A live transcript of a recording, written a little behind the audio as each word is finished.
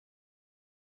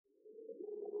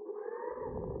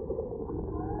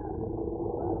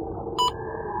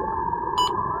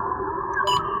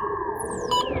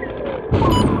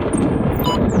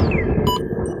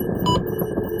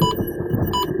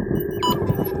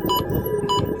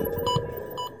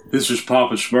This is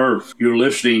Papa Smurf. You're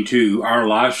listening to Our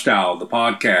Lifestyle, the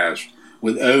podcast,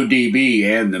 with ODB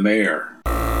and the mayor.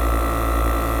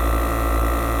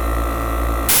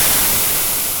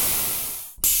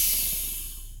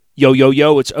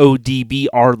 Yo, it's ODB,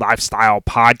 Our Lifestyle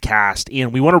podcast,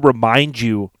 and we want to remind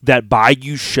you that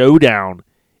Bayou Showdown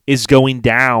is going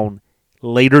down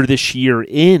later this year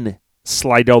in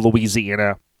Slidell,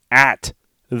 Louisiana at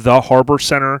the Harbor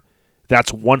Center.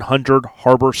 That's 100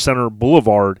 Harbor Center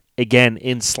Boulevard, again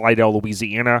in Slidell,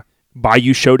 Louisiana.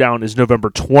 Bayou Showdown is November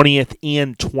 20th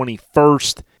and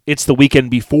 21st. It's the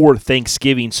weekend before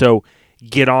Thanksgiving, so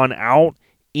get on out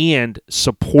and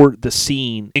support the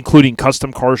scene, including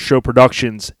Custom Car Show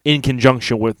Productions in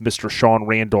conjunction with Mr. Sean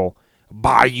Randall.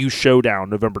 Bayou Showdown,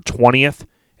 November 20th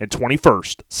and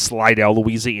 21st, Slidell,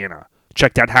 Louisiana.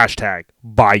 Check that hashtag,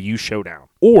 Bayou Showdown,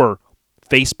 or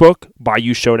Facebook,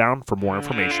 Bayou Showdown, for more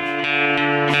information.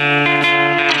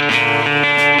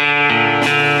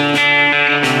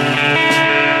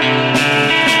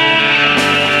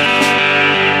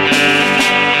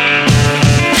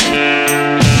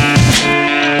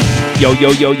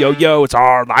 Yo, it's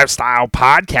Our Lifestyle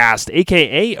podcast,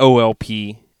 a.k.a.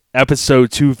 OLP,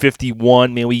 episode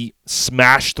 251. Man, we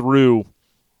smashed through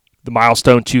the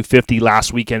milestone 250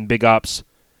 last weekend. Big ups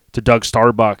to Doug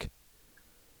Starbuck.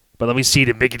 But let me see,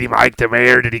 did Miggity Mike the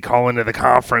mayor, did he call into the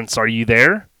conference? Are you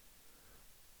there?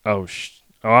 Oh,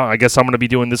 I guess I'm going to be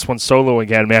doing this one solo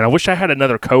again, man. I wish I had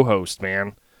another co-host,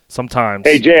 man, sometimes.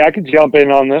 Hey, Jay, I could jump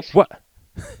in on this. What?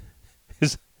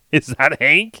 Is that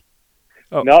Hank?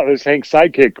 Oh. No, this Hank's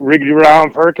sidekick, Riggedy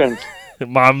Brown Perkins.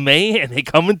 My man, they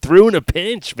coming through in a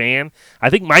pinch, man. I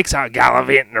think Mike's out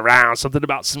gallivanting around. Something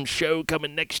about some show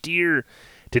coming next year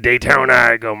to Daytona.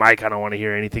 I go, Mike, I don't want to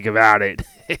hear anything about it.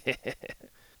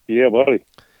 Yeah, buddy.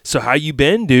 So how you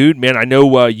been, dude? Man, I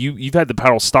know you've had the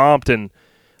pedal stomped, and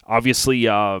obviously,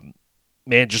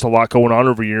 man, just a lot going on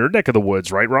over your neck of the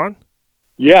woods, right, Ron?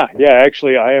 Yeah.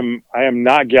 Actually, I am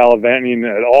not gallivanting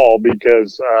at all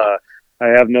because I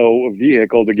have no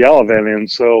vehicle to gallivant in,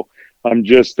 so I'm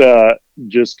just at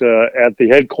the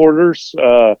headquarters.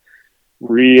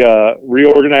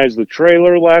 Reorganized the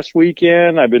trailer last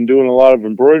weekend. I've been doing a lot of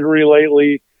embroidery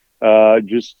lately.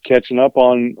 Just catching up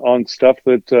on stuff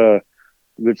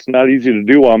that's not easy to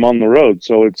do while I'm on the road.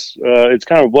 So it's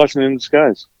kind of a blessing in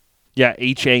disguise. Yeah,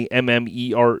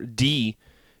 HAMMERD,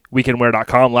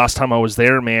 weekendwear.com. Last time I was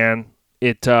there, man,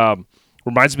 it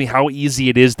reminds me how easy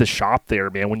it is to shop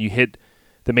there, man. When you hit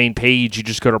the main page, you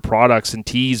just go to products and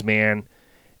tees, man.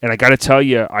 And I got to tell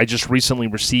you, I just recently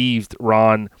received,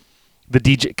 Ron, the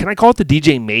DJ. Can I call it the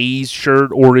DJ Mays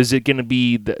shirt, or is it going to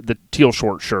be the teal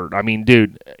short shirt? I mean,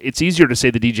 dude, it's easier to say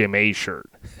the DJ Mays shirt.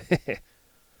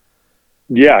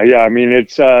 Yeah. I mean,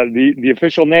 it's the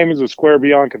official name is a Square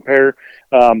Beyond Compare,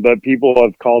 but people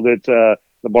have called it the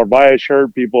Barbaya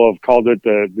shirt. People have called it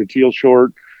the teal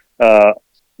short.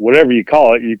 Whatever you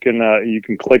call it, you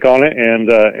can click on it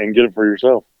and get it for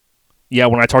yourself. Yeah,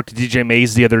 when I talked to DJ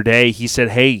Mays the other day, he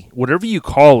said, "Hey, whatever you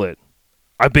call it,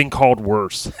 I've been called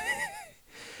worse."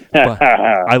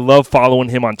 I love following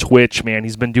him on Twitch, man.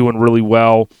 He's been doing really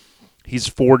well. He's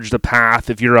forged a path.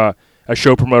 If you're a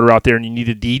show promoter out there and you need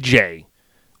a DJ,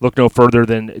 look no further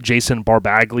than Jason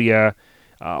Barbaglia,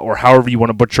 or however you want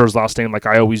to butcher his last name, like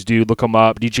I always do. Look him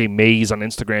up, DJ Mays on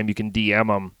Instagram. You can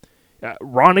DM him.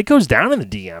 Ron, it goes down in the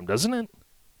DM, doesn't it?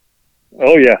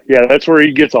 Oh yeah. That's where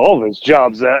he gets all of his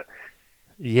jobs at.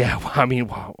 Yeah, I mean,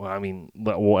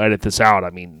 we'll edit this out. I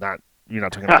mean, you're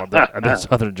not talking about those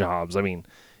other jobs. I mean,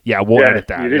 yeah, we'll edit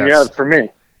that. You didn't have it for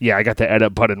me. Yeah, I got the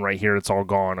edit button right here. It's all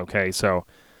gone. Okay, so,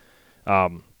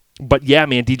 but yeah,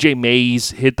 man, DJ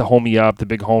Mays hit the homie up, the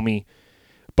big homie.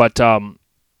 But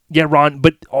yeah, Ron.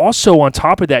 But also on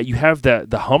top of that, you have the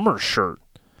Hummer shirt.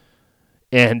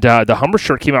 And the Hummer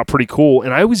shirt came out pretty cool.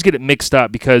 And I always get it mixed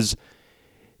up because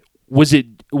was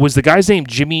the guy's name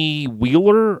Jimmy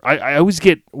Wheeler? I always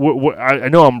get I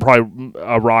know I'm probably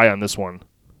awry on this one.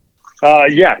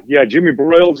 Yeah. Jimmy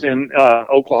Broyles in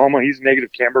Oklahoma. He's a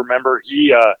Negative Camber member.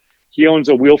 He owns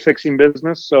a wheel fixing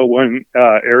business. So when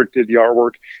Eric did the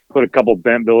artwork, put a couple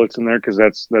bent billets in there because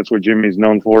that's what Jimmy's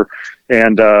known for.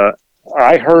 And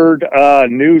I heard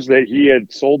news that he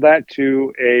had sold that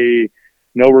to a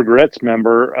No Regrets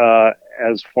member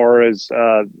as far as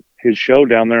his show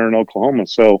down there in Oklahoma.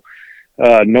 So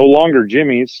no longer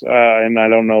Jimmy's, and I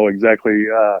don't know exactly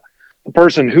the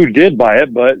person who did buy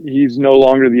it, but he's no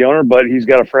longer the owner, but he's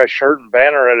got a fresh shirt and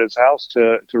banner at his house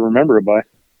to remember it by.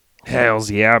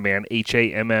 Hells yeah, man.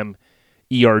 HAMMERD,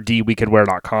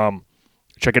 weekendwear.com.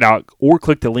 Check it out, or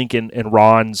click the link in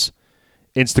Ron's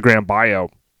Instagram bio.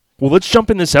 Well, let's jump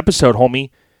in this episode,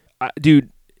 homie. Dude,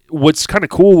 what's kind of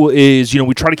cool is,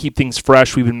 we try to keep things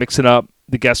fresh. We've been mixing up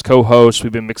the guest co-hosts.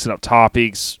 We've been mixing up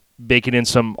topics, baking in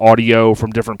some audio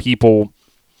from different people.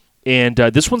 And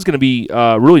this one's going to be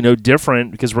really no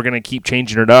different because we're going to keep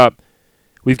changing it up.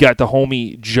 We've got the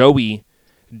homie Joey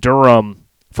Durham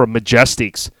from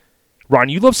Majestics. Ron,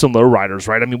 you love some lowriders,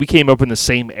 right? I mean, we came up in the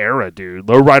same era, dude.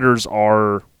 Lowriders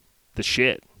are the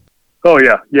shit. Oh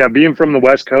yeah. Being from the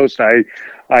West Coast,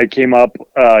 I came up,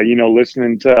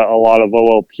 listening to a lot of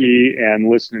OLP and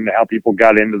listening to how people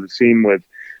got into the scene with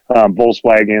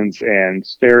Volkswagens and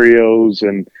stereos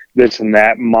and this and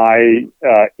that. My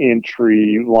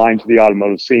entry line to the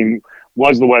automotive scene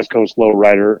was the West Coast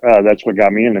lowrider. That's what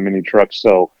got me into mini trucks.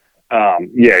 So,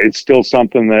 it's still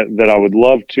something that I would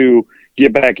love to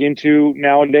get back into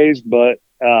nowadays, but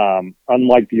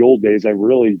unlike the old days, I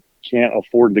really can't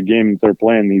afford the game that they're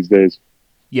playing these days.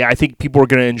 Yeah, I think people are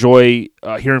going to enjoy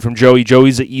hearing from Joey.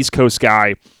 Joey's an East Coast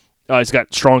guy. He's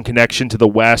got strong connection to the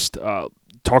West,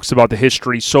 talks about the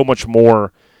history, so much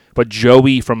more. But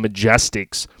Joey from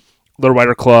Majestics,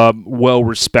 Lowrider Club,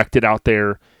 well-respected out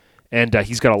there, and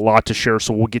he's got a lot to share,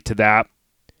 so we'll get to that.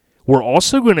 We're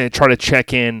also going to try to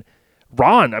check in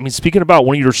Ron, I mean, speaking about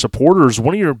one of your supporters,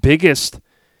 one of your biggest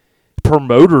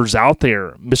promoters out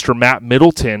there, Mr. Matt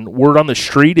Middleton, word on the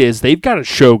street is they've got a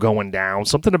show going down,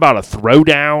 something about a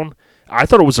throwdown. I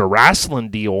thought it was a wrestling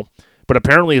deal, but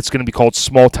apparently it's going to be called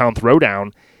Small Town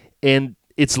Throwdown, and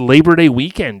it's Labor Day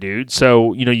weekend, dude.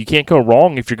 So, you can't go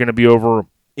wrong if you're going to be over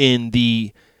in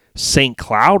the St.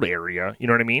 Cloud area. You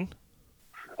know what I mean?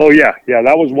 Oh, yeah. Yeah,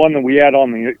 that was one that we had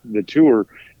on the tour.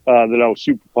 That I was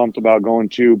super pumped about going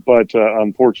to, but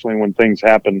unfortunately, when things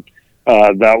happened,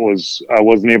 I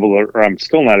wasn't able to, or I'm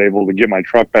still not able to get my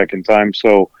truck back in time.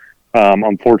 So,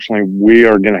 unfortunately, we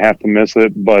are going to have to miss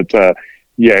it. But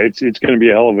it's going to be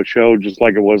a hell of a show, just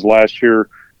like it was last year.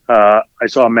 I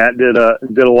saw Matt did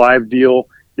a live deal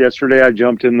yesterday. I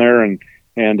jumped in there and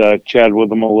chatted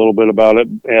with him a little bit about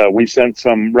it. We sent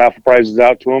some raffle prizes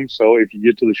out to him. So if you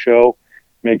get to the show,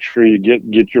 make sure you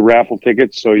get your raffle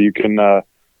tickets so you can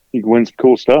win some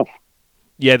cool stuff.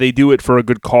 Yeah, they do it for a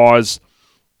good cause.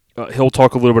 He'll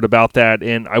talk a little bit about that,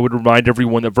 and I would remind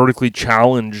everyone that Vertically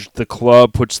Challenged, the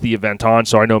club, puts the event on,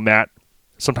 so I know Matt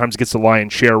sometimes gets the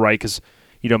lion's share, right, because,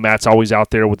 Matt's always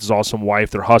out there with his awesome wife.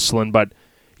 They're hustling, but,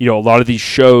 a lot of these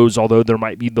shows, although there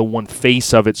might be the one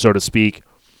face of it, so to speak,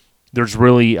 there's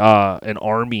really an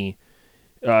army,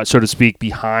 so to speak,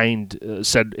 behind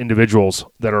said individuals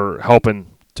that are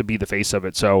helping to be the face of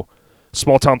it. So,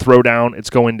 Small Town Throwdown, it's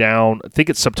going down. I think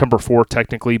it's September 4th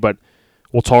technically, but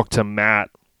we'll talk to Matt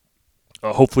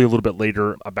hopefully a little bit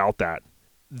later about that.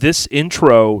 This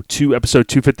intro to episode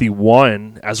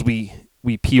 251, as we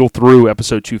peel through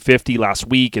episode 250 last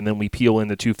week, and then we peel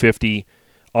into 250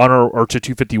 to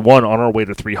 251 on our way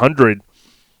to 300,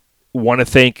 want to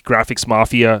thank Graphics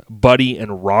Mafia, Buddy,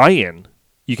 and Ryan.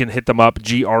 You can hit them up,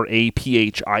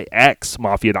 GRAPHIX,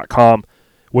 mafia.com,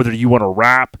 whether you want to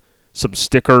wrap, some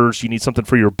stickers, you need something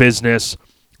for your business,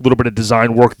 a little bit of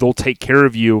design work, they'll take care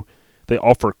of you. They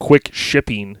offer quick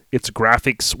shipping. It's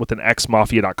graphics with an X,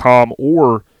 mafia.com,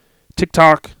 or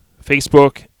TikTok,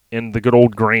 Facebook, and the good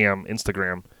old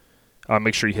Instagram.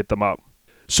 Make sure you hit them up.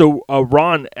 So,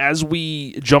 Ron, as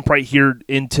we jump right here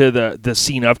into the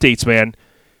scene updates, man,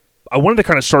 I wanted to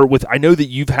kind of start with, I know that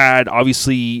you've had,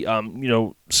 obviously,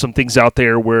 some things out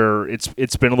there where it's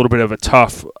been a little bit of a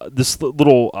tough, this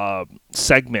little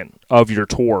segment of your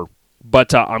tour.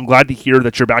 But I'm glad to hear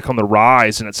that you're back on the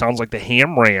rise, and it sounds like the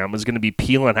Ham Ram is going to be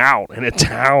peeling out in a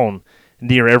town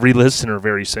near every listener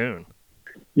very soon.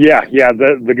 Yeah.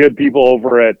 The good people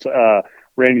over at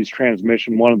Randy's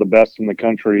Transmission, one of the best in the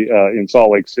country in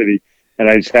Salt Lake City, and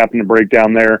I just happened to break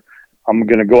down there. I'm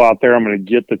going to go out there. I'm going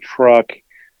to get the truck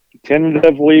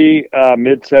tentatively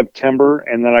mid-September,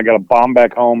 and then I got to bomb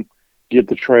back home, get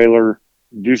the trailer,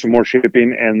 do some more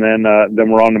shipping, and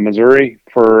then we're on to Missouri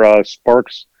for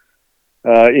Sparks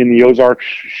in the Ozarks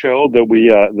show that we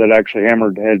that actually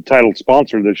Hammered had title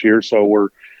sponsor this year. So we're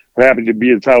happy to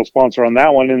be a title sponsor on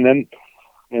that one, and then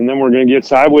we're going to get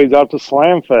sideways out to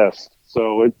Slam Fest.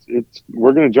 So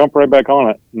we're going to jump right back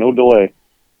on it, no delay.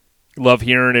 Love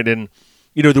hearing it. And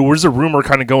there was a rumor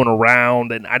kind of going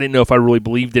around, and I didn't know if I really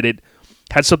believed it. It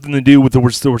had something to do with there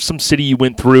was some city you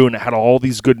went through, and it had all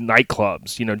these good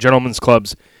nightclubs, gentlemen's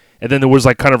clubs. And then there was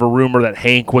like kind of a rumor that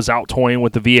Hank was out toying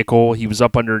with the vehicle. He was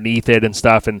up underneath it and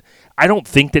stuff. And I don't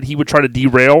think that he would try to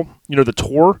derail, the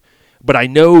tour. But I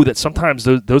know that sometimes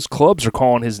those clubs are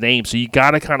calling his name, so you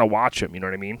got to kind of watch him. You know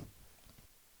what I mean?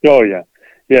 Oh, yeah.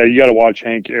 Yeah, you got to watch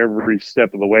Hank every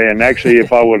step of the way. And actually,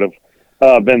 if I would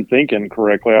have been thinking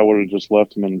correctly, I would have just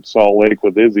left him in Salt Lake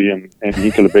with Izzy, and he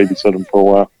could have babysat him for a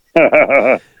while.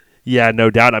 Yeah, no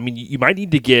doubt. I mean, you might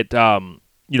need to get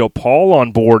Paul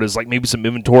on board as like maybe some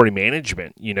inventory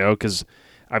management, because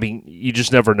I mean, you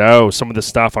just never know some of the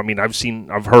stuff. I mean,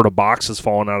 I've heard of boxes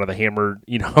falling out of the hammer,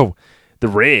 the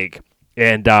rig.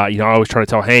 And I always try to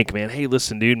tell Hank, man, hey,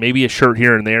 listen, dude, maybe a shirt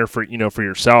here and there for for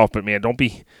yourself, but man, don't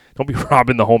be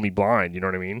robbing the homie blind. You know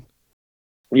what I mean?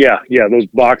 Yeah, those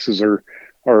boxes are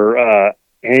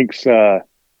Hank's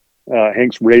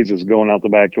raises going out the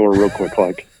back door real quick,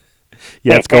 like.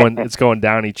 Yeah, it's going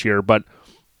down each year. But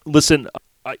listen,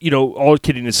 all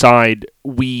kidding aside,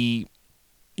 we,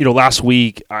 last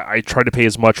week I tried to pay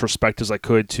as much respect as I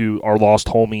could to our lost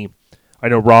homie. I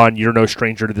know, Ron, you're no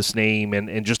stranger to this name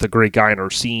and just a great guy in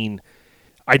our scene.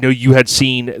 I know you had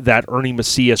seen that Ernie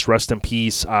Macias, rest in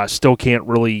peace, still can't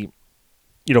really,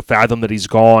 fathom that he's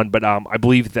gone. But I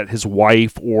believe that his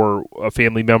wife or a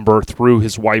family member through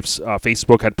his wife's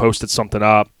Facebook had posted something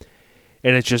up.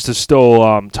 And it just is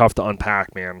still tough to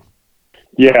unpack, man.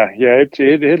 Yeah, it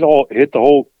hit the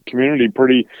whole community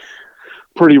pretty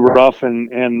rough,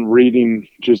 and reading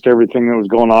just everything that was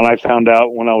going on. I found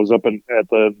out when I was up at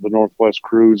the Northwest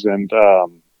Cruise, and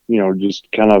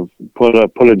just kind of put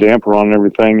a damper on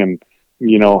everything, and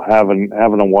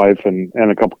having a wife and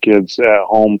a couple kids at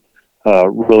home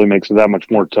really makes it that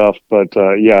much more tough. But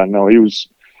he was,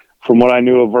 from what I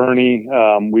knew of Ernie,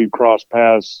 we crossed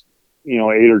paths 8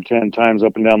 or 10 times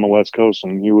up and down the West Coast,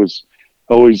 and he was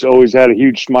always had a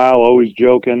huge smile, always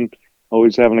joking,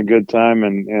 always having a good time,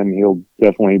 and he'll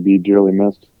definitely be dearly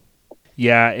missed.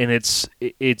 Yeah, and it's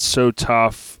so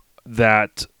tough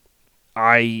that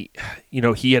he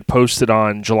had posted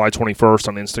on July 21st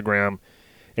on Instagram,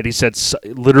 and he said,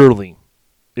 literally,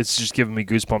 it's just giving me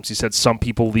goosebumps. He said, some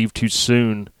people leave too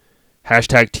soon,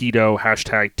 #Tito,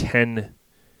 #10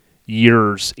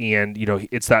 years, and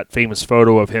it's that famous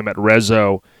photo of him at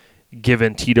Rezo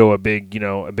giving Tito a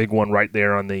big one right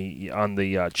there on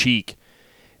the cheek.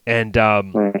 And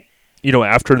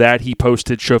after that he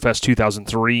posted Showfest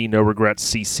 2003 No Regrets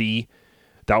CC.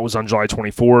 That was on July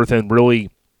 24th, and really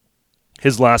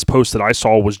his last post that I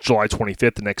saw was July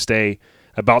 25th, the next day,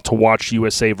 about to watch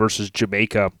USA versus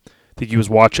Jamaica. I think he was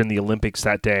watching the Olympics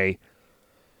that day.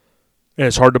 And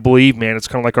it's hard to believe, man. It's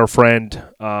kind of like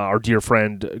our dear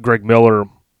friend, Greg Miller.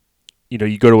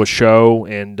 You go to a show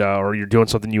and or you're doing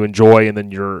something you enjoy, and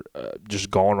then you're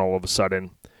just gone all of a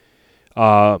sudden.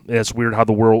 And it's weird how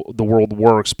the world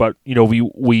works. But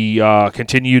we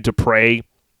continue to pray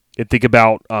and think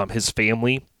about his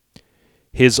family.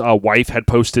 His wife had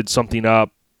posted something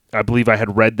up. I believe I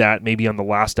had read that maybe on the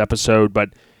last episode, but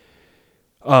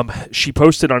she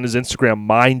posted on his Instagram,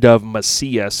 Mind of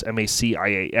Macias,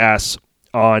 Macias,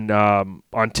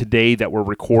 on today that we're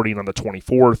recording on the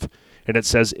 24th, and it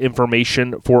says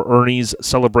information for Ernie's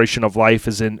celebration of life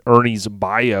is in Ernie's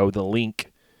bio, the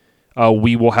link.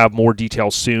 We will have more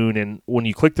details soon, and when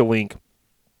you click the link,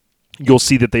 you'll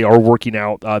see that they are working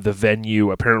out the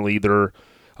venue. Apparently, they're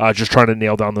just trying to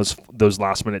nail down those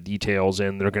last-minute details,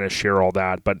 and they're going to share all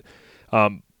that. But,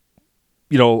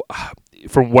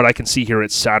 from what I can see here,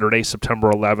 it's Saturday,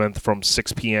 September 11th from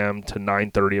 6 p.m. to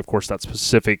 9:30. Of course, that's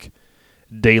Pacific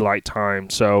Daylight Time.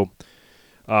 So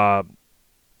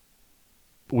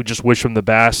we just wish him the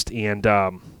best. And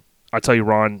I tell you,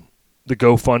 Ron, the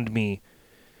GoFundMe,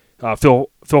 Phil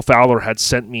Fowler had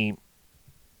sent me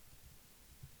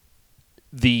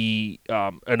an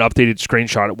updated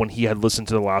screenshot when he had listened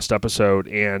to the last episode,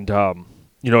 and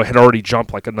it had already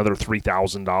jumped like another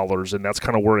 $3,000, and that's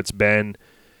kind of where it's been.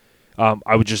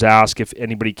 I would just ask if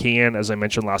anybody can, as I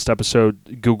mentioned last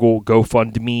episode, Google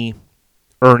GoFundMe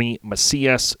Ernie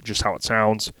Macias, just how it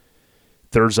sounds.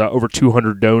 There's over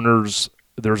 200 donors.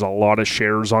 There's a lot of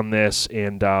shares on this,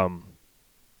 and over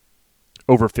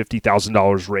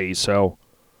 $50,000 raised. So,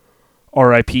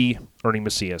 R.I.P. Ernie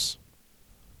Macias.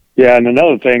 Yeah, and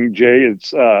another thing, Jay, it's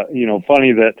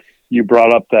funny that you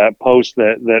brought up that post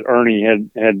that Ernie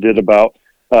had did about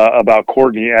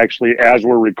Courtney. Actually, as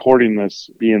we're recording this,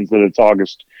 being that it's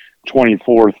August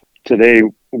 24th, today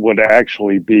would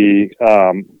actually be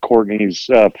Courtney's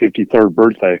 53rd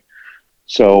birthday.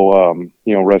 So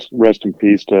rest in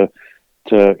peace to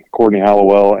Courtney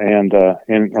Hallowell and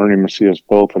Ernie Macias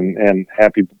both, and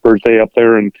happy birthday up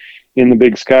there and in the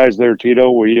big skies there,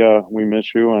 Tito. We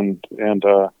miss you, and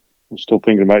I'm still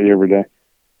thinking about you every day.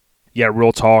 Yeah,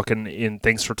 real talk, and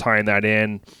thanks for tying that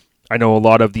in. I know a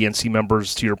lot of the NC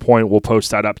members, to your point, will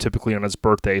post that up typically on his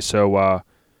birthday, so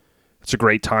it's a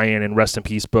great tie-in, and rest in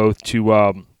peace both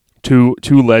to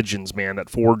two legends, man, that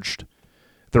forged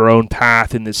their own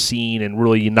path in this scene and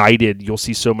really united. You'll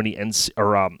see so many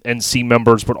NC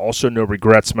members, but also No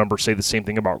Regrets members say the same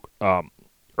thing about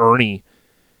Ernie,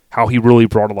 how he really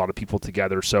brought a lot of people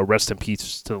together. So rest in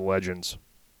peace to the legends.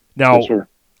 Now, Yes, sir.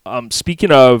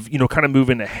 Speaking of, kind of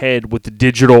moving ahead with the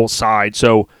digital side,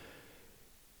 so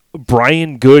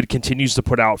Brian Good continues to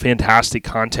put out fantastic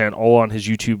content all on his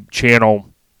YouTube channel.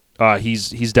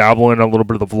 He's dabbling in a little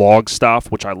bit of the vlog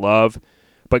stuff, which I love.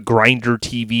 But Grinder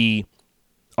TV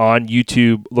on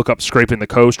YouTube, look up Scraping the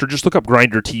Coast, or just look up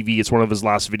Grinder TV. It's one of his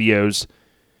last videos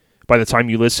by the time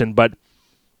you listen. But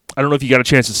I don't know if you got a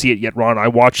chance to see it yet, Ron. I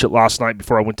watched it last night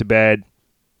before I went to bed,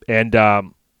 and I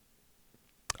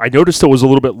noticed it was a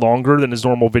little bit longer than his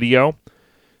normal video.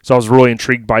 So I was really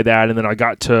intrigued by that, and then I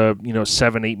got to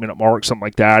 7-8 minute mark, something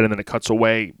like that, and then it cuts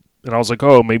away, and I was like,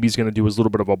 oh, maybe he's going to do his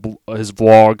little bit of his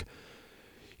vlog,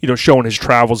 showing his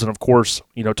travels, and of course,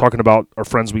 talking about our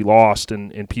friends we lost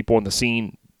and people in the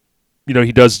scene.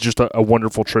 He does just a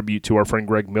wonderful tribute to our friend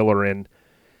Greg Miller, and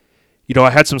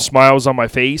I had some smiles on my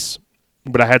face,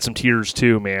 but I had some tears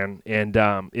too, man, and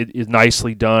it is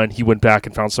nicely done. He went back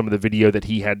and found some of the video that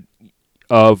he had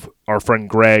of our friend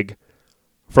Greg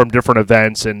from different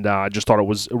events, and I just thought it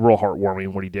was real heartwarming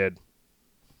what he did.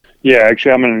 Yeah,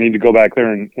 actually, I'm going to need to go back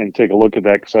there and take a look at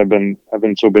that, because I've been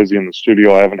so busy in the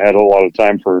studio. I haven't had a lot of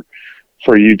time for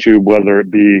YouTube, whether it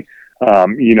be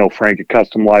Frank at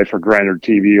Custom Life or Grinder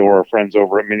TV or our friends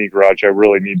over at Mini Garage. I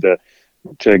really need to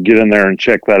get in there and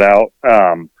check that out.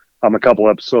 I'm a couple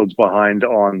episodes behind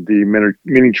on the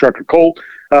Mini Trucker Colt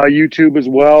YouTube as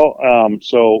well.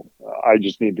 So I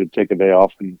just need to take a day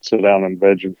off and sit down and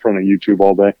veg in front of YouTube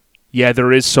all day. Yeah,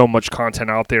 there is so much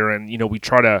content out there, and we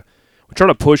try to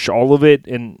push all of it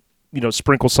and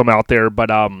sprinkle some out there, but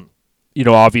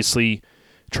obviously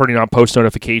turning on post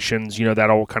notifications,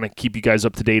 that'll kind of keep you guys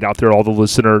up to date out there, all the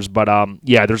listeners. But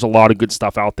yeah, there's a lot of good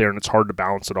stuff out there, and it's hard to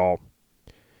balance it all.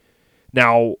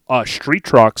 Now, Street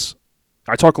Trucks,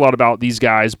 I talk a lot about these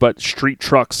guys, but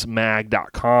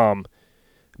StreetTrucksMag.com,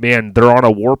 man, they're on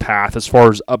a warpath as far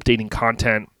as updating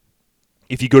content.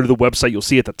 If you go to the website, you'll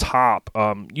see at the top,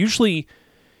 usually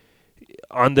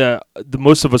on the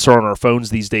most of us are on our phones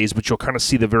these days, but you'll kind of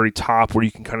see the very top where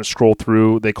you can kind of scroll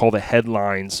through. They call the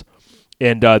headlines,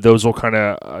 and those will kind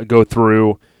of go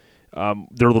through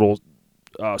their little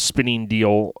spinning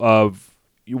deal of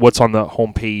what's on the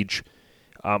homepage.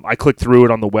 I clicked through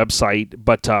it on the website,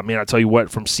 but man, I tell you what,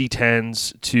 from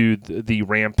C10s to the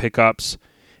Ram pickups,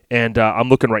 and I'm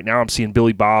looking right now, I'm seeing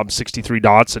Billy Bob 63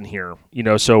 Datsun here,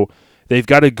 so they've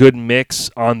got a good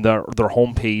mix on their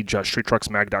homepage,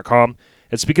 StreetTrucksMag.com.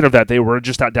 And speaking of that, they were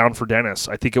just out down for Dennis.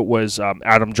 I think it was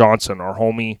Adam Johnson, our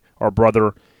homie, our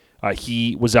brother.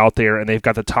 He was out there, and they've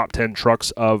got the top 10 trucks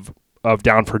of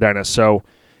Down for Dennis. So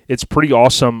it's pretty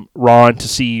awesome, Ron, to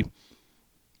see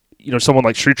someone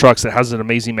like Street Trucks that has an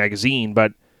amazing magazine,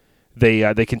 but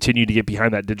they continue to get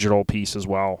behind that digital piece as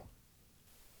well.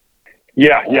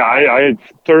 Yeah, I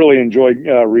thoroughly enjoyed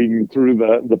reading through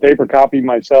the paper copy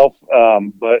myself,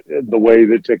 but the way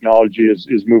that technology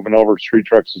is moving over, Street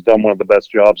Trucks has done one of the best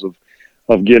jobs of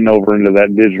getting over into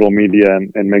that digital media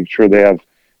and making sure they have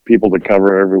people to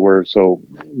cover everywhere. So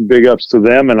big ups to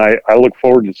them, and I look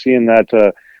forward to seeing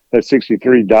that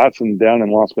 63 Datsun down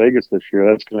in Las Vegas this year.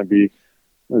 That's going to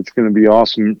be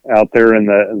awesome out there in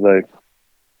the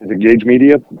Gauge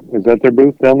Media. Is that their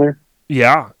booth down there?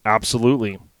 Yeah,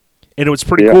 absolutely. And it was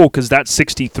pretty cool because that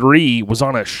 63 was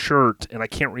on a shirt, and I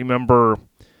can't remember.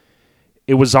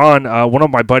 It was on one of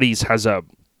my buddies has a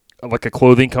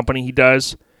clothing company he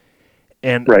does,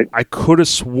 and right. I could have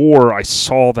swore I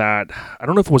saw that. I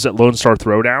don't know if it was at Lone Star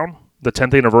Throwdown, the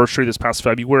 10th anniversary this past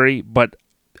February, but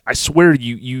I swear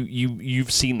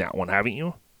you've seen that one, haven't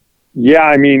you? Yeah,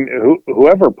 I mean,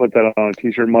 whoever put that on a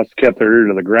T-shirt must have kept their ear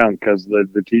to the ground because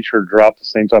the T-shirt dropped the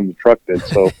same time the truck did.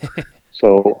 So.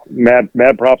 So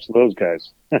mad props to those guys.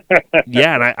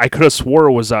 Yeah, and I could have swore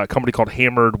it was a company called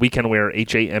Hammered Weekend Wear,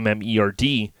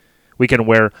 HAMMERD Weekend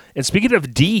Wear. And speaking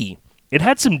of D, it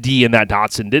had some D in that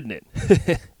Datsun, didn't it?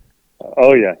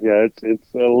 Oh yeah,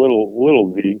 it's a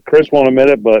little D. Chris won't admit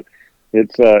it, but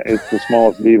it's the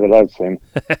smallest D that I've seen.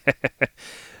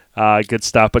 Good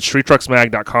stuff. But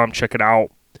StreetTrucksMag.com, check it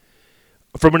out.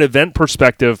 From an event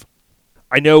perspective,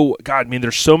 I know, God,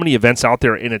 there's so many events out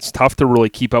there, and it's tough to really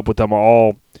keep up with them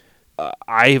all.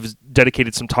 I have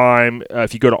dedicated some time.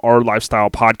 If you go to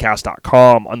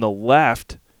ourlifestylepodcast.com, on the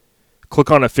left,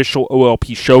 click on official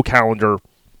OLP show calendar.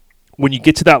 When you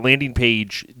get to that landing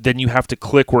page, then you have to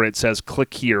click where it says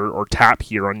click here or tap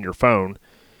here on your phone.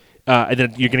 And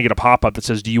then you're going to get a pop-up that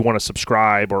says, do you want to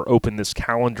subscribe or open this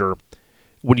calendar?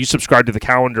 When you subscribe to the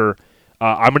calendar,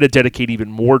 I'm going to dedicate even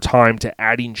more time to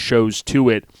adding shows to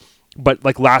it. But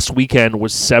like last weekend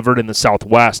was Severed in the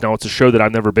Southwest. Now it's a show that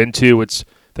I've never been to. It's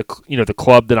the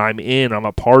club that I'm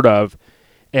a part of,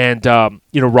 And,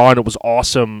 Ron, it was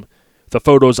awesome. The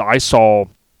photos I saw,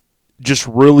 just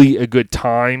really a good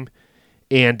time.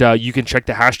 And you can check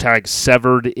the hashtag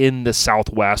Severed in the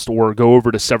Southwest, or go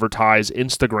over to Severed Ties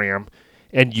Instagram,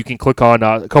 and you can click on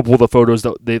a couple of the photos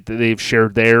that they've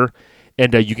shared there,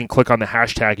 and you can click on the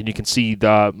hashtag, and you can see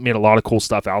a lot of cool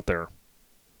stuff out there.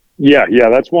 Yeah,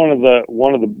 that's one of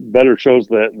the better shows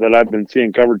that I've been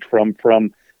seeing coverage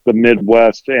from the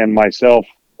Midwest, and myself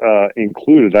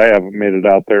included. I haven't made it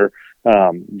out there.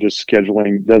 Just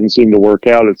scheduling doesn't seem to work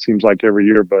out. It seems like every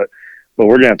year, but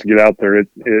we're gonna have to get out there.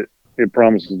 It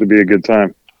promises to be a good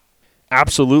time.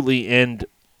 Absolutely, and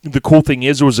the cool thing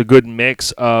is there was a good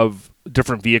mix of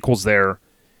different vehicles there.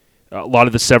 A lot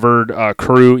of the Severed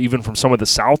crew, even from some of the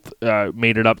South,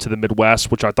 made it up to the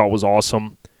Midwest, which I thought was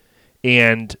awesome.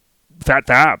 And Fat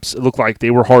Fabs, it looked like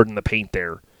they were hard in the paint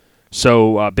there.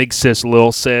 So Big Sis,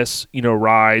 Lil Sis,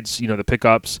 rides, the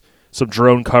pickups, some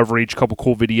drone coverage, a couple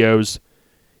cool videos.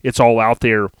 It's all out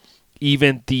there.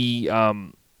 Even the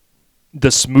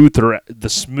Smooster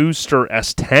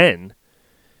S10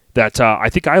 that I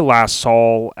think I last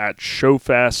saw at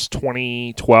Showfest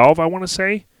 2012, I want to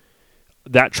say.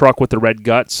 That truck with the red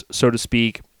guts, so to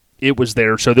speak, it was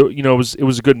there. So it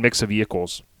was a good mix of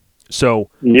vehicles. So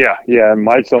yeah, and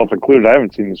myself included. I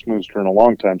haven't seen the Smooster in a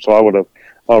long time, so I would have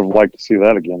liked to see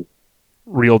that again.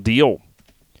 Real deal.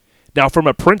 Now, from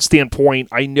a print standpoint,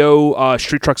 I know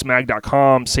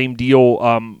StreetTrucksMag.com, same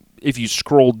deal. If you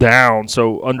scroll down,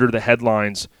 so under the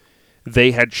headlines,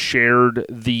 they had shared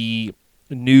the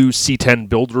new C10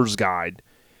 Builder's Guide.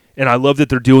 And I love that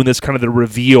they're doing this kind of the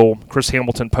reveal. Chris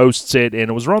Hamilton posts it, and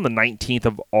it was around the 19th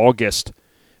of August.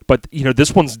 But,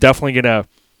 this one's definitely going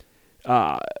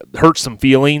to hurt some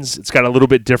feelings. It's got a little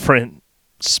bit different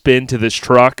spin to this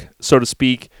truck, so to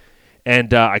speak.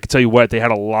 And I can tell you what, they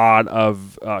had a lot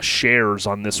of shares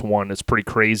on this one. It's pretty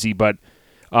crazy. But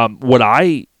what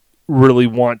I really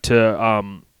want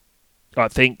to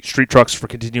thank Street Trucks for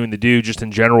continuing to do, just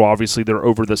in general, obviously they're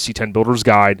over the C10 Builder's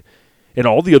Guide and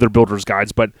all the other Builder's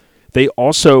Guides, but they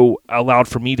also allowed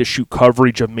for me to shoot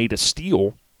coverage of Made of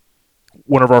Steel,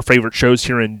 one of our favorite shows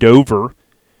here in Dover.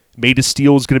 Made of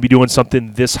Steel is going to be doing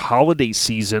something this holiday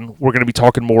season. We're going to be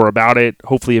talking more about it,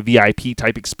 hopefully a VIP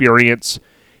type experience.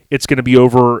 It's going to be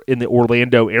over in the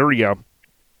Orlando area,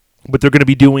 but they're going to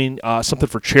be doing something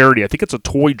for charity. I think it's a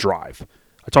toy drive.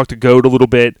 I talked to Goat a little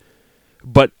bit,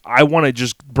 but I want to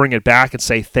just bring it back and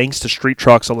say thanks to Street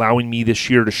Trucks allowing me this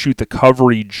year to shoot the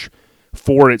coverage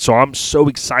for it. So I'm so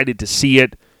excited to see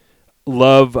it.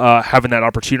 Love having that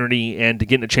opportunity and to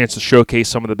getting a chance to showcase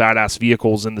some of the badass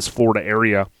vehicles in this Florida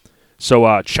area.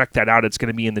 So check that out. It's going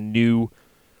to be in the new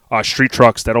Street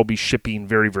Trucks that'll be shipping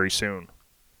very, very soon.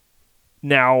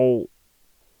 Now,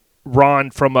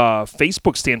 Ron, from a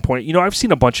Facebook standpoint, I've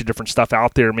seen a bunch of different stuff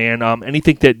out there, man.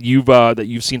 Anything that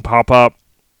you've seen pop up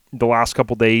the last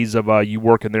couple days of you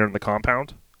working there in the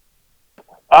compound?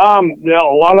 Yeah,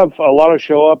 a lot of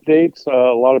show updates.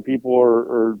 A lot of people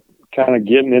are kind of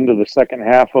getting into the second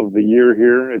half of the year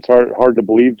here. It's hard to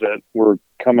believe that we're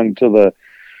coming to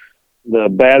the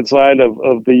bad side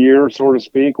of the year, so to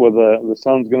speak, where the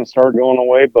sun's going to start going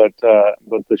away, but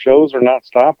the shows are not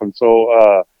stopping.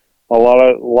 So a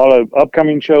lot of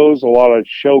upcoming shows, a lot of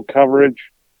show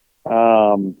coverage.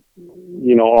 On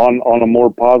a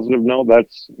more positive note,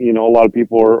 that's a lot of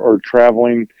people are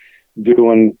traveling,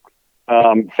 doing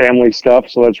family stuff.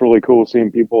 So that's really cool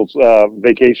seeing people's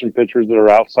vacation pictures that are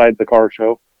outside the car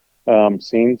show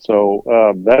scene.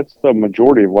 So that's the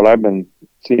majority of what I've been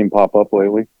seeing pop up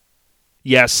lately.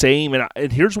 Yeah, same.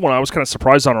 And here's one I was kind of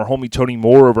surprised on. Our homie Tony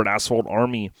Moore over at Asphalt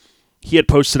Army, he had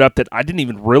posted up that I didn't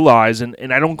even realize,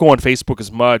 and I don't go on Facebook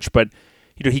as much, but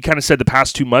he kind of said the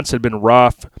past 2 months had been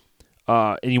rough,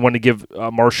 and he wanted to give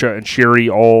Marcia and Sherry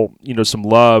all some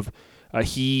love.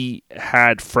 He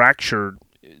had fractured,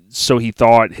 so he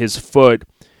thought, his foot,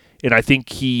 and I think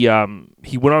he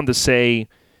went on to say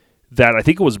that I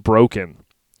think it was broken,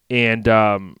 and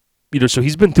so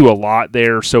he's been through a lot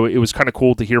there. So it was kind of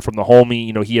cool to hear from the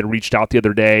homie. He had reached out the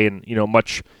other day, and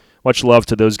much love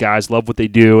to those guys. Love what they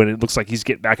do, and it looks like he's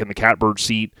getting back in the catbird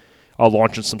seat,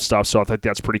 launching some stuff. So I think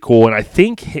that's pretty cool. And I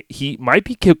think he might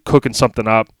be cooking something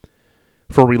up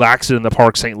for Relaxing in the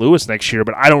Park St. Louis next year,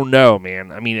 but I don't know,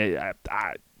 man. I mean,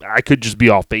 I could just be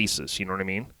off basis. You know what I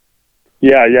mean?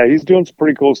 Yeah, he's doing some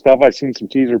pretty cool stuff. I've seen some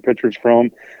teaser pictures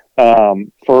from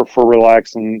for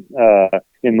Relaxing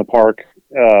in the Park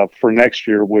for next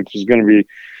year, which is going to be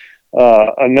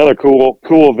another cool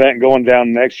event going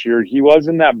down next year. He was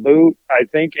in that boot, I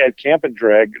think, at Camp and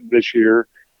Drag this year,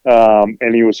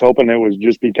 and he was hoping it would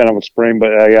just be kind of a spring,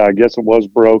 but I guess it was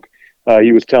broke.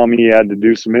 He was telling me he had to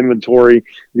do some inventory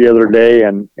the other day,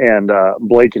 and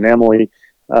Blake and Emily,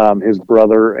 his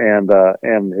brother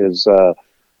and his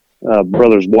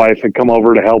brother's wife had come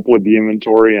over to help with the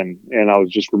inventory, and I was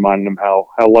just reminding him how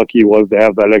lucky he was to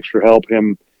have that extra help.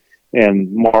 Him and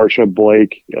Marsha,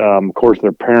 Blake, of course,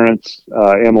 their parents,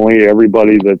 Emily,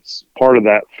 everybody that's part of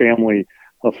that family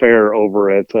affair over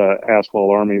at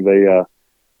Asphalt Army.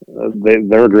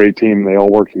 They're a great team. They all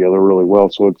work together really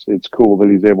well. So it's cool that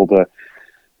he's able to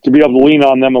be able to lean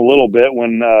on them a little bit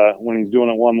when he's doing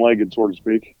it one-legged, so to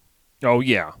speak. Oh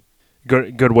yeah,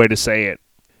 good way to say it.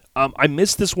 I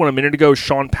missed this one a minute ago.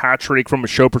 Sean Patrick, from a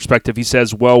show perspective, he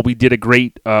says, "Well, we did a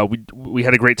great we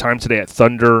had a great time today at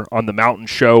Thunder on the Mountain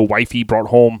Show. Wifey brought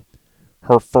home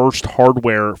her first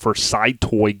hardware for Side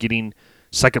Toy, getting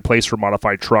second place for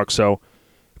modified truck. So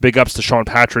big ups to Sean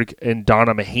Patrick and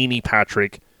Donna Mahaney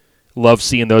Patrick. Love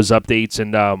seeing those updates,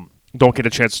 and don't get a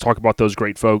chance to talk about those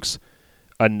great folks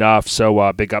enough.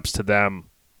 So big ups to them.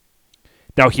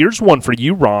 Now here's one for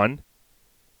you, Ron.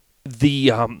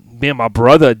 The my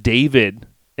brother David,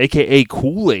 aka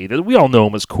Kool-Aid. We all know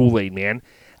him as Kool-Aid, man.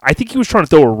 I think he was trying to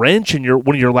throw a wrench in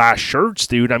one of your last shirts,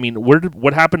 dude. I mean,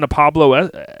 what happened to Pablo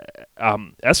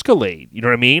Escalade? You know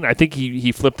what I mean? I think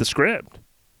he flipped the script.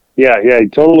 Yeah, he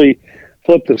totally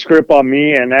flipped the script on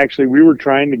me. And actually, we were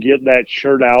trying to get that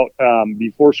shirt out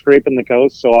before Scraping the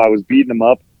Coast, so I was beating him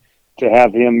up to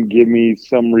have him give me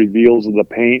some reveals of the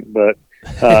paint. But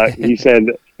he said,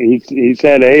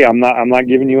 "Hey, I'm not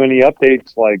giving you any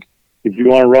updates. Like, if you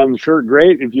want to run the shirt,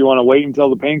 great. If you want to wait until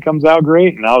the paint comes out,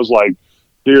 great." And I was like,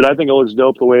 "Dude, I think it looks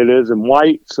dope the way it is in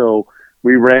white." So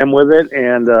we ran with it,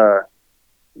 and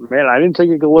man, I didn't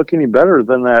think it could look any better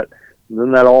than that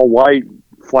all white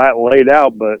flat laid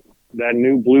out. But that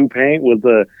new blue paint with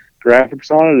the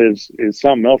graphics on it is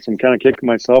something else. I'm kind of kicking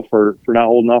myself for not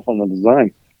holding off on the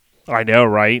design. I know,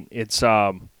 right? It's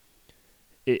I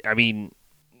mean,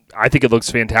 I think it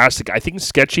looks fantastic. I think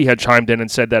Sketchy had chimed in and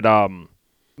said that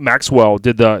Maxwell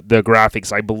did the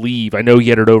graphics, I believe. I know he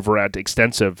had it over at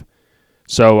Extensive.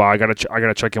 So I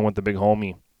gotta check in with the big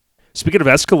homie. Speaking of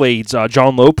Escalades,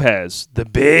 John Lopez, the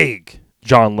big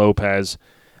John Lopez,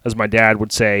 as my dad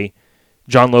would say.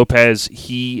 John Lopez,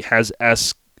 he has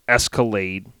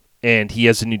Escalade, and he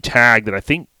has a new tag that I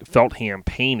think Feltham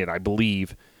painted, I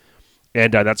believe.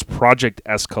 And that's Project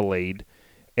Escalade.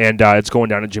 And it's going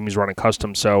down at Jimmy's Run and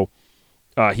Custom. So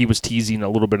he was teasing a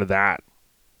little bit of that.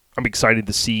 I'm excited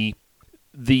to see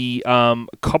the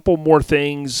couple more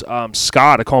things.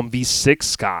 Scott, I call him V6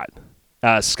 Scott.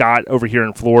 Scott over here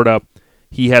in Florida,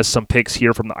 he has some pics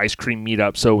here from the ice cream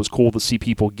meetup. So it was cool to see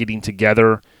people getting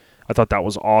together. I thought that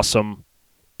was awesome.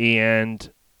 And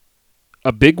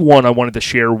a big one I wanted to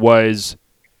share was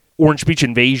Orange Beach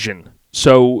Invasion.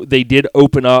 So they did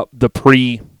open up the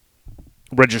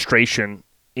pre-registration,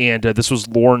 and this was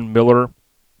Lauren Miller.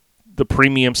 The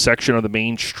premium section of the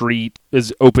main street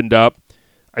is opened up.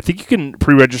 I think you can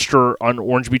pre-register on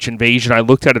Orange Beach Invasion. I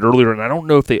looked at it earlier, and I don't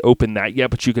know if they opened that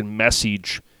yet, but you can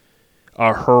message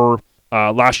her.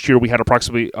 Last year, we had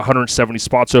approximately 170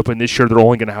 spots open. This year, they're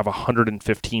only going to have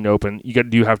 115 open. You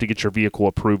do have to get your vehicle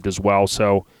approved as well.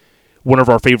 So one of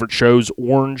our favorite shows,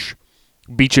 Orange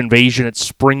Beach Invasion. It's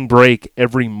spring break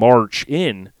every March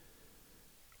in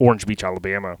Orange Beach,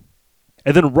 Alabama.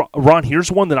 And then, Ron,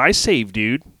 here's one that I saved,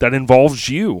 dude, that involves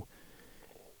you.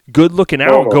 Good looking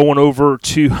out going over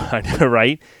to, I know,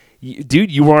 right?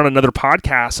 Dude, you were on another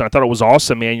podcast, and I thought it was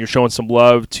awesome, man. You're showing some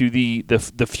love to the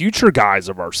future guys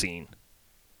of our scene.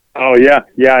 Oh, yeah.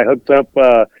 I hooked up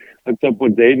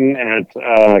with Dayton at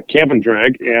Camp and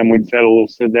Drag, and we just had a little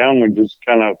sit down. We just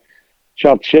kind of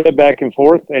chopped shit back and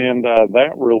forth, and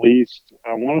that released,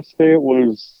 I want to say it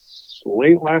was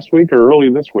late last week or early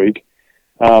this week.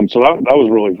 So that was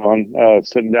really fun,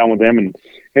 sitting down with them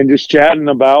and just chatting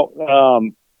about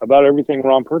everything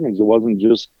Ron Perkins. It wasn't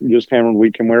just Hammered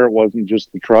Week and Wear. It wasn't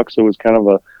just the trucks. It was kind of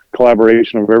a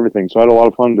collaboration of everything. So I had a lot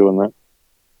of fun doing that.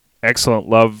 Excellent.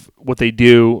 Love what they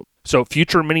do. So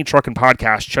Future Mini Trucking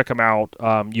Podcast, check them out.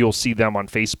 You'll see them on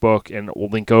Facebook, and we'll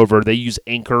link over. They use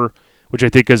Anchor, which I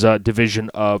think is a division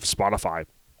of Spotify.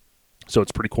 So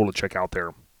it's pretty cool to check out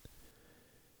there.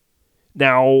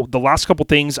 Now, the last couple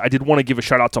things, I did want to give a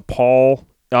shout out to Paul.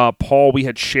 Paul, we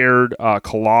had shared a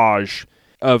collage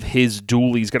of his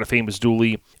dually. He's got a famous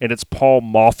dually, and it's Paul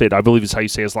Moffat, I believe is how you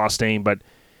say his last name, but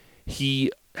he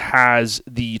has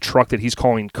the truck that he's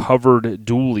calling Cover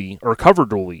Dually.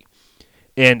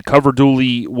 And Cover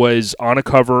Dually was on a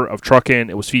cover of Truckin'.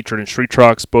 It was featured in Street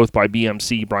Trucks, both by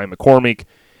BMC, Brian McCormick.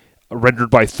 Rendered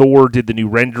by Thor, did the new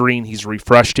rendering. He's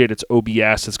refreshed it. It's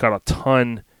OBS. It's got a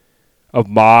ton of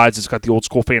mods. It's got the old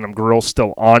school Phantom grill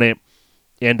still on it.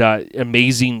 and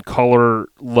amazing color.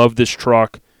 Love this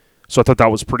truck. So I thought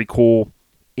that was pretty cool.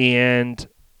 And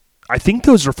I think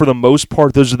those are, for the most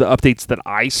part, those are the updates that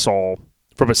I saw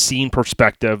from a scene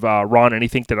perspective. Ron,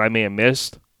 anything that I may have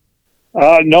missed?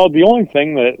 No, the only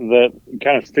thing that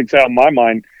kind of sticks out in my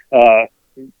mind,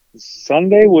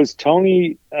 Sunday was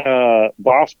Tony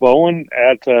Boss Bowen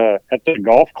at the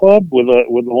golf club with a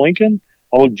Lincoln,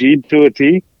 all G'd to a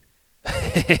T.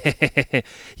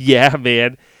 Yeah,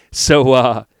 man.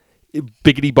 So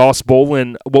Biggity Boss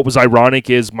Bolin, what was ironic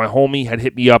is my homie had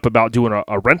hit me up about doing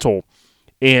a rental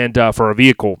and for a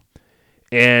vehicle.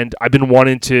 And I've been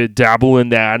wanting to dabble in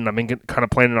that, and I've been kind of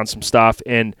planning on some stuff.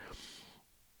 And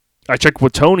I checked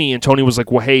with Tony, and Tony was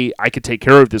like, well, hey, I could take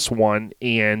care of this one.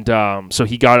 And so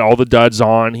he got all the duds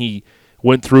on. He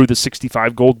went through the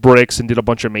 65 gold bricks and did a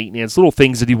bunch of maintenance, little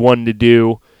things that he wanted to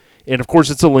do. And, of course,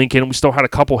 it's a Lincoln. We still had a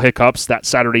couple hiccups that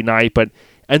Saturday night, but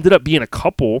ended up being a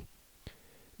couple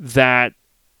that,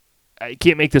 I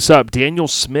can't make this up, Daniel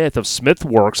Smith of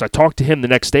Smithworks, I talked to him the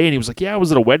next day, and he was like, yeah, I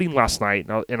was at a wedding last night.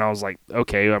 And I was like,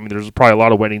 okay, I mean, there's probably a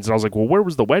lot of weddings. And I was like, well, where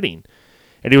was the wedding?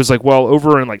 And he was like, well,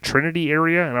 over in, like, Trinity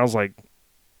area. And I was like,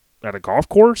 at a golf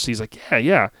course? He's like,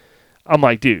 yeah. I'm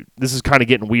like, dude, this is kind of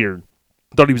getting weird.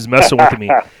 I thought he was messing with me.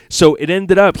 So it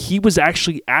ended up, he was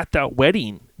actually at that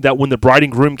wedding that when the bride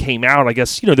and groom came out, I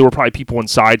guess, there were probably people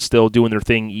inside still doing their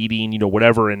thing, eating,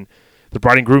 whatever. And the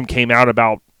bride and groom came out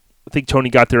about, I think Tony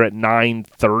got there at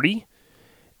 9:30.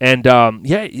 And,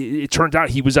 it turned out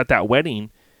he was at that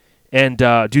wedding. And,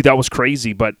 dude, that was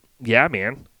crazy. But, yeah,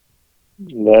 man.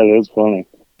 That is funny.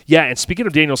 Yeah, and speaking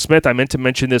of Daniel Smith, I meant to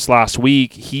mention this last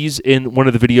week. He's in one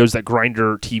of the videos that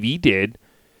Grindr TV did,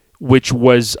 which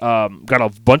was got a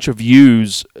bunch of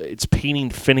views. It's painting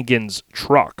Finnegan's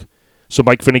truck. So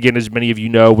Mike Finnegan, as many of you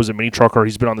know, was a mini trucker.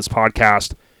 He's been on this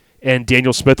podcast. And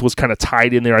Daniel Smith was kind of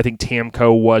tied in there. I think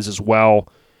Tamco was as well.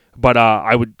 But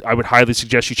I would highly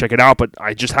suggest you check it out. But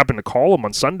I just happened to call him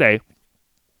on Sunday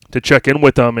to check in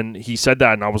with him, and he said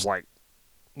that, and I was like,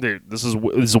 dude, this is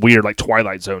weird, like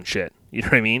Twilight Zone shit. You know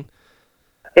what I mean?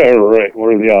 Right.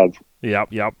 What are the odds? Yep.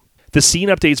 The scene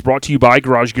update is brought to you by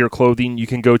Garage Gear Clothing. You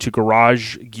can go to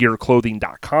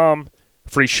garagegearclothing.com.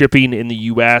 Free shipping in the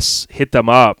U.S. Hit them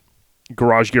up.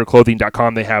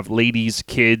 garagegearclothing.com. They have ladies,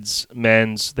 kids,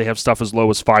 men's. They have stuff as low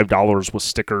as $5 with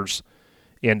stickers.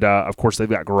 And, of course, they've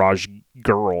got Garage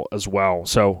Girl as well.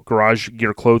 So,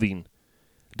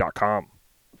 garagegearclothing.com.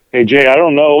 Hey, Jay, I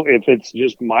don't know if it's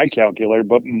just my calculator,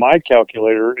 but my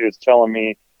calculator is telling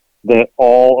me that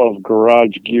all of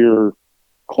Garage Gear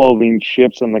Clothing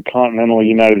ships in the continental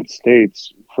United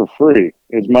States for free.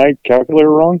 Is my calculator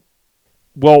wrong?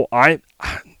 Well, I've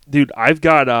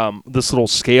got this little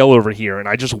scale over here, and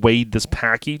I just weighed this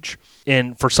package.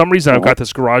 And for some reason, I've got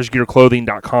this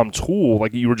garagegearclothing.com tool,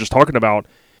 like you were just talking about,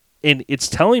 and it's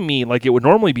telling me like it would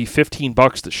normally be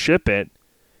 $15 to ship it,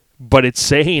 but it's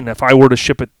saying if I were to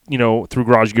ship it, through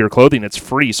Garage Gear Clothing, it's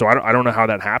free. So I don't know how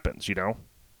that happens,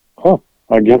 Huh.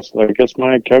 I guess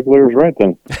my calculator's right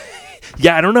then.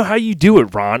 Yeah, I don't know how you do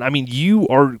it, Ron. I mean, you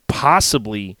are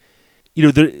possibly,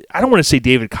 I don't want to say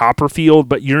David Copperfield,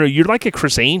 but you're like a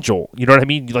Chris Angel. You know what I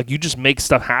mean? Like, you just make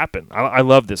stuff happen. I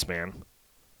love this, man.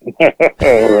 All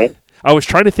right. I was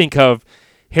trying to think of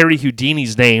Harry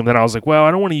Houdini's name, then I was like, well,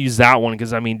 I don't want to use that one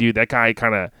because, I mean, dude, that guy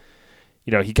kind of,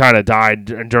 he kind of died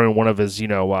during one of his,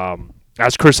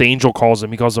 as Chris Angel calls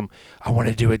him, he calls him, I want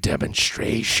to do a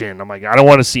demonstration. I'm like, I don't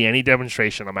want to see any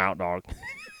demonstration. I'm out, dog.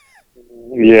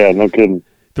 Yeah, no kidding.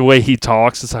 The way he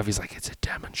talks and stuff, he's like, it's a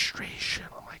demonstration.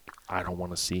 I'm like, I don't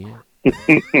want to see it.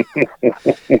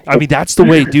 I mean, that's the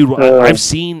way, dude. I've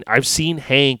seen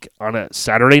Hank on a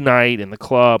Saturday night in the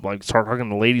club, like start talking to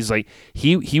the ladies. Like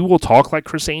he will talk like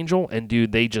Chris Angel, and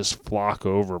dude, they just flock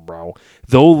over, bro.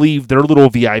 They'll leave their little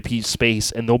VIP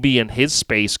space, and they'll be in his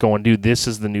space, going, dude, this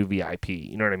is the new VIP.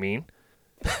 You know what I mean?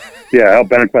 Yeah, out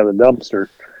back by the dumpster.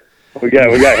 We got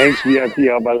Hank's VIP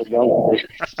out by the dumpster.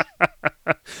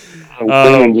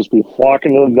 And just be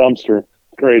flocking to the dumpster.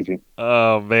 Crazy.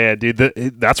 Oh man, dude,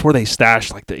 that's where they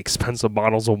stash like the expensive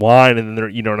bottles of wine, and then they're,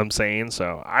 you know what I'm saying?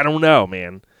 So I don't know,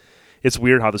 man. It's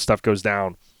weird how this stuff goes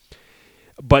down.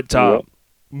 But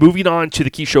moving on to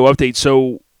the key show update.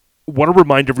 So want to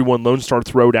remind everyone,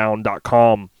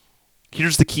 LoneStarThrowdown.com.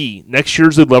 Here's the key. Next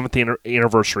year's the 11th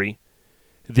anniversary.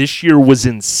 This year was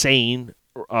insane.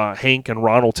 Hank and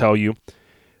Ron will tell you.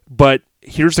 But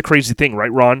here's the crazy thing,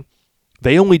 right, Ron?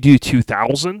 They only do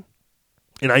 2,000.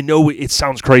 And I know it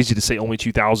sounds crazy to say only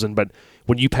 2,000, but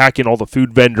when you pack in all the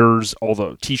food vendors, all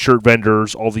the T-shirt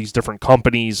vendors, all these different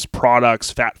companies,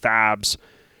 products, Fat Fabs,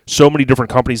 so many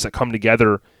different companies that come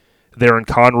together there in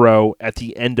Conroe at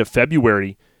the end of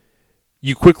February,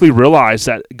 you quickly realize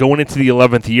that going into the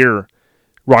 11th year,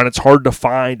 Ron, it's hard to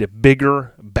find a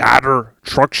bigger, badder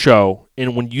truck show.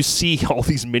 And when you see all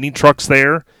these mini trucks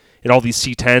there and all these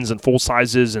C10s and full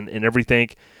sizes and everything,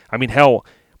 I mean, hell,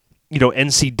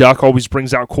 NC Duck always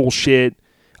brings out cool shit.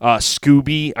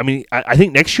 Scooby, I mean, I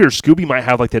think next year Scooby might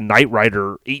have like the Knight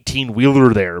Rider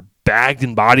 18-wheeler there, bagged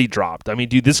and body dropped. I mean,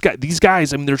 dude, these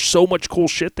guys, I mean, there's so much cool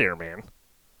shit there, man.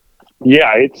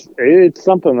 Yeah, it's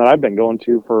something that I've been going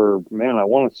to for, man, I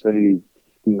want to say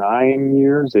 8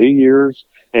 years.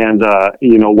 And,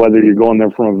 whether you're going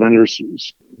there from a vendor's,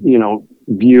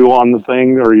 view on the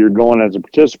thing, or you're going as a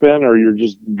participant, or you're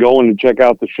just going to check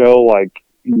out the show, like,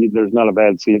 there's not a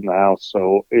bad seat in the house.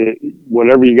 So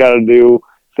whatever you got to do,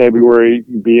 February,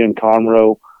 be in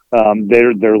Conroe.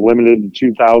 They're limited to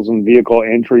 2,000 vehicle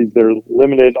entries. They're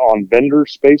limited on vendor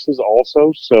spaces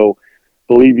also. So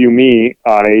believe you me,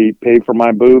 I pay for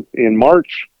my booth in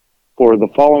March for the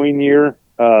following year.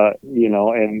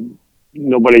 And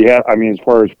nobody as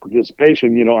far as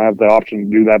participation, you don't have the option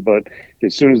to do that. But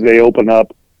as soon as they open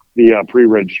up the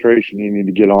pre-registration, you need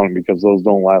to get on it because those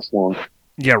don't last long.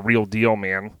 Yeah, real deal,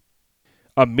 man.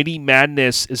 Mini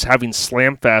Madness is having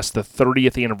Slamfest, the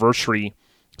 30th anniversary.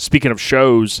 Speaking of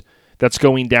shows, that's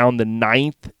going down the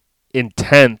 9th and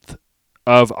 10th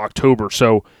of October.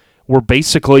 So we're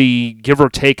basically, give or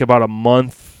take, about a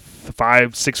month,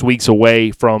 5-6 weeks away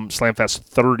from Slamfest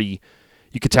 30.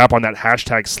 You could tap on that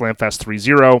hashtag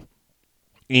Slamfest30.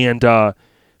 And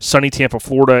sunny Tampa,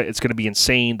 Florida, it's going to be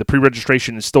insane. The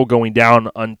pre-registration is still going down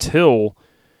until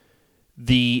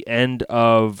the end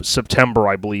of September,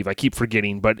 I believe. I keep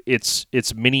forgetting, but it's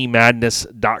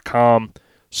minimadness.com.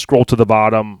 Scroll to the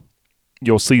bottom.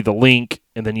 You'll see the link,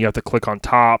 and then you have to click on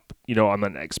top, on the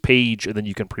next page, and then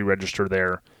you can pre-register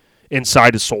there.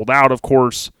 Inside is sold out, of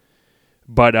course,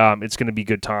 but it's going to be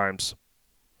good times.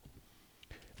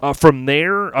 From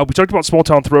there, we talked about Small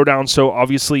Town Throwdown, so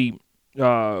obviously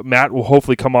Matt will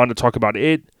hopefully come on to talk about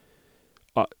it.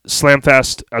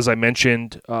 Slamfest, as I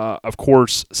mentioned, of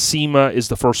course, SEMA is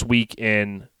the first week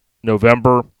in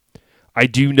November. I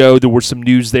do know there was some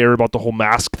news there about the whole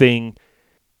mask thing.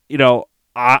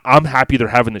 I'm happy they're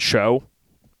having the show.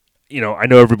 I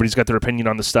know everybody's got their opinion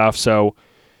on the stuff, so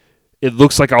it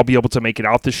looks like I'll be able to make it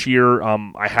out this year.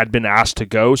 I had been asked to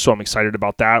go, so I'm excited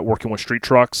about that, working with Street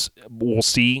Trucks. We'll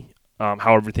see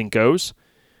how everything goes.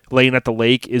 Laying at the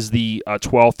Lake is the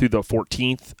 12th through the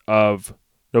 14th of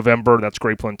November. That's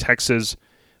Grapeland, Texas.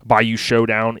 Bayou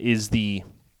Showdown is the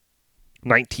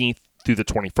 19th through the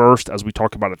 21st, as we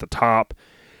talked about at the top.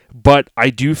 But I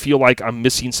do feel like I'm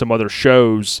missing some other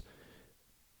shows.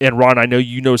 And Ron, I know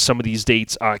you know some of these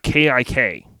dates.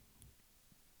 KIK,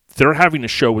 they're having a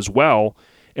show as well.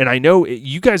 And I know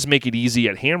you guys make it easy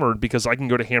at Hammered because I can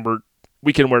go to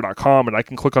hammeredweekendwear.com and I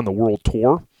can click on the World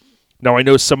Tour. Now, I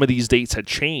know some of these dates had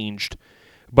changed,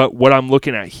 but what I'm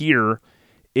looking at here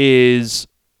is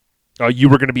you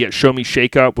were going to be at Show Me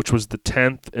Shake Up, which was the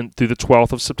 10th and through the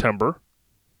 12th of September.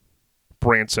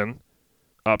 Branson.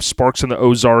 Sparks in the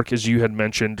Ozark, as you had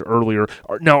mentioned earlier.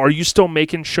 Now, are you still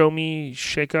making Show Me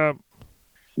Shake Up?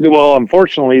 Well,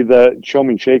 unfortunately, the Show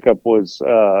Me Shake Up was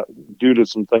due to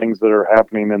some things that are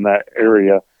happening in that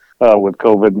area with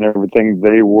COVID and everything.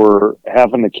 They were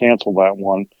having to cancel that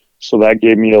one. So that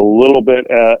gave me a little bit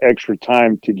extra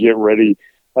time to get ready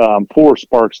for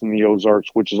Sparks in the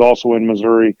Ozarks, which is also in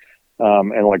Missouri.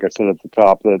 And like I said at the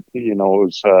top, that it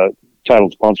was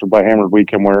title sponsored by Hammered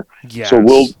Weekend Wear. Yes. So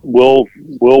we'll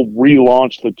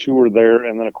relaunch the tour there,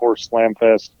 and then of course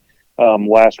Slamfest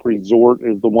Last Resort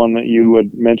is the one that you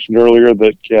had mentioned earlier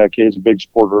that KIK is a big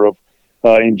supporter of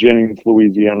in Jennings,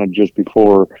 Louisiana, just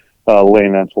before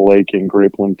Laying at the Lake in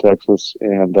Grapeland, Texas,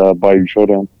 and Bayou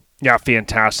Showdown. Yeah,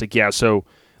 fantastic. Yeah, so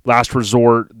Last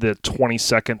Resort, the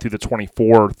 22nd through the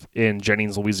 24th in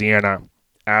Jennings, Louisiana,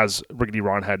 as Rickety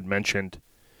Ron had mentioned.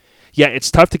 Yeah,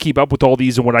 it's tough to keep up with all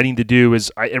these, and what I need to do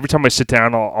is every time I sit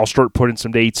down, I'll start putting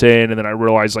some dates in, and then I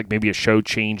realize like maybe a show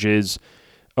changes.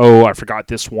 Oh, I forgot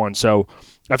this one. So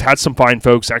I've had some fine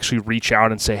folks actually reach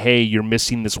out and say, hey, you're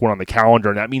missing this one on the calendar,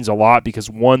 and that means a lot because,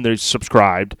 one, they're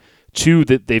subscribed, two,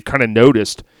 that they've kind of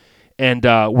noticed, and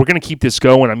we're going to keep this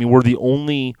going. I mean, we're the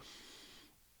only,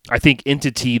 I think,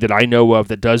 entity that I know of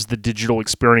that does the digital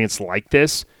experience like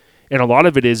this, and a lot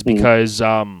of it is because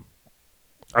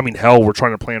we're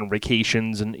trying to plan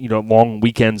vacations and, long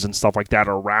weekends and stuff like that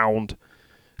around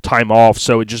time off,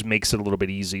 so it just makes it a little bit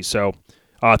easy. So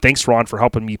thanks, Ron, for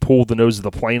helping me pull the nose of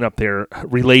the plane up there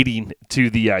relating to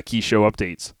the Key Show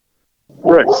updates.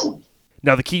 Right.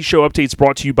 Now, the Key Show updates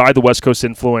brought to you by the West Coast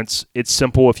Influence. It's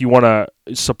simple. If you want to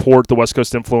support the West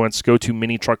Coast Influence, go to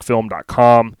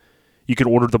minitruckfilm.com. You can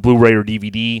order the Blu-ray or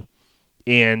DVD.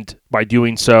 And by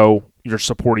doing so, you're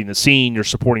supporting the scene, you're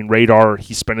supporting Radar.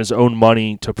 He spent his own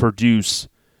money to produce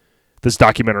this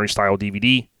documentary-style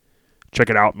DVD. Check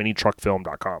it out,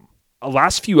 minitruckfilm.com.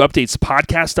 Last few updates,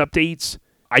 podcast updates.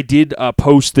 I did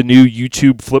post the new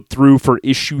YouTube flip-through for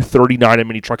issue 39 of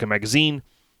Mini Truckin' Magazine.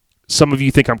 Some of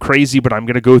you think I'm crazy, but I'm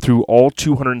going to go through all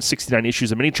 269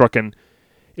 issues of Mini Truckin'.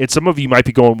 And some of you might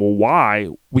be going, well, why?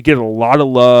 We get a lot of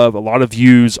love, a lot of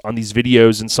views on these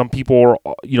videos, and some people are,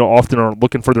 often are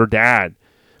looking for their dad,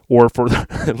 or for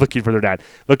looking for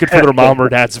their mom or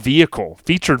dad's vehicle,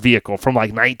 featured vehicle from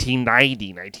like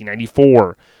 1990,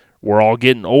 1994. We're all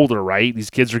getting older, right? These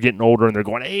kids are getting older, and they're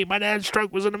going, hey, my dad's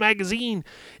truck was in a magazine.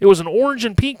 It was an orange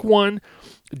and pink one.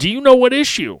 Do you know what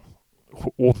issue?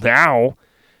 Well, now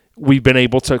we've been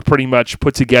able to pretty much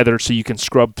put together so you can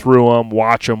scrub through them,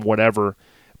 watch them, whatever.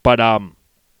 But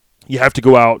you have to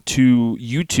go out to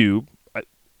YouTube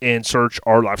and search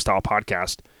Our Lifestyle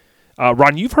Podcast.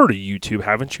 Ron, you've heard of YouTube,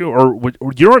 haven't you? Or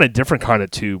you're on a different kind of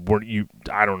tube where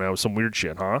I don't know, some weird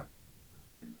shit, huh?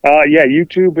 Yeah,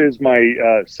 YouTube is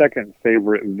my second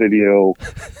favorite video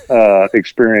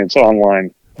experience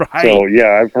online. Right. So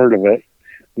yeah, I've heard of it.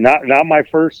 Not my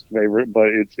first favorite, but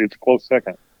it's a close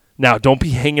second. Now, don't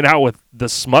be hanging out with the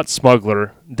smut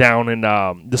smuggler down in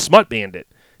the smut bandit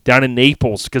down in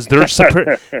Naples, because there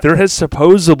has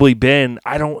supposedly been,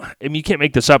 you can't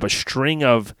make this up, a string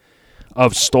of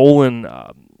stolen,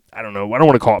 I don't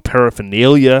want to call it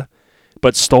paraphernalia,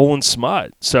 but stolen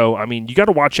smut. So, you got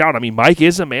to watch out. Mike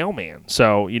is a mailman.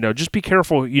 So, just be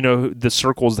careful, the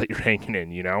circles that you're hanging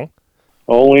in,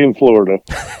 Only in Florida.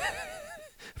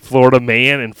 Florida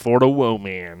man and Florida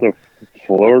woman. The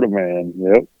Florida man,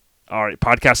 yep. All right,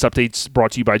 podcast updates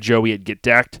brought to you by Joey at Get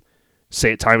Decked.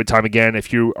 Say it time and time again.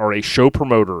 If you are a show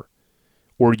promoter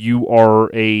or you are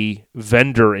a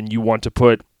vendor and you want to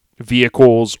put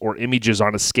vehicles or images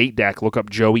on a skate deck, look up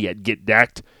Joey at Get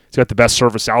Decked. He's got the best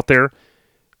service out there.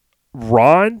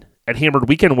 Ron at Hammered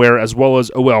Weekend Wear, as well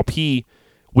as OLP,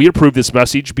 we approve this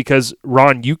message because,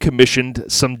 Ron, you commissioned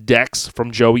some decks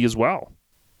from Joey as well.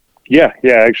 Yeah.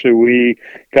 Actually, we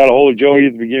got a hold of Joey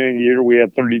at the beginning of the year. We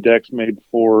had 30 decks made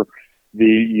for the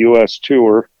U.S.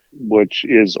 tour, which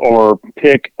is our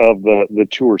pick of the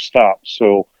tour stops.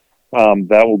 So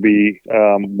that will be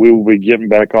we will be getting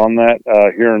back on that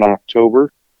here in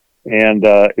October. And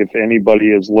if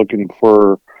anybody is looking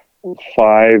for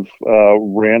 5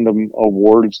 random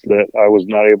awards that I was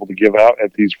not able to give out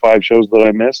at these 5 shows that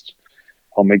I missed,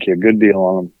 I'll make you a good deal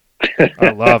on them.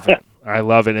 I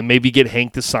love it. And maybe get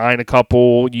Hank to sign a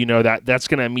couple, that's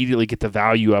going to immediately get the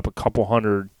value up a couple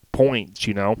hundred points,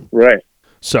 Right.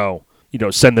 So,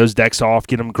 send those decks off,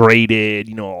 get them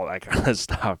graded, all that kind of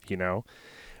stuff,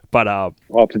 But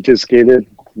authenticated.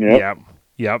 Yep.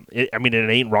 It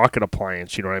ain't rocket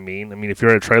appliance, you know what I mean? If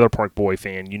you're a Trailer Park Boy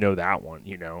fan, you know that one,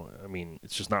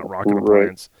 it's just not rocket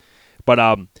appliance.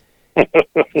 But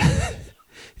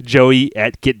Joey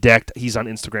at Get Decked, he's on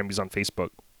Instagram, he's on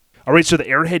Facebook. All right, so the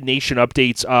Airhead Nation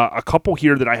updates, a couple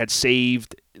here that I had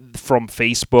saved from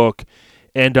Facebook,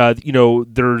 and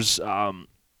there's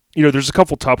a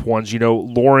couple tough ones.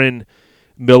 Lauren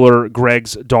Miller,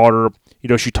 Greg's daughter,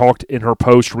 she talked in her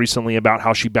post recently about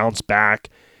how she bounced back.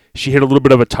 She hit a little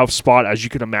bit of a tough spot, as you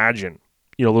can imagine,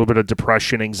 a little bit of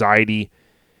depression, anxiety,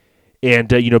 and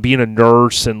being a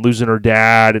nurse and losing her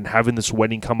dad and having this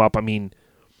wedding come up.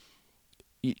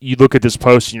 You look at this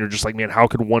post and you're just like, man, how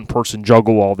could one person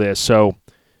juggle all this? So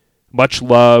much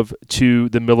love to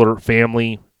the Miller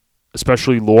family,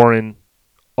 especially Lauren.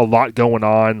 A lot going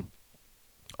on.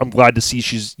 I'm glad to see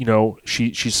she's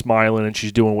smiling and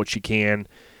she's doing what she can.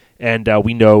 And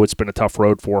we know it's been a tough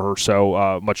road for her.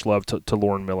 So much love to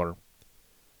Lauren Miller.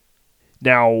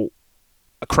 Now,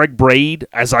 Craig Braid,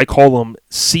 as I call him,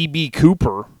 CB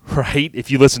Cooper, right?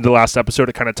 If you listen to the last episode,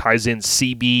 it kind of ties in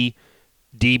CB,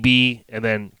 DB, and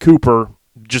then Cooper,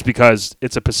 just because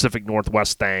it's a Pacific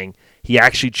Northwest thing. He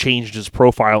actually changed his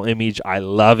profile image. I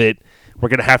love it. We're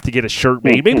going to have to get a shirt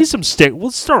made. Maybe some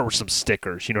we'll start with some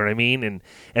stickers, you know what I mean? And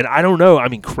I don't know.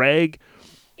 Craig,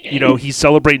 he's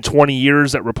celebrating 20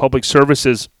 years at Republic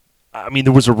Services.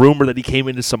 There was a rumor that he came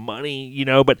into some money,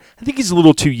 but I think he's a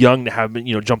little too young to have been,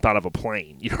 jumped out of a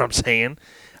plane. You know what I'm saying?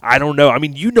 I don't know.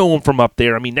 You know him from up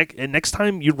there. Next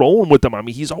time you're rolling with him,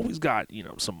 he's always got,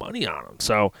 some money on him.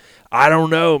 So I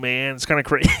don't know, man. It's kind of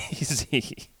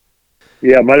crazy.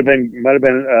 Yeah, it might have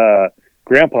been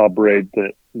Grandpa Braid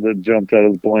that jumped out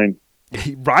of the plane.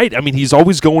 Right. He's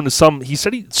always going to he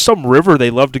said some river they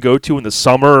love to go to in the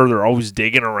summer. They're always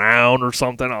digging around or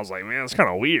something. I was like, man, it's kind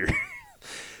of weird.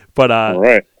 But,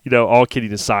 right. All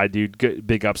kidding aside, dude,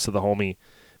 big ups to the homie.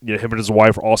 Him and his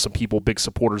wife are awesome people, big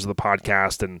supporters of the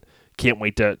podcast, and can't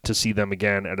wait to see them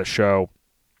again at a show.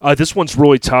 This one's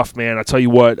really tough, man. I tell you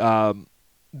what,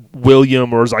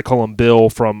 William, or as I call him, Bill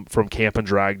from Camp and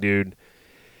Drag, dude.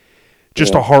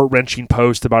 Just a heart-wrenching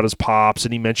post about his pops,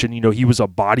 and he mentioned, he was a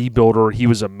bodybuilder, he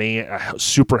was a man, a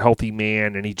super healthy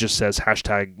man, and he just says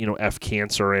hashtag, F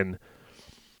cancer, and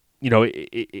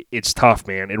it's tough,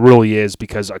 man. It really is,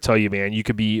 because I tell you, man, you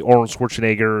could be Arnold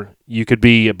Schwarzenegger, you could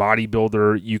be a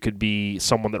bodybuilder, you could be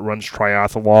someone that runs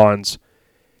triathlons,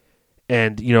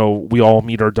 and we all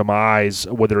meet our demise,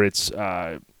 whether it's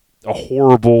a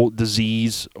horrible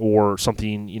disease or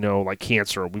something, like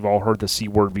cancer. We've all heard the C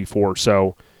word before,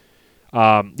 so.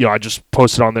 I just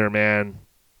posted on there, man,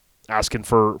 asking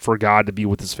for God to be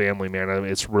with his family, man. I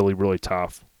mean, it's really, really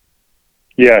tough.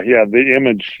 Yeah. The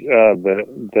image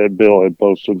that Bill had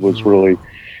posted was really,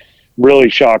 really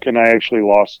shocking. I actually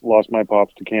lost my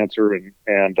pops to cancer, and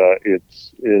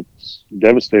it's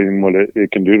devastating what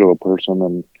it can do to a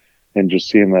person, and just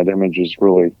seeing that image is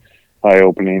really eye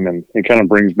opening, and it kind of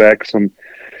brings back some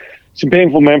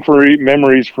painful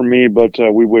memories for me, but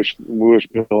we wish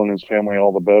Bill and his family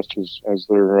all the best as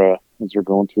they're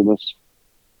going through this.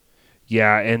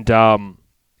 Yeah, and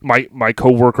my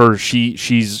coworker,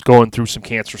 she's going through some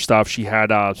cancer stuff. She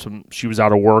had she was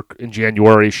out of work in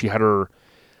January. She had her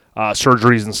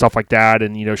surgeries and stuff like that,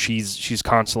 and she's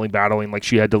constantly battling. Like,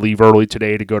 she had to leave early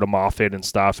today to go to Moffitt and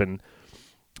stuff. And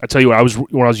I tell you what,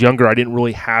 when I was younger, I didn't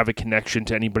really have a connection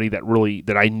to anybody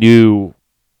that I knew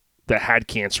that had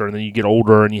cancer, and then you get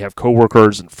older and you have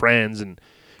coworkers and friends, and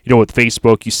with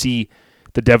Facebook you see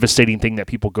the devastating thing that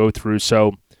people go through.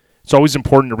 So it's always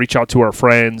important to reach out to our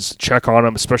friends, check on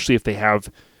them, especially if they have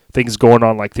things going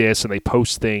on like this and they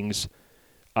post things.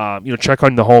 Check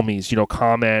on the homies,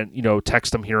 comment,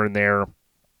 text them here and there,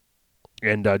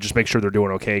 and just make sure they're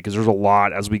doing okay, because there's a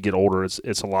lot as we get older.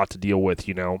 It's a lot to deal with.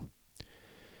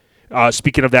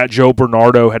 Speaking of that, Joe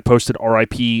Bernardo had posted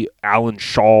RIP Alan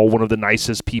Shaw, one of the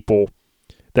nicest people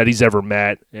that he's ever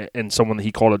met, and someone that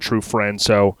he called a true friend.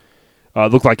 So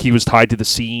it looked like he was tied to the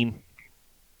scene.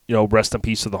 Rest in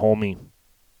peace to the homie.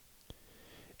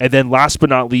 And then last but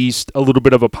not least, a little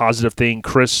bit of a positive thing,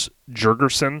 Chris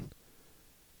Jurgensen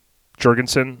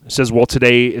says, well,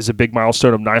 today is a big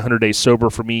milestone of 900 days sober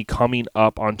for me, coming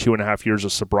up on 2.5 years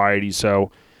of sobriety.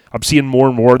 So I'm seeing more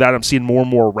and more of that. I'm seeing more and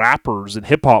more rappers and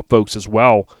hip-hop folks as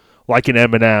well, like an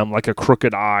Eminem, like a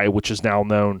Crooked I, which is now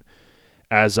known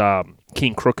as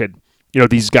King Crooked.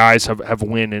 These guys have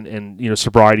win, and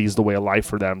sobriety is the way of life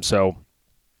for them. So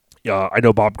I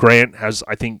know Bob Grant has,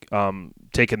 I think,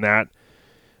 taken that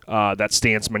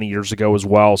stance many years ago as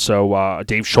well. So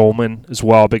Dave Schulman as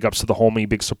well, big ups to the homie,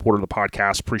 big supporter of the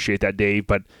podcast. Appreciate that, Dave.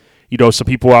 But some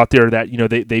people out there that,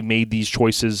 they made these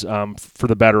choices for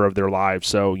the better of their lives.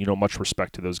 So, much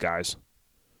respect to those guys.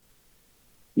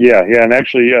 Yeah. And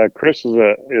actually, Chris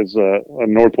is a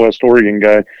Northwest Oregon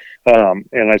guy.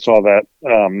 And I saw that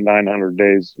 900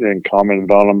 days and commented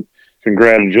on him,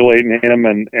 congratulating him,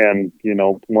 and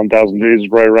 1,000 days is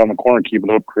right around the corner. Keep it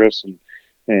up, Chris,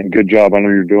 and good job. I know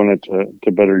you're doing it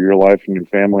to better your life and your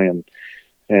family, and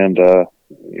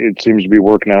it seems to be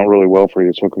working out really well for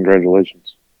you. So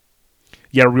congratulations.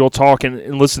 Yeah, real talk.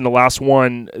 And listen, the last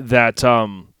one that, this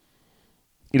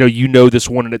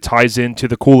one, and it ties into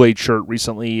the Kool-Aid shirt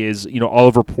recently, is,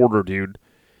 Oliver Porter, dude.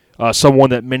 Someone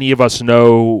that many of us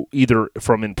know either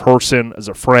from in person, as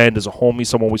a friend, as a homie,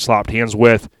 someone we slapped hands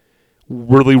with.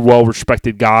 Really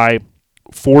well-respected guy.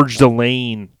 Forged a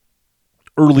lane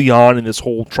early on in this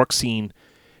whole truck scene.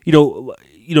 There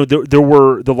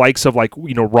were the likes of, like,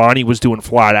 Ronnie was doing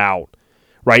Flat Out.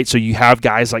 Right, so you have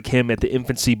guys like him at the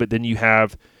infancy, but then you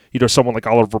have, someone like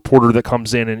Oliver Porter that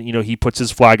comes in and, he puts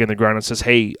his flag in the ground and says,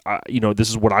 hey, this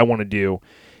is what I want to do.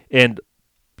 And,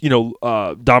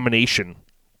 Domination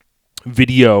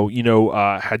video,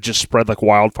 had just spread like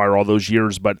wildfire all those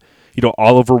years. But,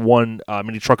 Oliver won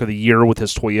Mini Truck of the Year with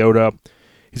his Toyota.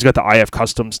 He's got the IF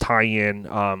Customs tie-in.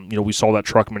 We saw that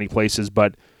truck many places.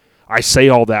 But I say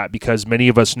all that because many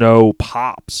of us know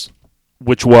Pops,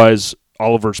 which was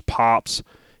Oliver's pops,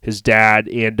 his dad,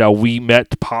 and we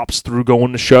met Pops through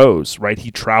going to shows, right?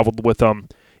 He traveled with them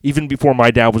even before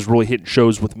my dad was really hitting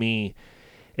shows with me,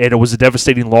 and it was a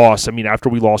devastating loss. I mean, after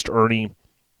we lost Ernie,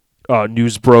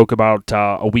 news broke about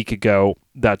a week ago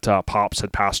that Pops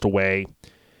had passed away,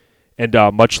 and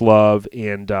much love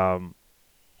and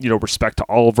respect to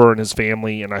Oliver and his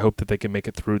family, and I hope that they can make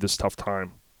it through this tough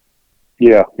time.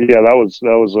 Yeah, that was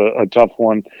a tough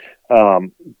one.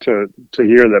 To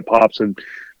hear that Pops had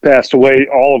passed away.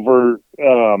 Oliver,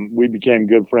 we became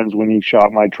good friends when he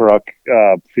shot my truck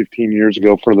 15 years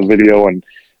ago for the video, and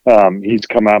he's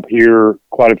come out here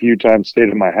quite a few times, stayed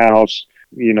at my house.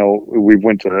 we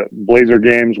went to Blazer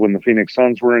games when the Phoenix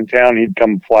Suns were in town. He'd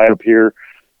come fly up here.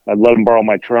 I'd let him borrow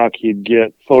my truck. He'd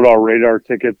get photo radar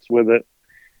tickets with it.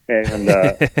 And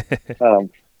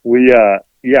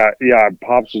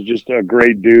Pops is just a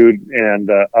great dude. And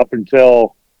up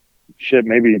until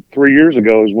maybe 3 years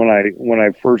ago is when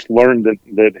I first learned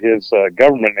that his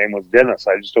government name was Dennis.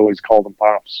 I just always called him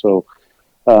Pops. So,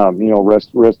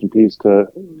 rest in peace to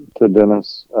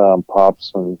Dennis,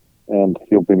 Pops, and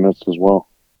he'll be missed as well.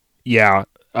 Yeah.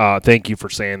 Thank you for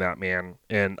saying that, man.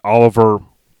 And Oliver,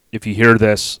 if you hear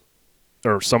this,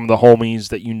 or some of the homies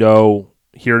that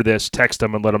hear this, text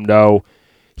him and let him know.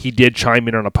 He did chime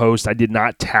in on a post. I did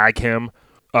not tag him.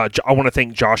 I want to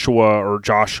thank Joshua or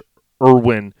Josh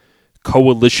Irwin,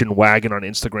 Coalition Wagon on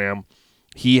Instagram.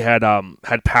 He had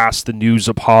passed the news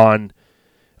on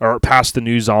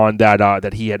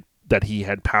that he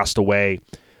had passed away.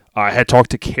 I had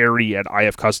talked to Kerry at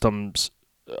IF Customs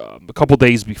a couple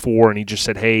days before, and he just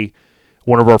said, "Hey,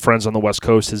 one of our friends on the West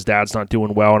Coast, his dad's not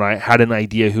doing well," and I had an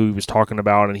idea who he was talking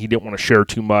about, and he didn't want to share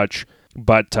too much.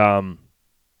 But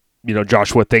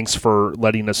Joshua, thanks for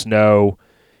letting us know.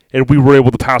 And we were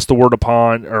able to pass the word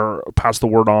on,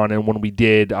 and when we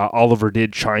did, Oliver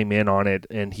did chime in on it,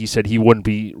 and he said he wouldn't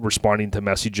be responding to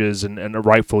messages, and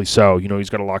rightfully so. He's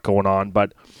got a lot going on,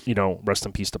 but, rest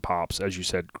in peace to Pops, as you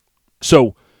said.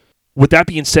 So, with that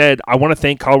being said, I want to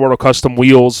thank Colorado Custom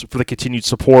Wheels for the continued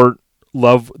support.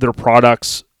 Love their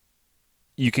products.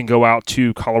 You can go out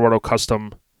to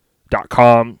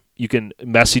coloradocustom.com. You can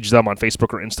message them on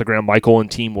Facebook or Instagram. Michael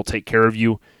and team will take care of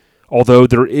you. Although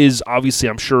there is obviously,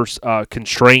 I'm sure,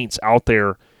 constraints out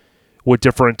there with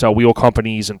different wheel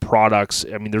companies and products.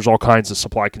 I mean, there's all kinds of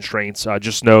supply constraints.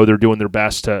 Just know they're doing their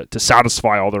best to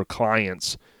satisfy all their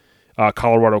clients.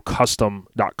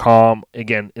 ColoradoCustom.com.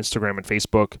 Again, Instagram and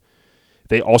Facebook.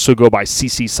 They also go by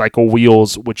CC Cycle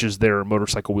Wheels, which is their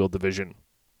motorcycle wheel division.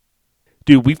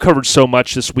 Dude, we've covered so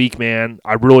much this week, man.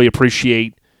 I really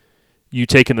appreciate you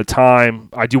taking the time.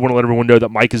 I do want to let everyone know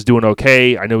that Mike is doing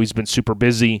okay. I know he's been super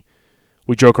busy.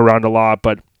 We joke around a lot,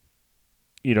 but,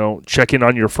 check in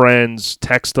on your friends,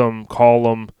 text them, call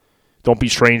them. Don't be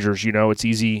strangers, It's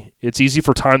easy. It's easy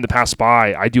for time to pass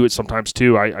by. I do it sometimes,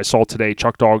 too. I saw today,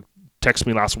 Chuck Dog texted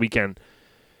me last weekend,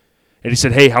 and he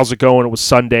said, "Hey, how's it going?" It was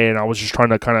Sunday, and I was just trying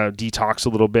to kind of detox a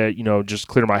little bit, just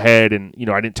clear my head, and,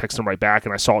 I didn't text him right back,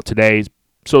 and I saw it today.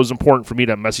 So it was important for me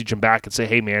to message him back and say,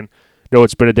 "Hey, man,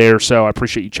 it's been a day or so. I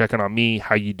appreciate you checking on me.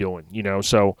 How you doing?"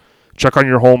 So check on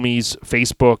your homies,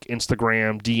 Facebook,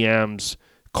 Instagram, DMs,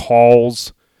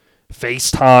 calls,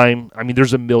 FaceTime. I mean,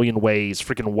 there's a million ways.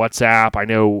 Freaking WhatsApp. I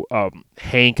know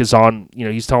Hank is on,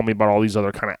 he's telling me about all these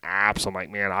other kind of apps. I'm like,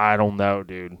 man, I don't know,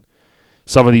 dude.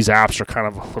 Some of these apps are kind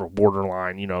of a little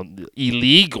borderline,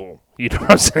 illegal. You know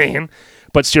what I'm saying?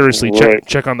 But seriously, right.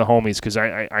 check on the homies, because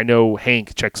I know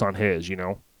Hank checks on his,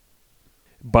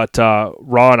 But,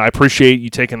 Ron, I appreciate you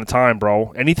taking the time,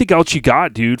 bro. Anything else you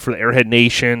got, dude, for the Airhead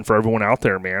Nation, for everyone out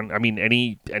there, man? I mean,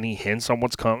 any hints on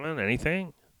what's coming?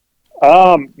 Anything?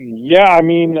 Yeah, I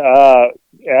mean,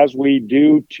 as we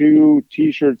do 2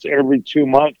 T-shirts every 2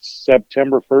 months,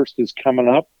 September 1st is coming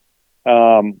up.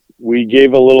 We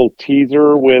gave a little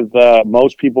teaser with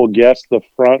most people guessed the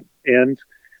front end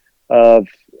of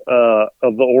the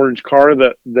orange car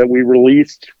that we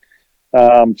released.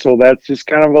 So that's just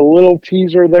kind of a little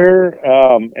teaser there.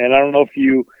 And I don't know if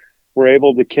you were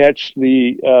able to catch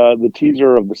the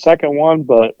teaser of the second one,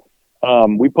 but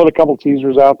we put a couple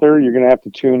teasers out there. You're going to have to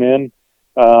tune in.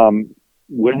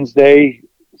 Wednesday,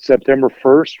 September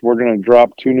 1st, we're going to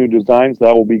drop 2 new designs.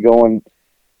 That will be going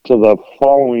to the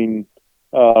following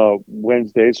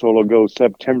Wednesday. So it'll go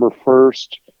September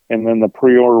 1st, and then the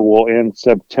pre-order will end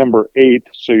September 8th.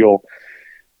 So you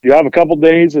have a couple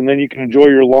days, and then you can enjoy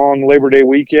your long Labor Day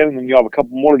weekend, and then you have a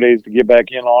couple more days to get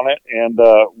back in on it. And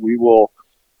we will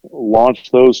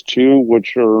launch those 2,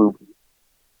 which are,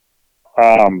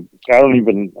 I'm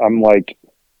like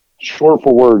short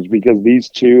for words, because these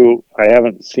 2, I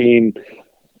haven't seen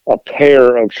a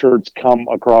pair of shirts come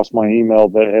across my email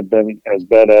that have been as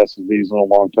badass as these in a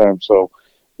long time. So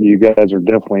you guys are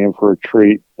definitely in for a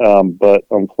treat. But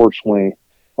unfortunately,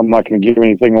 I'm not going to give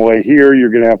anything away here. You're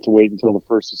going to have to wait until the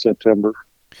 1st of September.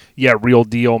 Yeah, real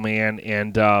deal, man.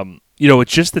 And,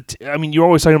 it's just you're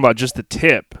always talking about just the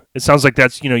tip. It sounds like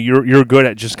that's, you're good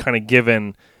at just kind of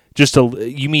giving just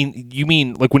you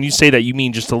mean, like when you say that, you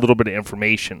mean just a little bit of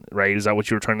information, right? Is that what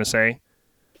you were trying to say?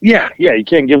 Yeah. You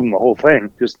can't give them the whole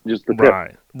thing. Just the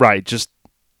tip. Right. Just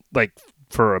like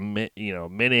for a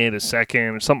minute, a second,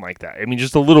 or something like that. I mean,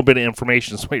 just a little bit of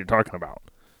information is what you're talking about.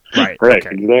 Right. Okay.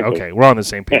 Exactly. Okay. We're on the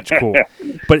same page. Cool.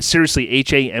 But seriously,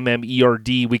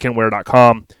 HAMMERD,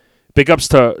 weekendwear.com. big ups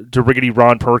to Riggedy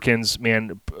Ron Perkins,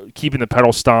 man, keeping the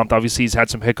pedal stomped. Obviously, he's had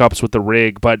some hiccups with the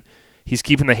rig, but he's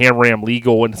keeping the hand ram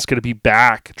legal, and it's going to be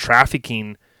back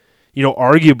trafficking,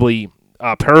 arguably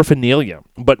paraphernalia,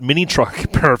 but mini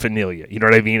truck paraphernalia, you know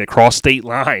what I mean, across state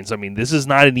lines. I mean, this is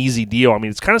not an easy deal. I mean,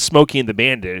 it's kind of Smokey and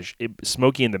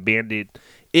the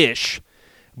Bandit-ish,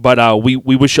 but we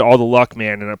wish you all the luck,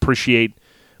 man, and appreciate,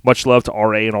 much love to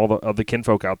RA and all of the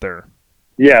kinfolk out there.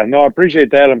 Yeah, no, I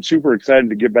appreciate that. I'm super excited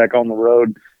to get back on the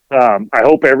road. I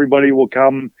hope everybody will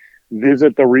come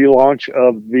visit the relaunch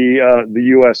of the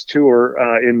U.S.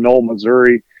 tour in Knoll,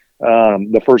 Missouri,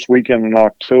 the first weekend in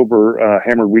October.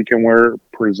 Hammered Weekend Wear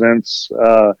presents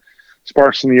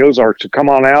Sparks in the Ozarks. So come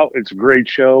on out. It's a great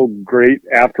show, great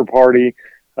after party.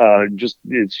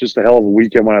 It's just a hell of a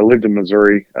weekend. When I lived in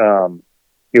Missouri,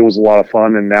 it was a lot of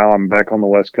fun, and now I'm back on the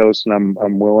West Coast, and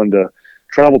I'm willing to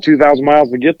travel 2,000 miles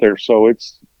to get there. So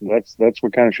that's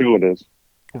what kind of show it is.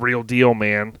 Real deal,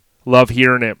 man. Love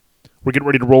hearing it. We're getting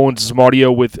ready to roll into some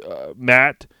audio with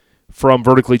Matt from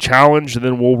Vertically Challenged, and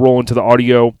then we'll roll into the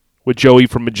audio with Joey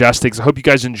from Majestics. I hope you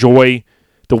guys enjoy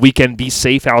the weekend. Be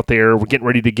safe out there. We're getting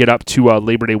ready to get up to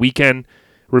Labor Day weekend.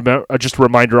 Just a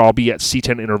reminder, I'll be at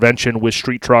C10 Intervention with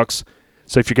Street Trucks.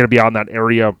 So if you're going to be out in that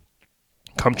area,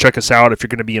 come check us out. If you're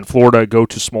going to be in Florida, go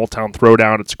to Small Town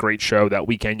Throwdown. It's a great show that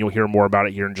weekend. You'll hear more about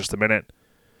it here in just a minute.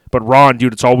 But Ron,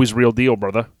 dude, it's always real deal,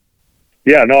 brother.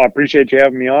 Yeah, no, I appreciate you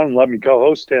having me on and letting me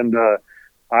co-host. And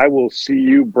I will see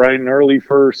you bright and early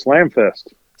for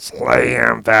Slamfest.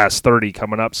 Slamfest 30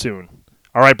 coming up soon.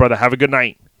 All right, brother. Have a good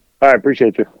night. All right,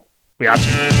 appreciate you. We got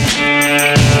you.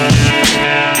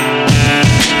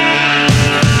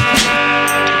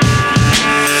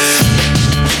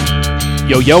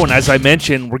 Yo, and as I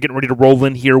mentioned, we're getting ready to roll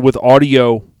in here with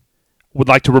audio. Would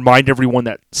like to remind everyone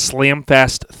that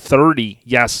Slamfest 30,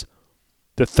 yes,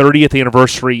 the 30th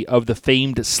anniversary of the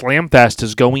famed Slamfest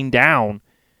is going down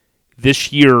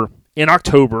this year in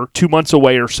October, 2 months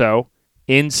away or so,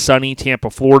 in sunny Tampa,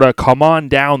 Florida. Come on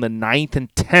down the 9th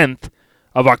and 10th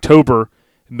of October.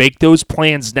 Make those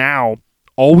plans now.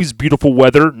 Always beautiful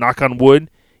weather, knock on wood,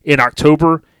 in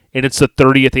October, and it's the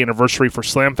 30th anniversary for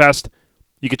Slamfest.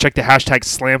 You can check the hashtag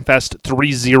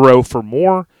Slamfest30 for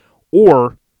more,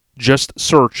 or just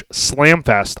search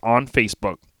Slamfest on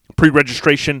Facebook.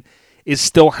 Pre-registration is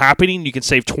still happening. You can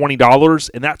save $20,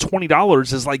 and that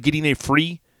 $20 is like getting a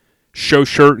free show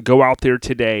shirt. Go out there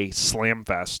today,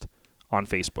 Slamfest on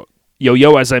Facebook.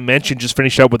 Yo, as I mentioned, just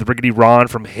finished up with Riggedy Ron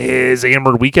from his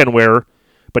Hammered Weekend Wear,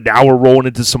 but now we're rolling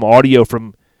into some audio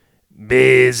from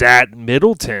Miz at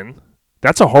Middleton.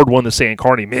 That's a hard one to say in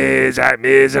Kearney. Miz at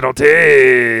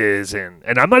Middleton.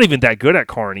 And I'm not even that good at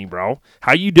Kearney, bro.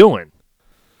 How you doing?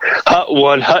 Hut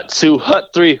 1, Hut 2,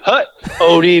 Hut 3, Hut.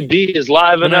 ODB is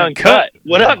live and uncut.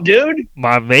 What up, dude?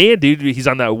 My man, dude. He's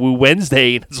on that Woo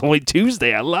Wednesday, and it's only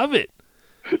Tuesday. I love it.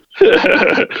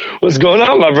 What's going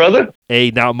on, my brother? Hey,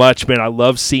 not much, man. I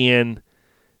love seeing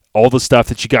all the stuff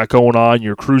that you got going on.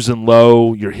 You're cruising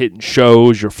low. You're hitting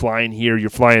shows. You're flying here.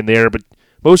 You're flying there. But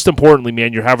most importantly,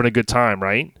 man, you're having a good time,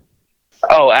 right?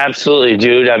 Oh, absolutely,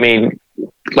 dude. I mean,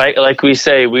 like we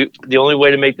say, the only way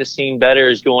to make the scene better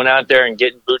is going out there and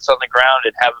getting boots on the ground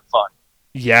and having fun.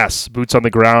 Yes, boots on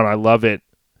the ground. I love it.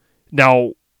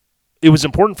 Now, it was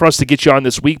important for us to get you on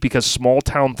this week because Small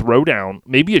Town Throwdown,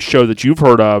 maybe a show that you've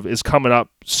heard of, is coming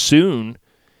up soon.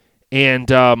 And,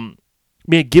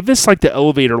 man, give us like the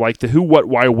elevator, like the who, what,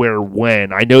 why, where,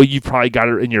 when. I know you've probably got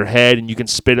it in your head and you can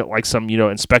spit it like some,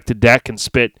 inspected deck and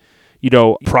spit,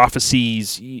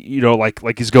 prophecies,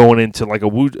 like he's going into like a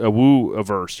woo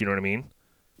verse, you know what I mean?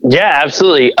 Yeah,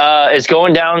 absolutely. It's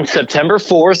going down September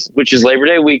 4th, which is Labor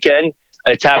Day weekend.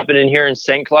 It's happening here in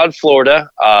St. Cloud, Florida.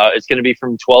 It's going to be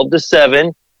from 12 to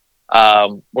 7.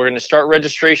 We're going to start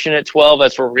registration at 12.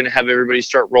 That's where we're going to have everybody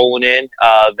start rolling in.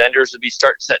 Vendors will be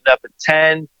setting up at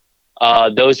 10.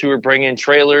 Those who are bringing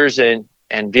trailers and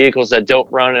vehicles that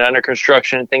don't run and under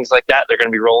construction and things like that, they're going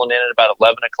to be rolling in at about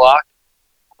 11 o'clock.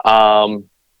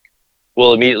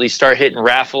 We'll immediately start hitting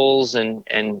raffles and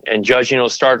judging will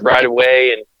start right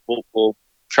away, and we'll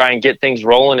try and get things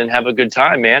rolling and have a good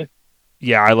time, man.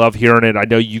 Yeah, I love hearing it. I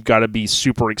know you've got to be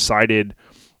super excited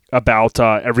about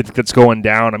everything that's going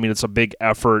down. I mean, it's a big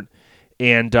effort.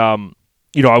 And, I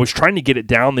was trying to get it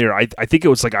down there. I think it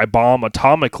was like I bomb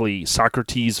atomically,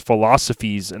 Socrates'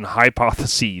 philosophies and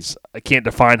hypotheses. I can't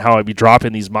define how I'd be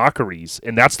dropping these mockeries.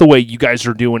 And that's the way you guys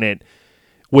are doing it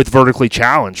with Vertically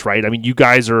Challenged, right? I mean, you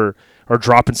guys are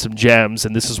dropping some gems,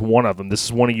 and this is one of them. This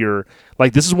is one of your,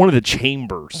 this is one of the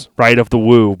chambers, right, of the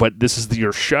Woo, but this is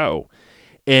your show.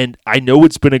 And I know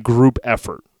it's been a group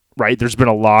effort. right? There's been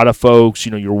a lot of folks,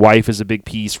 your wife is a big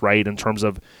piece, right, in terms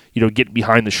of, getting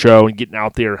behind the show and getting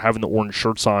out there, having the orange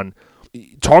shirts on.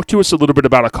 Talk to us a little bit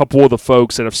about a couple of the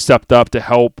folks that have stepped up to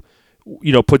help,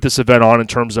 put this event on in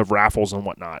terms of raffles and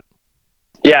whatnot.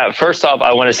 Yeah, first off,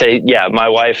 I want to say, my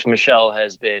wife, Michelle,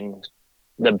 has been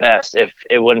the best. If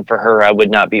it wasn't for her, I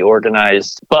would not be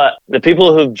organized. But the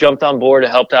people who've jumped on board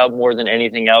and helped out more than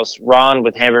anything else, Ron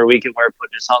with Hamburger Weekend Wear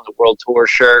putting us on the World Tour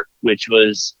shirt, which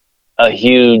was a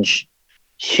huge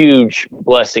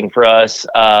blessing for us.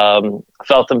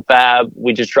 Feltham Fab,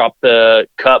 we just dropped the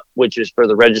cup, which is for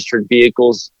the registered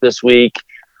vehicles this week.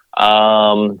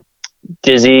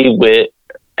 Dizzy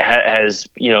has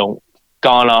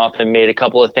gone off and made a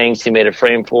couple of things. He made a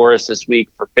frame for us this week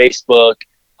for Facebook.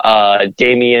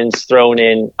 Damien's thrown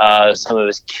in some of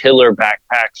his killer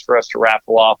backpacks for us to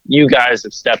raffle off. You guys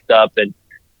have stepped up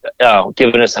and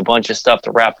given us a bunch of stuff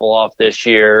to raffle off this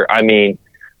year. I mean,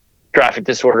 Graphic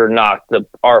Disorder knocked the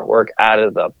artwork out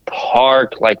of the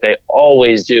park like they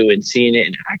always do, and seeing it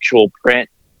in actual print,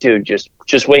 dude, just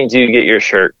wait until you get your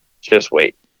shirt. Just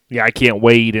wait. Yeah, I can't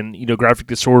wait. And, Graphic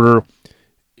Disorder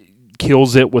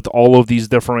kills it with all of these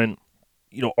different,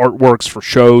 artworks for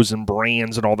shows and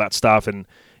brands and all that stuff. And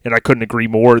I couldn't agree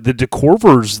more. The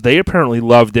DeCorvers, they apparently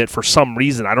loved it for some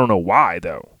reason. I don't know why,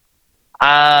 though.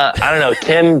 I don't know.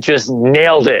 Kim just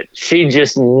nailed it. She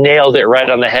just nailed it right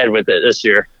on the head with it this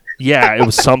year. Yeah, it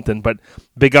was something. But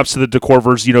big ups to the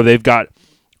DeCorvers. They've got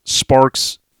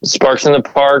Sparks in the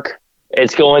Park.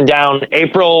 It's going down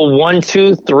April 1,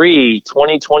 2, 3,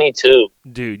 2022.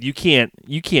 Dude, you can't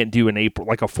do an April,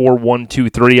 like a 4, 1, 2,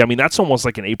 3. I mean, that's almost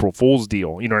like an April Fool's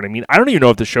deal. You know what I mean? I don't even know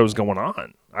if the show's going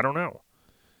on. I don't know.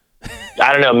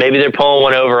 I don't know. Maybe they're pulling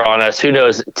one over on us. Who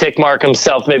knows? Tick Mark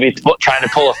himself maybe trying to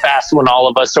pull a fast one all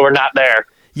of us, so we're not there.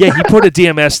 Yeah, he put a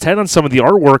DMS 10 on some of the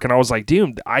artwork, and I was like,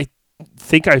 dude, I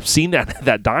think I've seen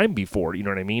that dime before, you know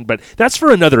what I mean? But that's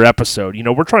for another episode.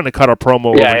 We're trying to cut our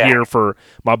promo over here for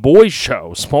my boys'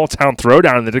 show, Small Town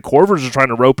Throwdown, and the DeCorvers are trying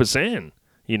to rope us in,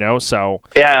 so.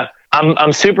 Yeah,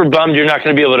 I'm super bummed you're not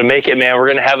going to be able to make it, man. We're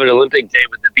going to have an Olympic day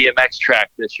with the BMX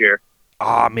track this year.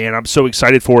 Ah, man, I'm so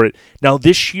excited for it. Now,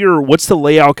 this year, what's the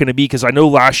layout going to be? Because I know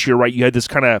last year, right, you had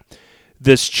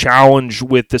this challenge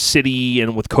with the city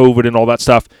and with COVID and all that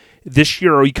stuff. This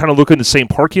year, are you kind of looking the same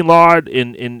parking lot,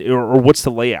 or what's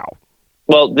the layout?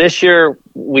 Well, this year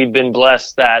we've been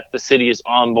blessed that the city is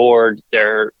on board.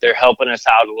 They're helping us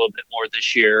out a little bit more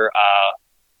this year.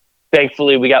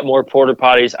 Thankfully, we got more porta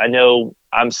potties. I know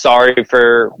I'm sorry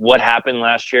for what happened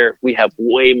last year. We have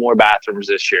way more bathrooms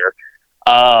this year.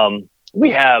 We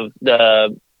have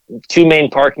the 2 main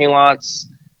parking lots.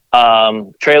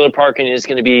 Trailer parking is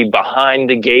going to be behind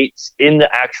the gates in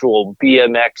the actual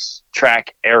BMX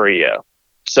track area.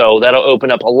 So that'll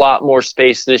open up a lot more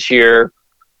space this year.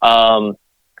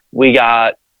 We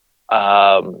got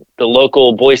the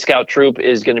local Boy Scout troop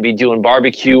is going to be doing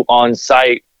barbecue on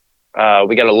site.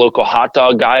 We got a local hot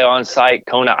dog guy on site.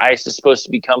 Kona Ice is supposed to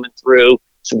be coming through.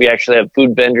 So we actually have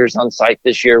food vendors on site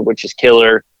this year, which is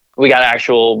killer. We got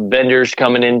actual vendors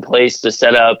coming in place to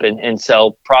set up and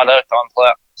sell product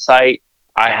on site.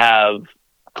 I have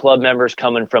club members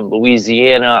coming from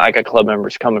Louisiana. I got club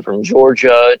members coming from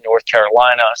Georgia, North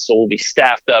Carolina. So we'll be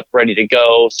staffed up, ready to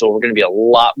go. So we're going to be a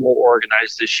lot more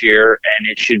organized this year, and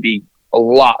it should be a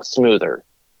lot smoother.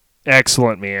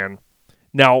 Excellent, man.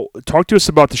 Now, talk to us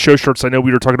about the show shirts. I know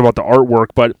we were talking about the artwork,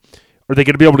 but are they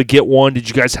going to be able to get one? Did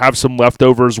you guys have some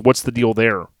leftovers? What's the deal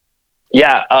there?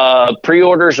 Yeah,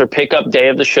 pre-orders or pickup day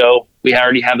of the show. We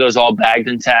already have those all bagged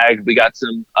and tagged. We got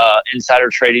some insider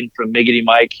trading from Miggity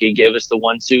Mike. He gave us the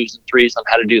 1, 2s, and 3s on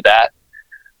how to do that.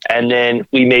 And then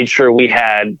we made sure we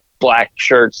had black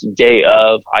shirts day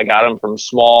of. I got them from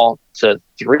small to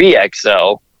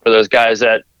 3XL for those guys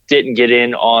that didn't get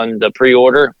in on the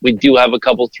pre-order. We do have a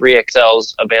couple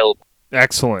 3XLs available.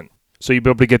 Excellent. So you'll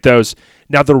be able to get those.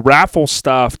 Now, the raffle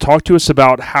stuff, talk to us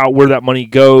about where that money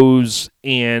goes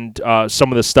and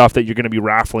some of the stuff that you're going to be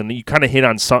raffling. You kind of hit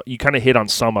on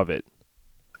some of it.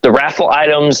 The raffle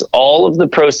items, all of the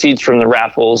proceeds from the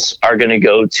raffles are going to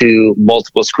go to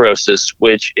multiple sclerosis,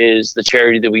 which is the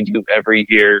charity that we do every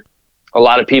year. A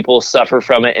lot of people suffer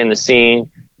from it in the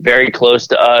scene, very close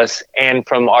to us, and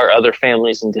from our other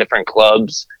families in different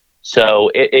clubs. So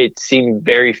it seemed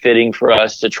very fitting for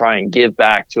us to try and give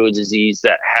back to a disease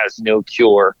that has no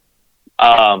cure.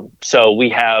 So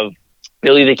we have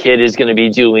Billy the Kid is going to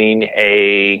be doing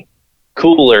a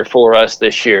cooler for us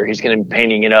this year. He's going to be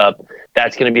painting it up.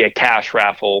 That's going to be a cash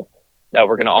raffle that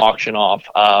we're going to auction off.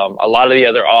 A lot of the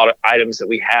other items that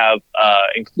we have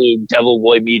include Devil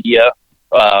Boy Media,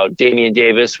 Damian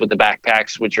Davis with the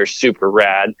backpacks, which are super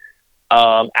rad.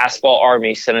 Asphalt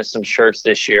Army sent us some shirts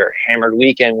this year. Hammered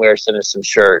Weekend Wear sent us some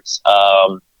shirts.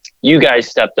 You guys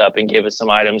stepped up and gave us some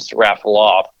items to raffle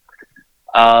off.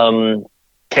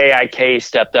 KIK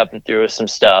stepped up and threw us some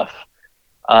stuff.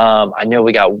 I know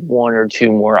we got one or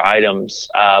two more items,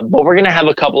 but we're going to have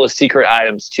a couple of secret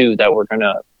items too that we're going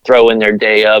to throw in their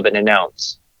day of and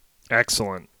announce.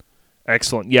 Excellent.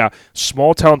 Yeah.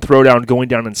 Small Town Throwdown going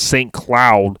down in St.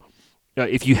 Cloud.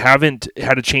 If you haven't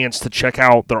had a chance to check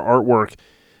out their artwork,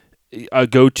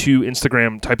 go to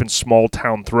Instagram, type in Small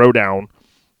Town Throwdown.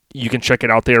 You can check it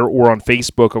out there, or on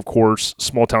Facebook, of course,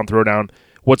 Small Town Throwdown.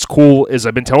 What's cool is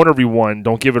I've been telling everyone,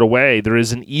 don't give it away. There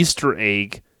is an Easter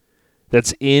egg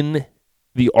that's in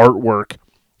the artwork.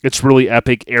 It's really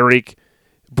epic. Eric,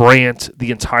 Brant,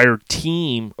 the entire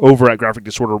team over at Graphic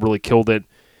Disorder really killed it.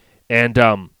 And,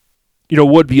 what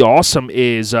would be awesome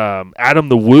is Adam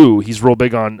the Woo. He's real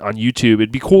big on YouTube. It'd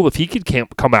be cool if he could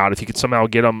come out, if you could somehow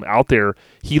get him out there.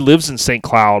 He lives in St.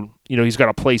 Cloud. He's got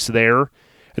a place there,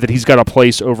 and then he's got a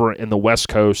place over in the West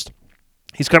Coast.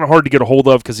 He's kind of hard to get a hold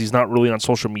of because he's not really on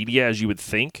social media, as you would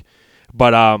think.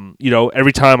 But,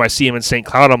 every time I see him in St.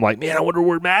 Cloud, I'm like, man, I wonder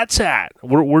where Matt's at.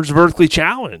 Where's Vertically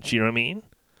Challenged? You know what I mean?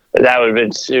 That would have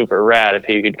been super rad if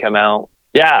he could come out.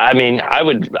 Yeah, I mean, I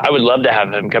would love to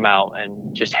have him come out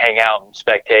and just hang out and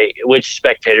spectate, which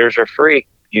spectators are free.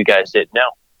 You guys didn't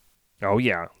know. Oh,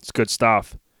 yeah. It's good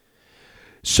stuff.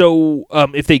 So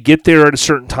if they get there at a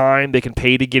certain time, they can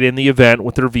pay to get in the event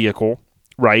with their vehicle,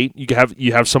 right?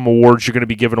 You have some awards you're going to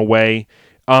be giving away.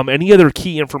 Any other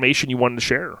key information you wanted to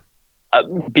share?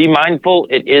 Be mindful.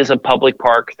 It is a public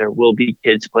park. There will be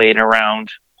kids playing around.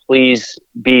 Please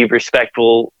be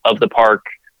respectful of the park.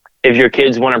 If your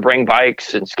kids want to bring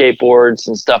bikes and skateboards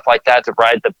and stuff like that to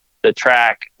ride the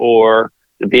track or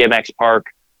the BMX park,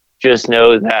 just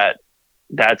know that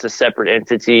that's a separate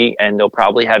entity and they'll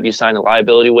probably have you sign a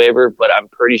liability waiver, but I'm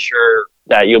pretty sure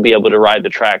that you'll be able to ride the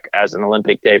track as an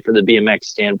Olympic day for the BMX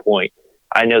standpoint.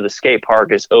 I know the skate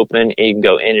park is open. You can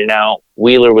go in and out.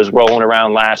 Wheeler was rolling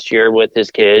around last year with his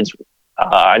kids.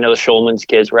 I know the Schulman's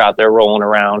kids were out there rolling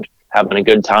around, having a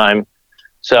good time.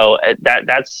 So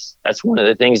that's one of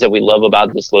the things that we love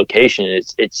about this location.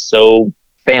 It's so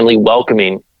family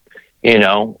welcoming,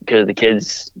 because the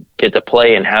kids get to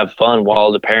play and have fun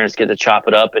while the parents get to chop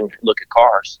it up and look at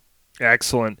cars.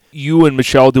 Excellent. You and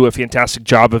Michelle do a fantastic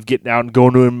job of getting out and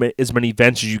going to as many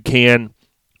events as you can,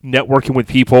 networking with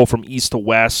people from east to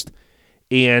west.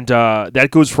 And that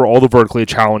goes for all the Vertically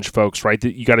Challenged folks, right?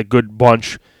 You got a good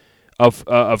bunch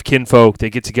of kinfolk that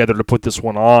get together to put this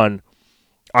one on.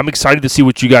 I'm excited to see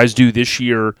what you guys do this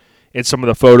year and some of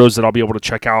the photos that I'll be able to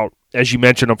check out. As you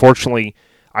mentioned, unfortunately,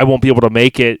 I won't be able to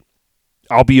make it.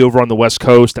 I'll be over on the West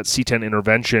Coast at C10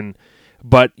 Intervention.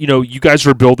 But, you guys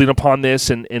are building upon this,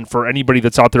 and for anybody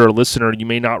that's out there, a listener, you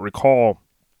may not recall,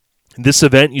 this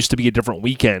event used to be a different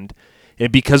weekend.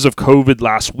 And because of COVID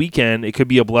last weekend, it could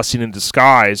be a blessing in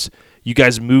disguise. You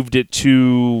guys moved it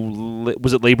to,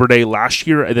 was it Labor Day last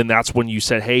year? And then that's when you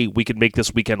said, hey, we could make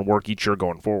this weekend work each year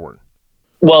going forward.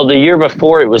 Well, the year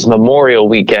before it was Memorial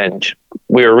Weekend.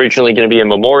 We were originally going to be a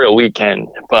Memorial Weekend,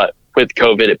 but with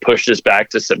COVID, it pushed us back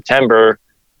to September.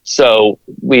 So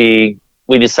we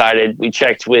decided, we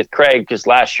checked with Craig because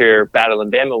last year Battle in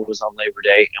Bama was on Labor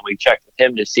Day, and we checked with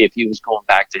him to see if he was going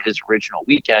back to his original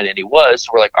weekend, and he was.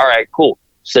 So we're like, all right, cool.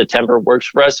 September works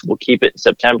for us. We'll keep it in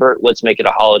September. Let's make it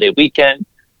a holiday weekend.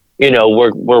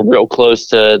 We're real close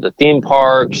to the theme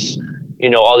parks.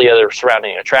 All the other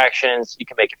surrounding attractions. You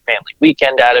can make a family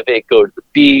weekend out of it, go to the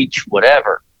beach,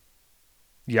 whatever.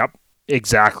 Yep,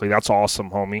 exactly. That's awesome,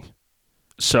 homie.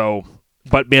 So,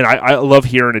 but man, I love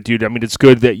hearing it, dude. I mean, it's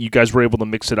good that you guys were able to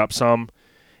mix it up some.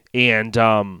 And,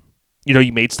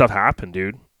 you made stuff happen,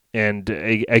 dude. And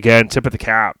again, tip of the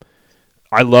cap.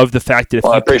 I love the fact that if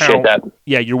you I appreciate that.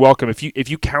 Yeah, you're welcome. If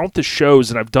you count the shows,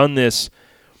 and I've done this,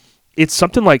 it's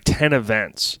something like 10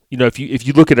 events. If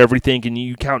you look at everything and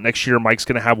you count next year, Mike's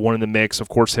going to have one in the mix. Of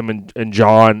course, him and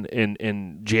John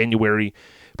in January.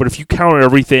 But if you count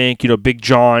everything, Big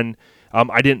John,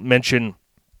 I didn't mention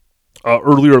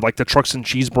earlier, like the Trucks and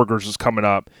Cheeseburgers is coming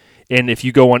up. And if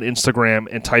you go on Instagram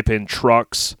and type in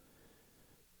trucks,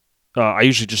 I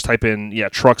usually just type in,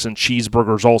 Trucks and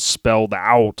Cheeseburgers all spelled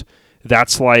out.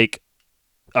 That's like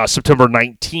September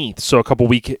 19th. So a couple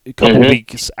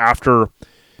weeks after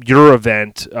your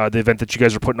event, the event that you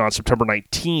guys are putting on September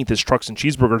 19th is Trucks and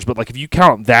Cheeseburgers. But like if you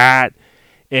count that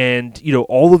and,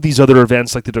 all of these other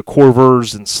events like the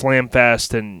Decorvers and Slam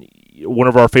Fest and one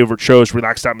of our favorite shows,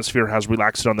 Relaxed Atmosphere, has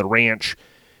Relaxed It on the Ranch.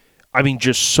 I mean,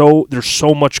 there's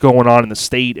so much going on in the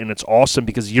state, and it's awesome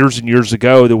because years and years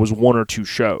ago there was one or two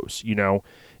shows,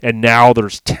 and now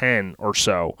there's 10 or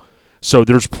so. So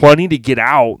there's plenty to get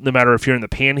out, no matter if you're in the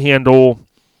Panhandle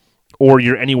or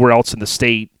you're anywhere else in the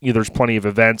state. There's plenty of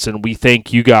events, and we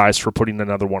thank you guys for putting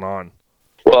another one on.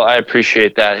 Well, I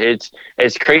appreciate that.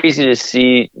 It's crazy to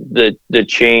see the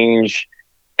change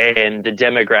and the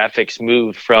demographics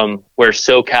move from where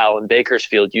SoCal and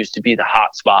Bakersfield used to be the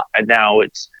hot spot, and now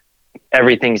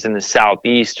everything's in the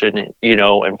Southeast, and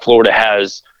and Florida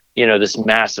has this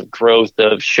massive growth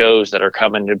of shows that are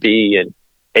coming to be, and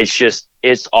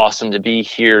it's awesome to be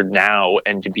here now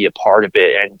and to be a part of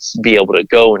it and be able to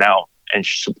go out and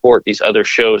support these other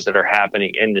shows that are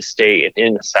happening in the state and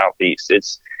in the Southeast.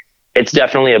 It's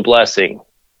definitely a blessing.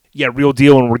 Yeah, real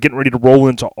deal. And we're getting ready to roll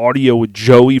into audio with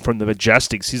Joey from the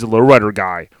Majestics. He's a lowrider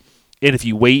guy. And if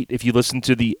you listen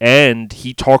to the end,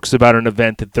 he talks about an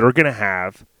event that they're going to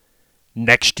have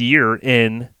next year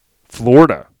in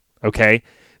Florida. Okay?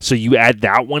 So you add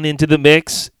that one into the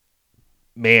mix.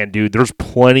 Man, dude, there's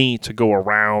plenty to go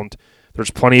around.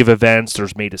 There's plenty of events.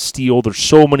 There's Made of Steel. There's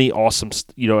so many awesome,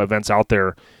 events out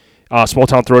there. Small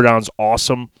Town Throwdown's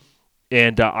awesome.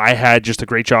 And I had just a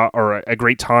great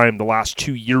time the last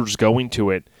 2 years going to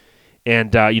it.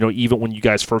 And, even when you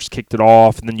guys first kicked it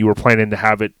off, and then you were planning to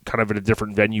have it kind of at a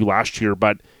different venue last year,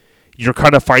 but you're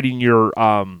kind of fighting your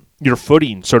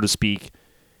footing, so to speak,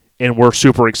 and we're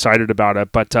super excited about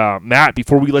it. But, Matt,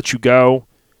 before we let you go,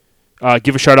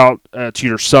 give a shout-out to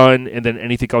your son, and then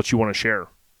anything else you want to share.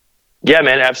 Yeah,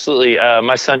 man, absolutely.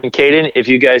 My son, Caden, if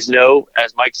you guys know,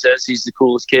 as Mike says, he's the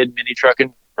coolest kid mini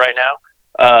trucking right now.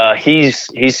 He's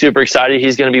super excited.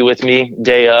 He's going to be with me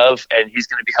day of, and he's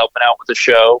going to be helping out with the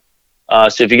show.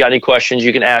 So if you got any questions,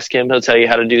 you can ask him. He'll tell you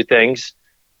how to do things.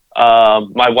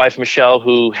 My wife, Michelle,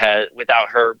 without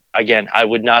her, again, I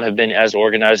would not have been as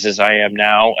organized as I am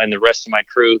now, and the rest of my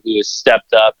crew who has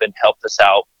stepped up and helped us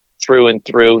out through and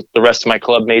through. The rest of my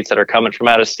club mates that are coming from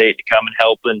out of state to come and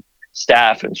help and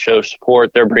staff and show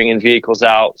support. They're bringing vehicles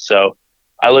out. So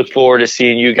I look forward to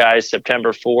seeing you guys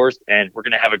September 4th, and we're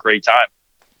going to have a great time.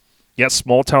 Yes,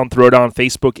 Small Town Throwdown,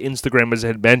 Facebook, Instagram, as I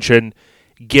had mentioned.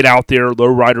 Get out there,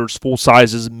 lowriders, full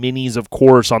sizes, minis, of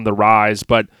course, on the rise.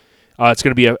 But it's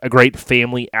going to be a great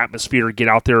family atmosphere. Get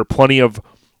out there. Plenty of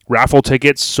raffle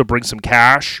tickets, so bring some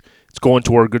cash. It's going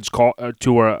to a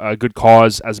good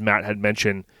cause, as Matt had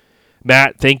mentioned.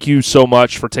 Matt, thank you so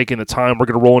much for taking the time. We're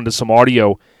going to roll into some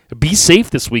audio. Be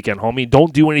safe this weekend, homie.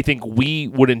 Don't do anything we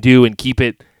wouldn't do, and keep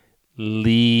it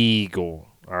legal.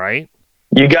 All right?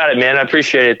 You got it, man. I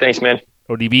appreciate it. Thanks, man.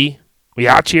 ODB, we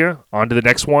out you. On to the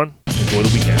next one. Enjoy the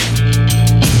weekend.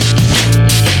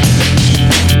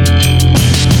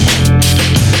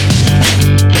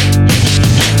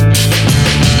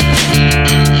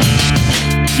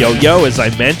 Yo, as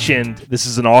I mentioned, this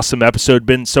is an awesome episode.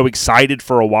 Been so excited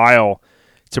for a while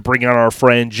to bring on our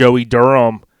friend Joey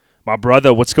Durham. My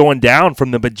brother, what's going down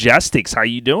from the Majestics? How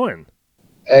you doing?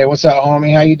 Hey, what's up,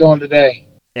 homie? How you doing today?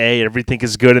 Hey, everything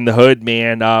is good in the hood,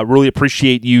 man. Really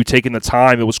appreciate you taking the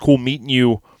time. It was cool meeting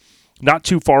you not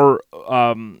too far,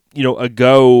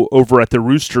 ago over at the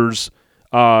Roosters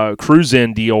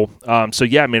cruise-in deal. So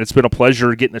yeah, man, it's been a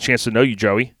pleasure getting the chance to know you,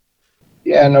 Joey.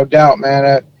 Yeah, no doubt,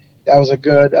 man. That was a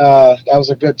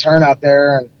good turnout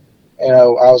there, and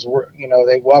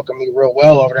they welcomed me real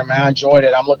well over there, man. I enjoyed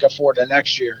it. I'm looking forward to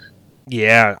next year.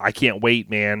 Yeah, I can't wait,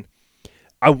 man.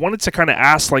 I wanted to kind of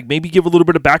ask, maybe give a little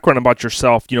bit of background about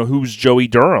yourself. Who's Joey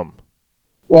Durham?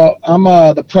 Well, I'm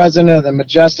the president of the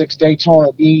Majestics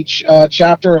Daytona Beach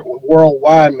chapter,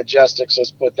 worldwide Majestics. Let's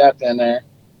put that in there.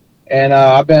 And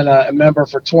I've been a member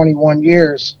for 21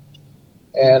 years,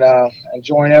 and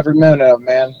enjoying every minute of it,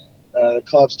 man. The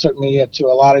clubs took me to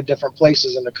a lot of different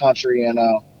places in the country, and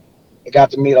I got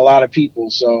to meet a lot of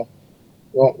people. So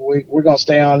we're going to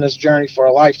stay on this journey for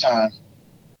a lifetime.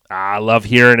 I love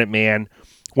hearing it, man.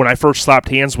 When I first slapped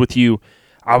hands with you,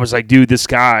 I was like, dude, this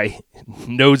guy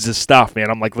knows this stuff, man.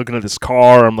 I'm looking at this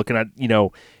car. I'm looking at,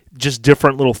 just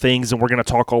different little things, and we're going to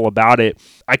talk all about it.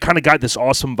 I kind of got this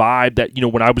awesome vibe that,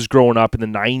 when I was growing up in the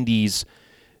 90s,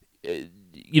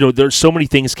 there's so many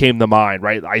things came to mind,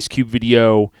 right? The Ice Cube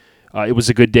video, It Was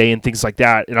a Good Day, and things like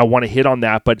that. And I want to hit on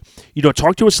that. But,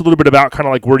 talk to us a little bit about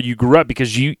kind of where you grew up,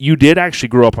 because you did actually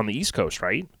grow up on the East Coast,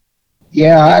 right?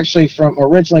 Yeah, actually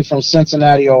originally from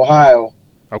Cincinnati, Ohio.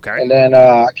 Okay. And then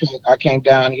I came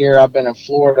down here. I've been in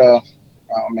Florida,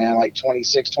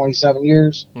 26, 27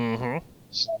 years. Mm-hmm.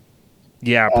 So,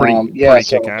 yeah, pretty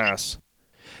kick ass.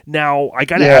 Now, I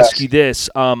got to ask you this.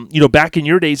 Back in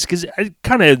your days, because I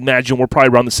kind of imagine we're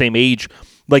probably around the same age.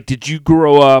 Did you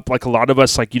grow up, like a lot of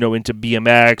us, into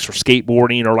BMX or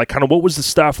skateboarding, or kind of what was the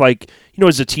stuff,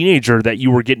 as a teenager that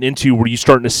you were getting into? Were you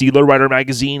starting to see Lowrider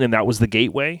Magazine and that was the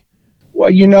gateway?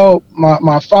 Well,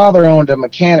 my father owned a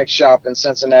mechanic shop in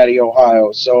Cincinnati,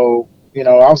 Ohio. So, I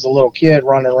was a little kid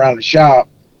running around the shop.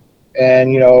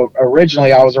 And,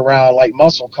 originally I was around like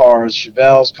muscle cars,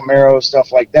 Chevelles, Camaros,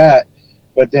 stuff like that.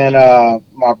 But then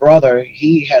my brother,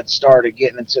 he had started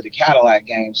getting into the Cadillac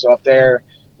game. So up there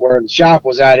where the shop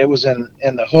was at, it was in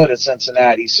the hood of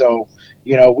Cincinnati. So,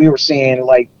 we were seeing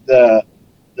like the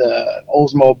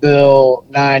Oldsmobile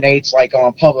 9.8s like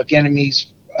on Public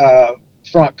Enemy's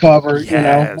front cover,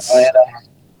 Yes.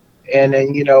 and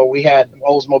then, we had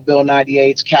Oldsmobile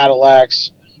 98s,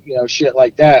 Cadillacs, shit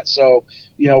like that. So,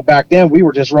 back then we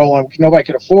were just rolling, nobody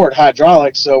could afford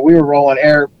hydraulics. So we were rolling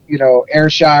air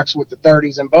shocks with the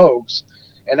 30s and Vogues.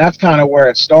 And that's kind of where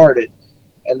it started.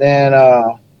 And then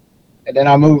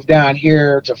I moved down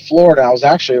here to Florida. I was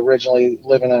actually originally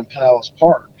living in Pinellas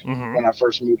Park when I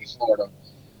first moved to Florida.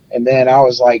 And then I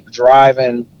was like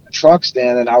driving trucks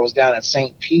then, and I was down at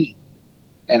St. Pete,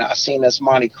 and I seen this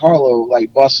Monte Carlo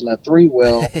like busting a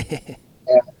 3-wheel.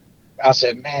 And I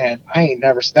said, man,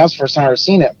 that's the first time I've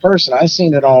seen it in person. I've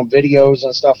seen it on videos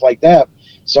and stuff like that.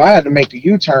 So I had to make a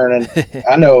U-turn, and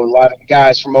I know a lot of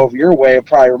guys from over your way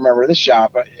probably remember this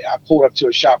shop. I pulled up to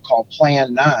a shop called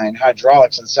Plan 9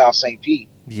 Hydraulics in South St. Pete.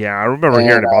 Yeah, I remember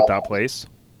hearing about that place.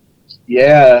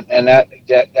 Yeah, and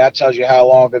that tells you how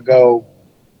long ago,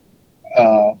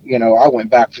 I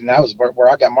went back from. That was where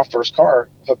I got my first car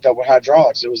hooked up with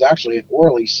hydraulics. It was actually an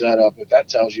Orley setup, if that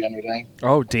tells you anything.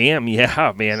 Oh, damn.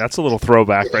 Yeah, man, that's a little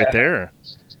throwback right there.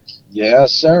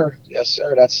 Yes, sir. Yes,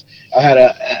 sir. I had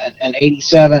an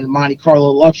 87 Monte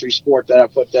Carlo Luxury Sport that I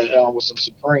put that on with some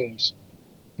Supremes.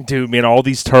 Dude, man, all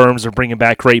these terms are bringing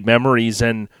back great memories,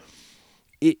 and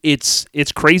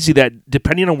it's crazy that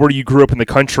depending on where you grew up in the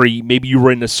country, maybe you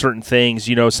were into certain things.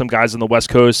 Some guys on the West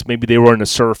Coast, maybe they were into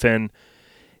surfing.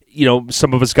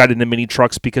 Some of us got into mini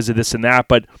trucks because of this and that,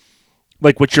 but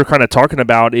like what you're kind of talking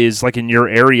about is like in your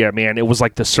area, man, it was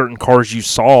like the certain cars you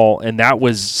saw, and that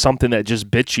was something that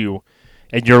just bit you,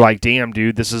 and you're like, damn,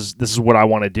 dude, this is what I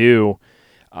want to do.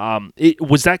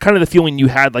 Was that kind of the feeling you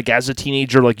had like as a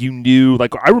teenager? Like you knew,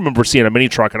 like I remember seeing a mini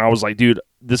truck and I was like, dude,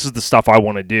 this is the stuff I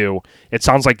want to do. It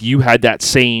sounds like you had that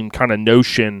same kind of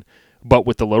notion, but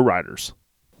with the lowriders.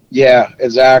 Yeah,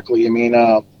 exactly. I mean,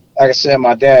 like I said,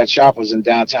 my dad's shop was in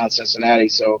downtown Cincinnati,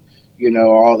 so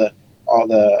all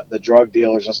the drug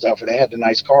dealers and stuff, they had the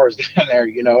nice cars down there.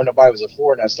 Nobody was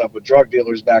affording that stuff with drug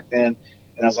dealers back then.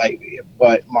 And I was like,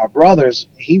 but my brothers,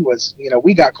 he was,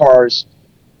 we got cars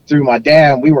through my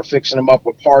dad, and we were fixing them up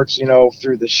with parts,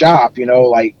 through the shop,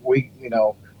 like we,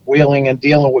 wheeling and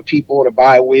dealing with people to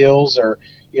buy wheels or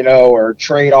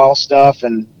trade all stuff.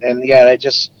 And yeah,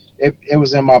 it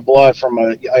was in my blood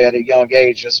at a young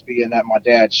age, just being at my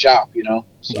dad's shop,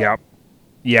 So. Yep.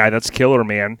 Yeah, that's killer,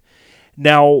 man.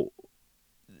 Now,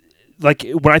 like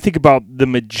when I think about the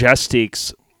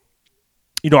Majestics,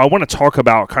 I want to talk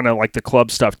about kind of like the club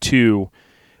stuff too,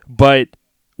 but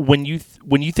when you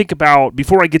think about,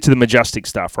 before I get to the Majestic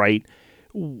stuff, right?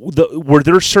 Were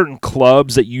there certain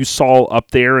clubs that you saw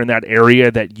up there in that area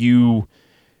that you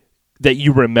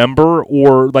remember,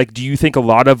 or like do you think a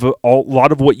lot of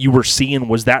what you were seeing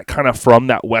was that kind of from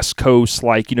that West Coast,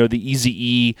 like the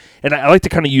Eazy-E, and I like to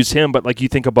kind of use him, but like you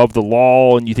think Above the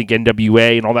Law and you think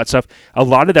NWA and all that stuff, a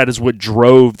lot of that is what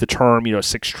drove the term,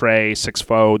 Six Trey, Six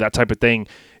Foe, that type of thing.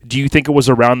 Do you think it was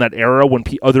around that era when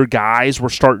other guys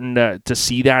were starting to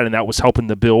see that, and that was helping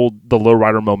to build the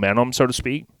lowrider momentum, so to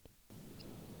speak?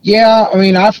 Yeah, I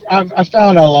mean, I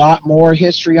found a lot more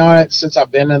history on it since I've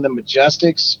been in the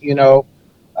Majestics,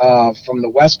 from the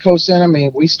West Coast in. I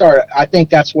mean, I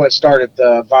think that's what started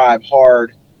the vibe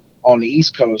hard on the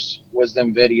East Coast, was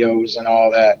them videos and all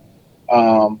that.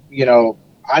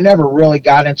 I never really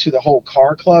got into the whole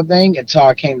car club thing until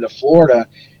I came to Florida.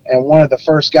 And one of the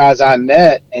first guys I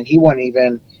met, and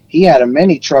he had a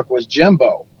mini truck, was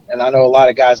Jimbo. And I know a lot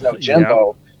of guys know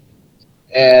Jimbo.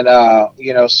 Yeah.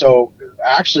 And, so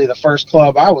actually the first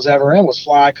club I was ever in was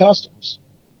Fly Customs.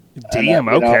 Damn,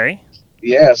 okay.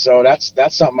 Yeah, so that's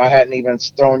something I hadn't even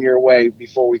thrown your way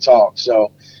before we talked.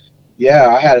 So, yeah,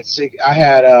 I had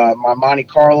my Monte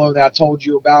Carlo that I told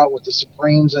you about with the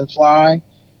Supremes and Fly.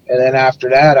 And then after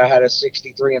that, I had a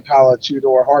 63 Impala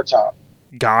 2-door hardtop.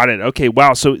 Got it. Okay,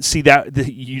 wow. So, see, that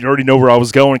you already know where I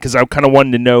was going, because I kind of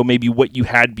wanted to know maybe what you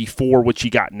had before, what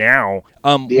you got now.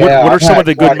 What are some of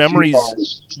the good memories?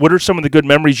 What are some of the good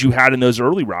memories you had in those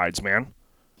early rides, man?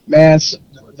 Man,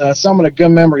 some of the good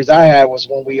memories I had was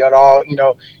when we had all,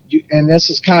 and this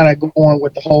is kind of going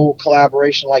with the whole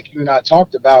collaboration like you and I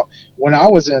talked about. When I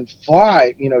was in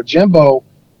Fly, Jimbo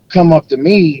come up to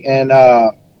me and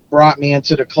brought me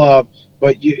into the club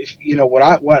But you know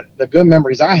what the good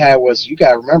memories I had was, you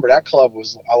got to remember that club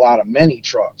was a lot of mini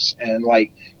trucks and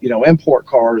like, you know, import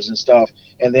cars and stuff.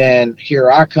 And then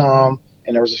here I come,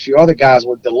 and there was a few other guys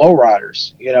with the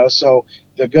lowriders, you know. So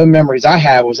the good memories I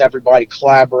had was everybody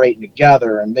collaborating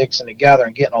together and mixing together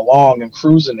and getting along and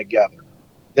cruising together.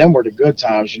 Them were the good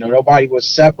times, you know. Nobody was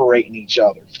separating each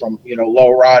other from, you know,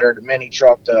 lowrider to mini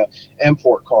truck to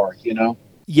import car, you know.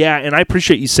 Yeah, and I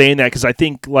appreciate you saying that, because I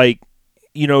think, like,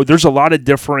 you know, there's a lot of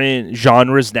different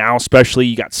genres now, especially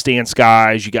you got stance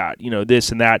guys, you got, you know, this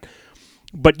and that.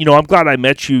 But, you know, I'm glad I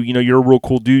met you. You know, you're a real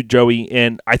cool dude, Joey.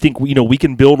 And I think, you know, we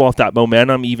can build off that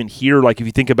momentum even here. Like, if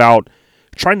you think about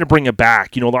trying to bring it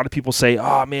back, you know, a lot of people say,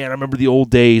 oh, man, I remember the old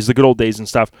days, the good old days and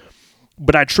stuff.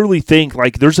 But I truly think,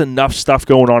 like, there's enough stuff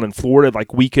going on in Florida.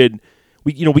 Like, we could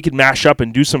mash up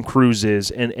and do some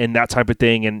cruises and that type of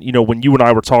thing. And, you know, when you and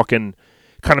I were talking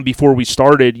kind of before we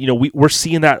started, you know, we're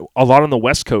seeing that a lot on the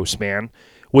West Coast, man,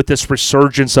 with this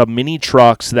resurgence of mini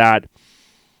trucks that,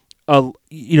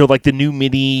 you know, like the new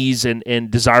minis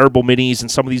and desirable minis and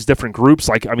some of these different groups.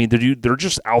 Like, I mean, they're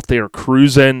just out there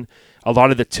cruising. A lot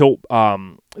of the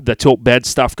tilt bed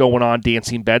stuff going on,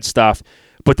 dancing bed stuff.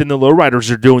 But then the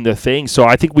lowriders are doing their thing. So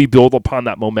I think we build upon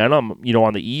that momentum, you know,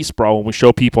 on the East, bro, and we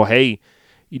show people, hey,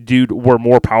 dude, we're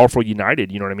more powerful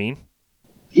united. You know what I mean?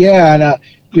 Yeah, and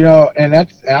you know, and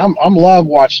I'm love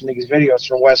watching these videos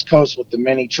from West Coast with the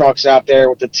mini trucks out there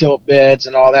with the tilt beds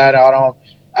and all that out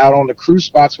on the cruise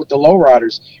spots with the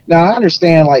lowriders. Now I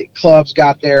understand, like, clubs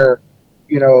got their,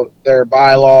 you know, their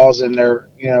bylaws and their,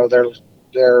 you know,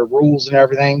 their rules and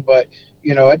everything, but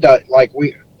you know, it does, like,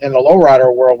 we in the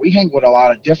lowrider world, we hang with a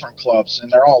lot of different clubs,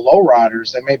 and they're all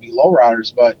lowriders. They may be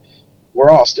lowriders, but we're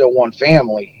all still one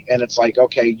family. And it's like,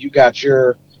 okay, you got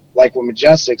your, like with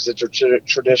Majestics, it's your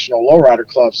traditional lowrider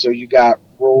club, so you got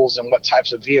rules and what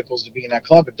types of vehicles to be in that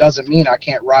club. It doesn't mean I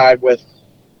can't ride with,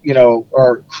 you know,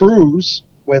 or cruise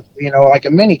with, you know, like a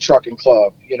mini trucking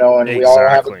club, you know, and we all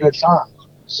have a good time.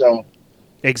 So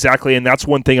exactly, and that's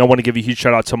one thing I want to give a huge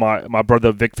shout out to my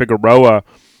brother Vic Figueroa.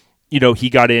 You know, he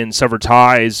got in Severed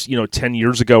Ties, you know, 10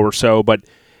 years ago or so, but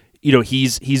you know,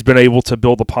 he's been able to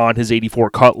build upon his 84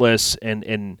 Cutlass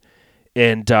and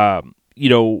you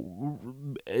know,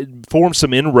 form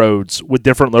some inroads with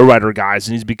different lowrider guys,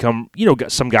 and he's become, you know,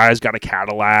 some guys got a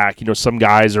Cadillac, you know, some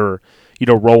guys are, you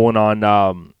know, rolling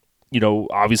on, you know,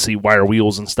 obviously wire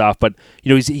wheels and stuff, but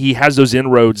you know, he has those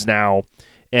inroads now,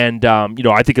 and you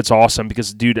know, I think it's awesome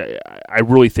because, dude, I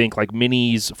really think, like,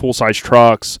 minis, full size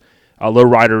trucks,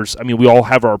 lowriders, I mean, we all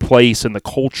have our place in the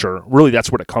culture. Really,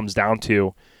 that's what it comes down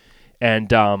to.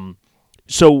 And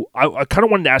so I kind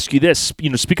of wanted to ask you this, you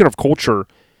know, speaking of culture,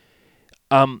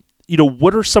 you know,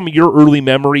 what are some of your early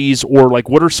memories, or like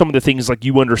what are some of the things, like,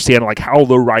 you understand, like, how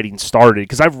low riding started?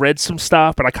 Because I've read some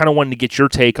stuff, but I kind of wanted to get your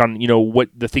take on, you know, what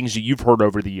the things that you've heard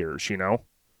over the years, you know?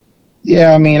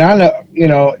 yeah, I mean, I know, you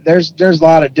know, there's a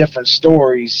lot of different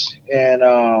stories, and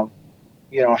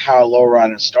you know, how low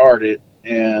riding started,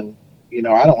 and you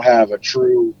know, I don't have a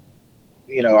true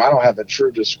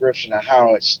description of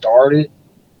how it started,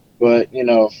 but you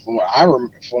know, from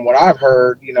what I've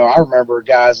heard, you know, I remember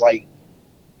guys like,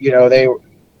 you know, they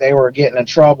were getting in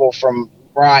trouble from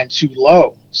riding too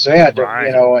low, so they had to, Right.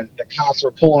 you know, and the cops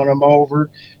were pulling them over,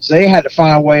 so they had to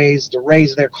find ways to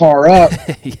raise their car up,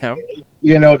 Yeah.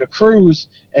 you know, to cruise,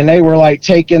 and they were like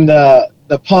taking the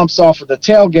pumps off of the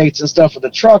tailgates and stuff of the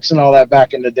trucks and all that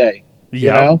back in the day.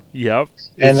 You know? Yep.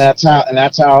 And that's how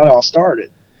it all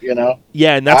started, you know?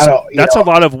 Yeah, and that's a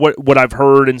lot of what I've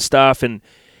heard and stuff, and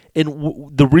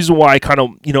the reason why I kind of,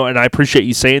 you know, and I appreciate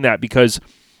you saying that, because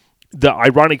the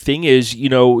ironic thing is, you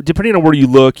know, depending on where you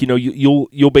look, you know,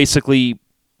 you'll basically,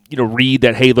 you know, read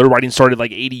that, hey, low riding started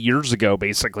like 80 years ago,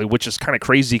 basically, which is kind of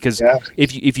crazy, because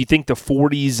if you think the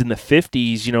 40s and the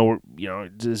 50s, you know,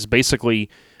 is basically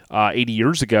 80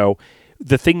 years ago.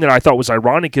 The thing that I thought was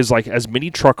ironic is, like, as mini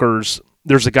truckers,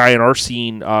 there's a guy in our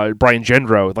scene, Brian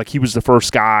Gendro, like, he was the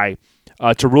first guy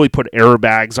to really put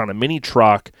airbags on a mini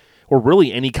truck, or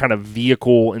really any kind of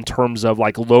vehicle, in terms of,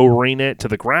 like, lowering it to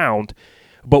the ground.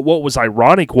 But what was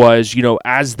ironic was, you know,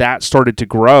 as that started to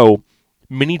grow,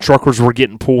 mini truckers were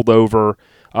getting pulled over.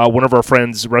 One of our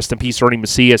friends, rest in peace, Ernie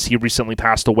Macias, he recently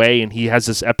passed away, and he has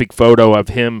this epic photo of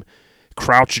him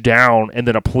crouched down, and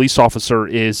then a police officer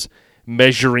is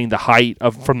measuring the height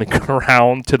from the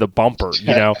ground to the bumper, you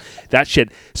know, that shit.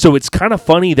 So it's kind of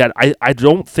funny that I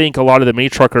don't think a lot of the mini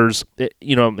truckers,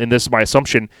 you know, and this is my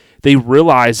assumption, they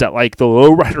realize that, like, the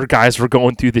lowrider guys were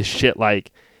going through this shit,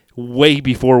 like, way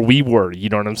before we were, you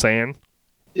know what I'm saying?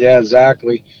 Yeah,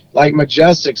 exactly. Like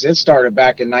Majestics, it started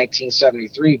back in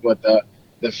 1973, but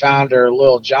the founder,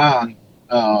 Lil John,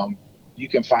 You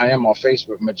can find him on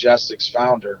Facebook. Majestic's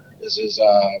founder is his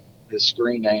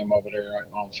screen name over there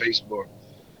on Facebook.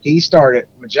 He started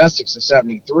Majestics in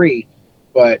 '73,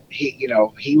 but he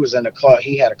was in a club.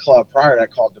 He had a club prior to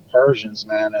that called the Persians,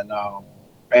 man. And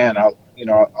man, I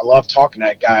love talking to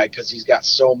that guy because he's got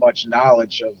so much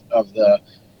knowledge of the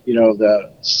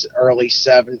the early the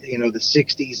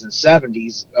 '60s and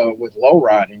 '70s with low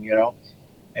riding,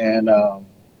 and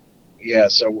yeah,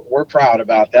 so we're proud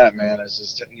about that, man. Is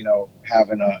just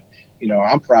having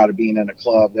I'm proud of being in a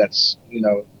club that's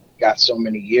got so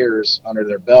many years under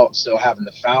their belt, and still having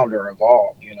the founder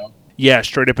involved. Yeah,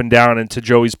 straight up and down. And to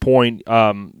Joey's point,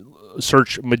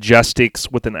 search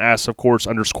Majestics with an S, of course,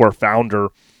 _ founder.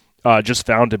 Just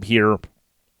found him here,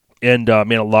 and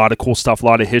man, a lot of cool stuff, a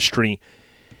lot of history.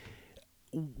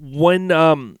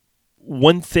 One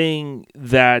thing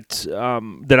that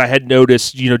I had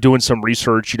noticed, doing some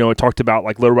research, it talked about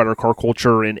like lowrider car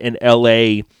culture in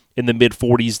LA in the mid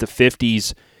 40s to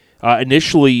 50s.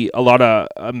 Initially, a lot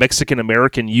of Mexican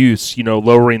American youths,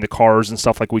 lowering the cars and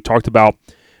stuff like we talked about.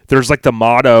 There's like the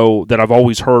motto that I've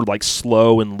always heard, like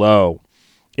slow and low.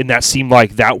 And that seemed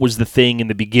like that was the thing in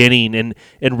the beginning.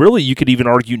 And really, you could even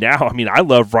argue now, I mean, I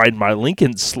love riding my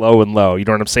Lincoln slow and low, you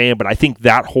know what I'm saying? But I think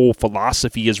that whole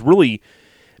philosophy is really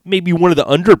maybe one of the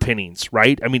underpinnings,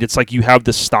 right? I mean, it's like you have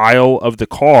the style of the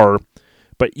car,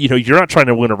 but, you're not trying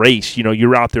to win a race.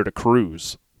 You're out there to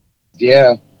cruise.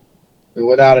 Yeah,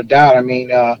 without a doubt. I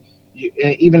mean,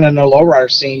 even in the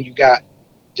lowrider scene, you got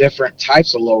different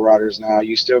types of lowriders now.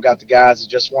 You still got the guys that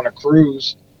just want to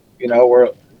cruise, where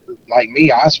like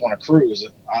me, I just want to cruise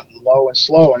low and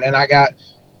slow. And then I got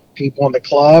people in the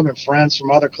club and friends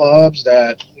from other clubs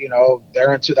that,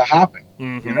 they're into the hopping,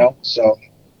 so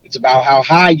it's about how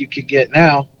high you could get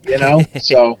now,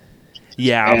 so.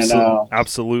 Yeah,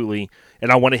 absolutely.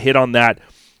 And I want to hit on that.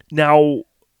 Now,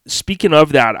 speaking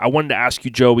of that, I wanted to ask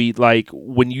you, Joey, like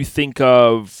when you think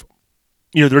of,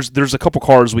 there's a couple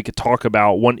cars we could talk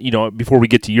about. One, before we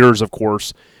get to yours, of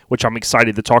course, which I'm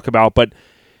excited to talk about. But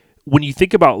when you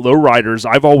think about lowriders,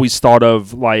 I've always thought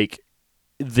of like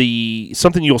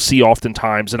something you'll see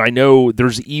oftentimes, and I know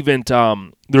there's even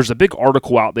there's a big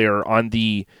article out there on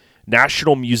the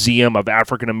National Museum of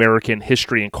African American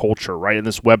History and Culture, right, in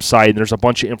this website, and there's a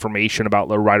bunch of information about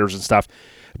lowriders and stuff.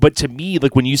 But to me,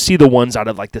 like when you see the ones out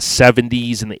of like the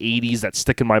 70s and the 80s that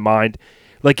stick in my mind,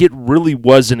 like it really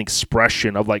was an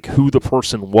expression of like who the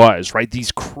person was, right?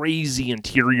 These crazy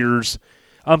interiors,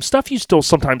 stuff you still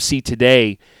sometimes see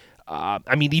today.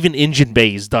 I mean, even engine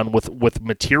bays done with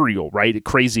material, right?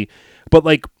 Crazy. But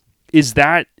like, is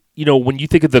that, when you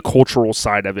think of the cultural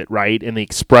side of it, right, and the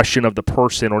expression of the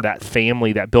person or that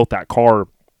family that built that car,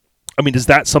 I mean, is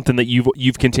that something that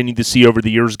you've continued to see over the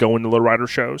years going to lowrider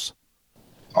shows?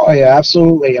 Oh yeah,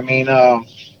 absolutely. I mean,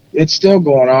 it's still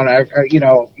going on.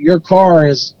 Your car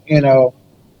is, a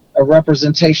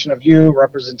representation of you,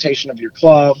 representation of your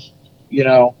club.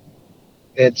 And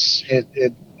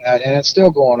it's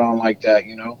still going on like that,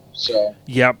 So.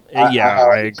 Yep.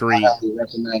 I agree. I highly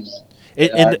recommend that.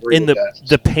 And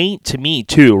the paint to me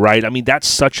too, right? I mean, that's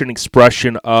such an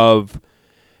expression of,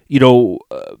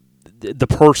 the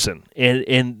person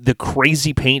and the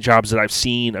crazy paint jobs that I've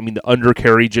seen. I mean, the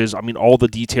undercarriages. I mean, all the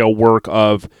detail work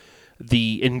of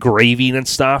the engraving and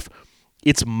stuff.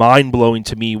 It's mind blowing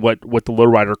to me what the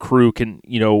lowrider crew can,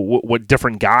 what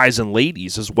different guys and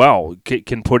ladies as well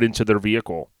can put into their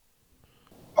vehicle.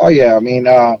 Oh yeah, I mean,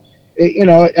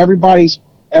 everybody's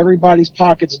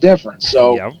pocket's different.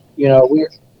 So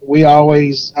we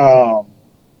always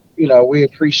we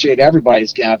appreciate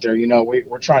everybody's getting out there.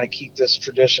 We're trying to keep this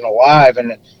tradition alive,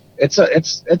 and it's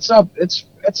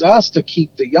us to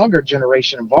keep the younger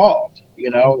generation involved.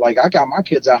 Like I got my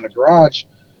kids out in the garage,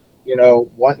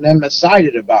 wanting them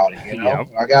excited about it.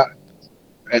 I got,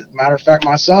 as a matter of fact,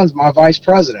 my son's my vice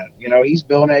president. He's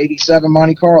building an '87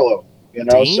 Monte Carlo.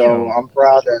 Damn. So I'm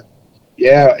proud that.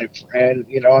 Yeah, and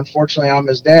unfortunately, I'm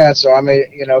his dad, so I made,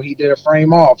 he did a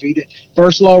frame off. He did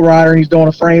first lowrider, and he's doing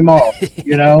a frame off.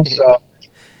 So,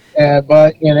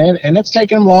 but and it's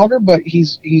taking him longer, but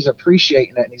he's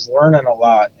appreciating it and he's learning a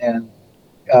lot. And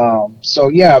so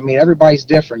yeah, I mean, everybody's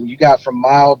different. You got from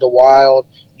mild to wild.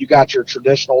 You got your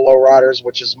traditional lowriders,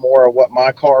 which is more of what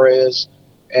my car is,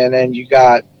 and then you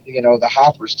got the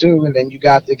hoppers too, and then you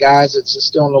got the guys that's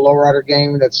still in the lowrider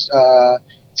game that's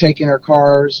taking their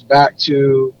cars back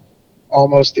to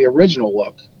almost the original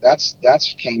look. That's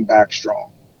came back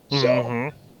strong.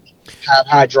 So have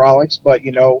hydraulics, but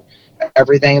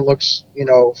everything looks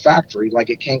factory, like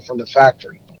it came from the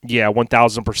factory. Yeah,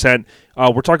 1,000%.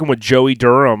 We're talking with Joey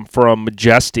Durham from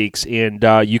Majestics, and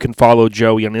you can follow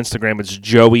Joey on Instagram. It's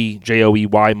Joey, Joey,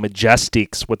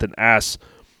 Majestics with an S.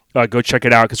 Go check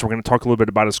it out because we're going to talk a little bit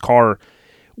about his car.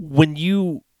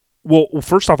 Well,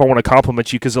 first off, I want to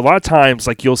compliment you because a lot of times,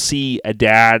 like, you'll see a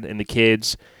dad and the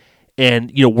kids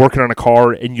and, working on a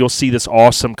car, and you'll see this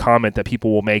awesome comment that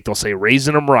people will make. They'll say,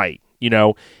 raising them right,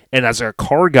 and as a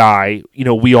car guy,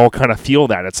 we all kind of feel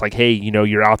that. It's like, hey,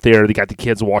 you're out there, they got the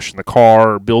kids washing the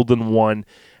car, building one,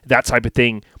 that type of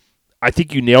thing. I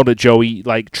think you nailed it, Joey,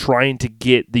 like trying to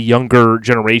get the younger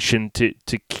generation to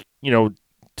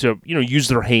use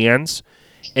their hands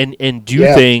and do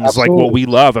things absolutely. Like what we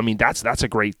love. I mean, that's a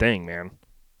great thing, man.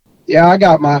 Yeah, I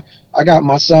got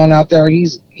my son out there.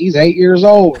 He's 8 years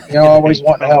old. Always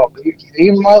wanting to help.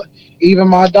 Even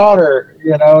my daughter,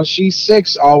 she's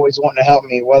 6, always wanting to help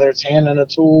me, whether it's handing a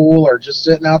tool or just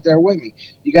sitting out there with me.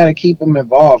 You got to keep them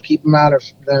involved, keep them out of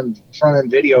them front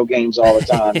of video games all the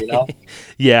time.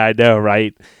 Yeah, I know,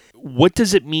 right? What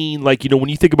does it mean, like, when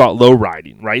you think about low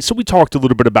riding, right? So we talked a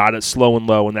little bit about it, slow and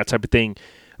low and that type of thing.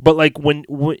 But, like,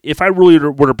 if I really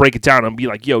were to break it down and be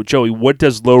like, yo, Joey, what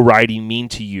does low riding mean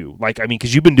to you? Like, I mean,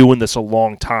 because you've been doing this a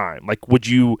long time. Like, would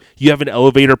you have an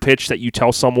elevator pitch that you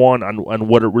tell someone on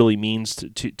what it really means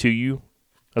to you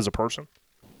as a person?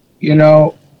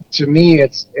 To me,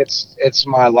 it's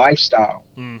my lifestyle.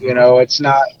 Mm-hmm.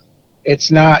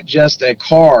 It's not just a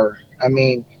car. I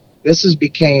mean, this has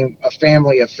became a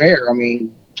family affair. I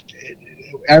mean,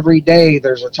 every day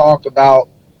there's a talk about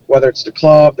whether it's the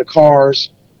club, the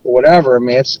cars, or whatever. I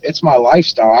mean, it's my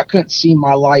lifestyle. I couldn't see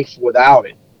my life without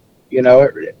it.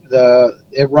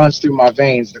 It runs through my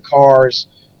veins. The cars,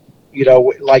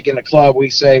 like in the club, we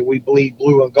say we bleed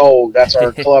blue and gold. That's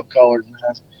our club colors,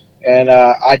 man. And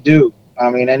I do.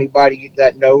 I mean, anybody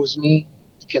that knows me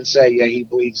can say, yeah, he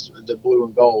bleeds the blue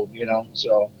and gold.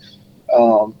 So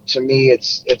to me,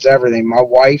 it's everything. My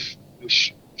wife,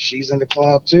 she's in the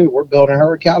club too. We're building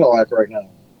her a Cadillac right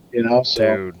now.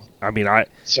 So dude, I mean,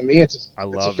 to me, it's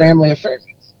a family affair.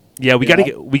 Yeah, we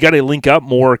gotta link up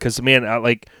more because, man,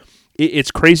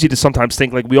 it's crazy to sometimes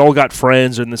think like we all got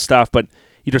friends and this stuff, but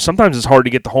sometimes it's hard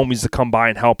to get the homies to come by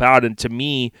and help out. And to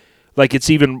me, like, it's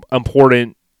even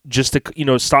important just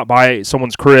to stop by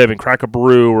someone's crib and crack a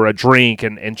brew or a drink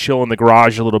and chill in the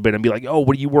garage a little bit and be like, oh,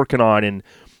 what are you working on? And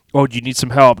oh, do you need some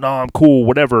help? No, I'm cool.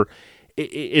 Whatever.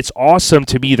 It's awesome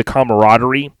to me, the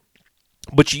camaraderie.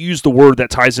 But you use the word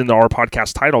that ties into our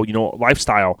podcast title,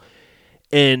 lifestyle.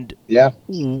 And yeah,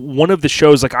 one of the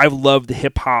shows, like, I've loved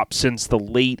hip hop since the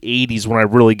late 80s when I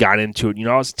really got into it.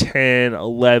 I was 10,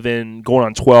 11, going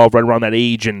on 12, right around that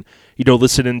age, and,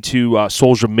 listening to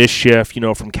Souls of Mischief,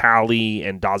 from Cali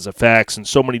and Daz FX and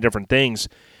so many different things.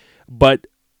 But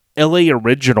LA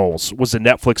Originals was a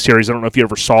Netflix series. I don't know if you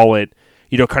ever saw it.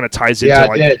 Kind of ties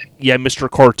into, Mr.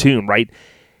 Cartoon, right?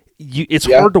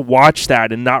 It's hard to watch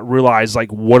that and not realize,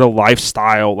 like, what a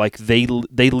lifestyle. Like, they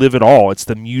live it all. It's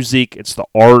the music, it's the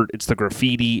art, it's the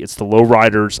graffiti, it's the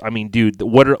lowriders. I mean, dude,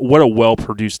 what a well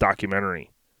produced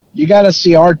documentary. You got to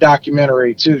see our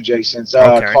documentary too, Jason. It's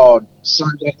called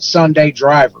Sunday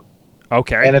Driver.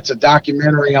 Okay, and it's a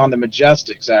documentary on the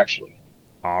Majestics, actually.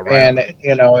 All right, and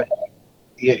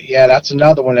that's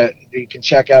another one that you can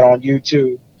check out on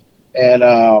YouTube, and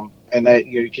that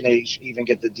you can even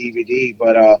get the DVD.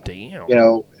 But damn,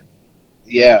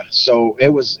 so it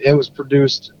was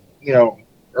produced,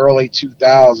 early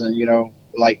 2000.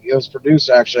 Like, it was produced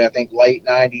actually, I think late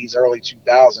 90s, early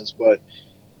 2000s. But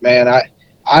man,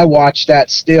 I watch that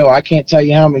still. I can't tell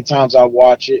you how many times I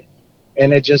watch it,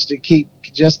 and it just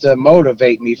to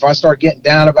motivate me. If I start getting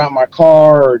down about my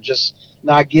car or just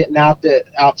not getting out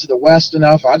to the west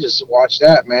enough, I just watch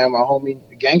that, man. My homie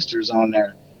Gangster's on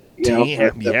there.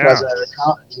 Damn, the president of the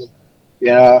Compton.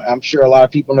 I'm sure a lot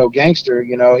of people know Gangster.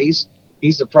 He's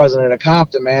the president of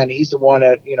Compton, man. He's the one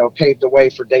that paved the way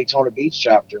for Daytona Beach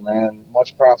chapter, man.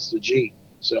 Much props to G.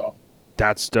 So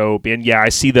that's dope. And yeah, I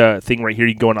see the thing right here.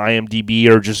 You can go on IMDb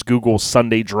or just Google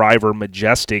Sunday Driver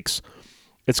Majestics.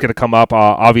 It's going to come up.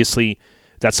 Obviously,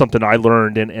 that's something I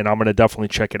learned, and I'm going to definitely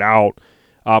check it out.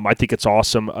 I think it's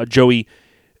awesome. Joey,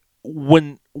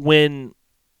 when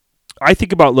I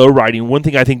think about low riding, one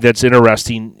thing I think that's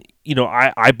interesting,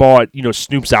 I bought,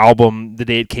 Snoop's album the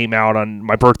day it came out on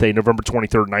my birthday, November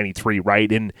 23rd, 93,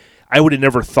 right? And I would have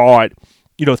never thought,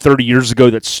 30 years ago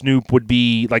that Snoop would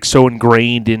be, like, so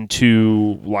ingrained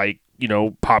into, like,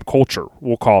 pop culture,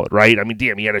 we'll call it, right? I mean,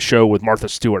 damn, he had a show with Martha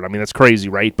Stewart. I mean, that's crazy,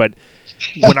 right? But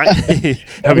when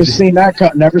never seen that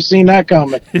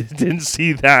coming. Didn't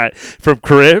see that from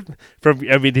Crib.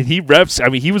 Did he reps?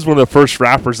 He was one of the first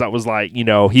rappers that was like,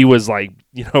 he was like,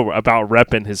 about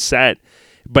repping his set.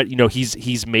 but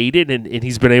he's made it and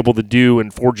he's been able to do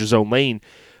and forge his own lane.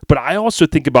 But I also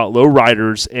think about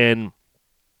lowriders, and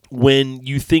when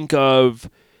you think of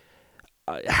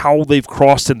how they've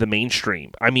crossed into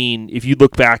mainstream. I mean, if you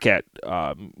look back at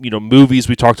movies,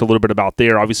 we talked a little bit about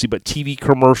there, obviously, but TV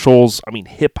commercials, I mean,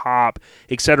 hip hop,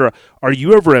 etc. Are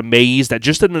you ever amazed at,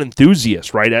 just an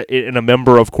enthusiast, right, and a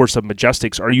member, of course, of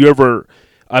Majestics? Are you ever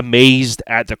amazed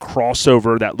at the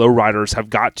crossover that lowriders have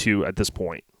got to at this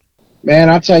point? Man,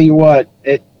 I'll tell you what,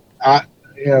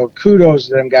 kudos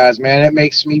to them guys, man. It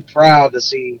makes me proud to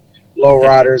see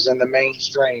lowriders in the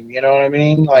mainstream. You know what I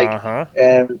mean?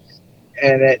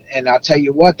 And I'll tell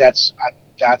you what, that's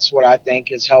what I think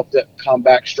has helped it come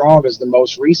back strong, is the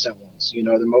most recent ones,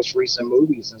 the most recent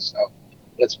movies and stuff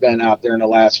that's been out there in the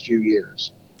last few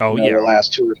years. The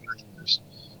last 2 or 3 years.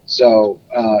 So,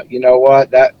 you know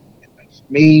what, that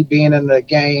me being in the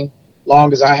game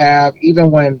long as I have,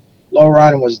 even when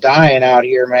lowriding was dying out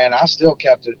here, man, I still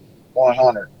kept it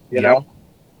 100, you know?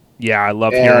 Yeah, I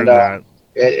love hearing that.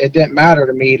 It didn't matter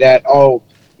to me that, what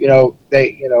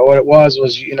it was,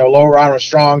 lowrider was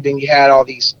strong. Then you had all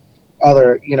these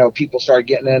other, people started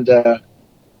getting into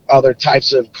other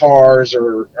types of cars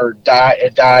or it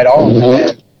died off.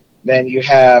 And then you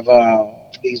have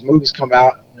these movies come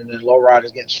out and then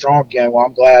lowriders getting strong again. Well,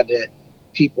 I'm glad that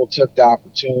people took the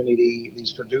opportunity,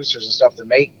 these producers and stuff, to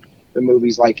make the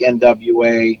movies like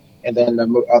NWA and then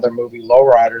the other movie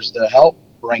Lowriders to help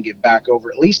bring it back over,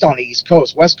 at least on the East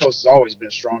Coast. West Coast has always been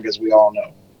strong, as we all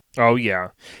know. Oh,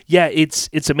 yeah. Yeah, it's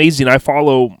amazing. I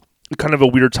follow kind of a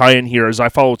weird tie-in here, as I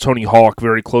follow Tony Hawk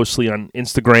very closely on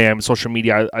Instagram, social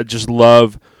media. I just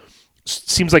love,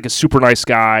 seems like a super nice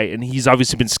guy, and he's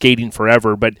obviously been skating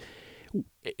forever, but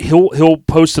he'll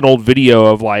post an old video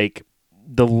of like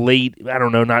the late, I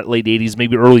don't know, not late 80s,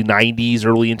 maybe early 90s,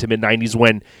 early into mid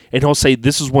 90s and he'll say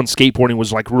this is when skateboarding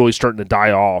was like really starting to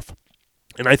die off.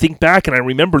 And I think back and I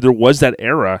remember there was that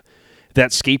era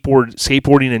that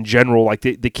skateboarding in general, like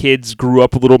the kids grew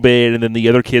up a little bit and then the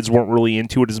other kids weren't really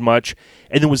into it as much.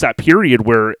 And there was that period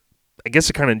where I guess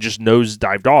it kind of just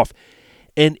nosedived off.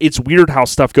 And it's weird how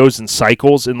stuff goes in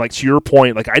cycles. And like to your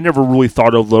point, like I never really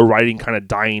thought of lowriding kind of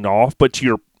dying off, but to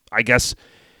your, I guess,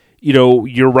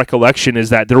 your recollection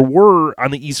is that there were on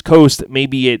the East Coast,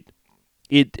 maybe it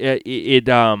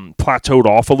plateaued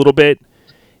off a little bit.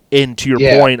 And to your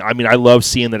point, I mean, I love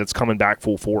seeing that it's coming back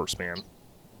full force, man.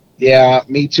 Yeah,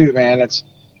 me too, man. It's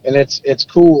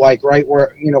cool. Like right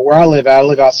where I live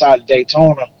outside of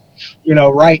Daytona.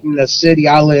 Right in the city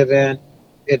I live in.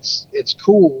 It's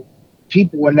cool.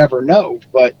 People would never know,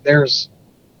 but there's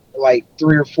like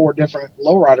 3 or 4 different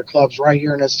lowrider clubs right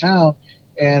here in this town,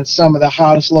 and some of the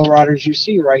hottest lowriders you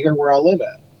see right here where I live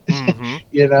at.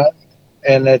 Mm-hmm.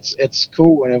 And it's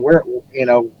cool, and we're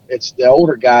it's the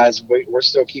older guys. We're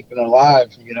still keeping it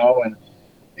alive,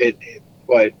 and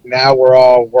but now we're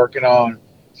all working on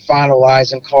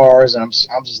finalizing cars, and I'm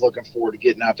just looking forward to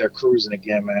getting out there cruising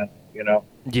again, man.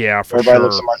 Yeah, for everybody sure.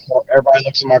 Looks at my car, everybody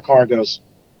looks at my car and goes,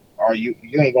 "Are you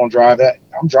ain't gonna drive that?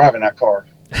 I'm driving that car."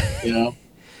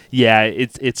 Yeah,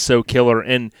 it's so killer.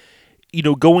 And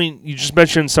you just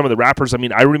mentioned some of the rappers. I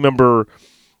mean, I remember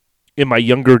in my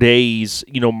younger days,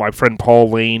 my friend Paul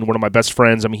Lane, one of my best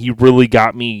friends, I mean, he really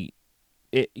got me,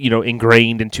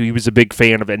 ingrained into, he was a big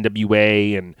fan of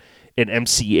NWA and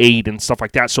MC8 and stuff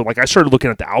like that. So, like, I started looking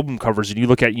at the album covers, and you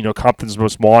look at, Compton's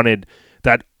Most Wanted,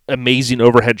 that amazing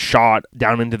overhead shot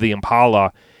down into the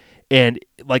Impala, and,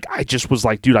 like, I just was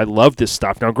like, dude, I love this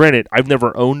stuff. Now, granted, I've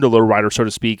never owned a lowrider, so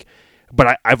to speak,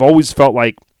 but I've always felt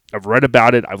like I've read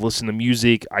about it, I've listened to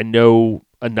music, I know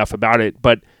enough about it,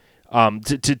 but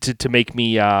to make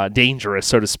me dangerous,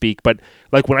 so to speak. But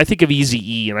like when I think of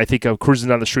Eazy-E and I think of cruising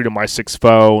down the street on my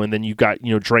 6'4", and then you got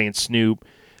Dre and Snoop,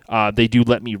 they do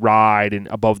Let Me Ride and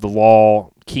Above the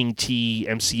Law, King T,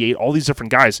 MC8, all these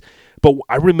different guys. But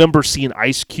I remember seeing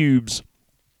Ice Cube's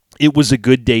It Was a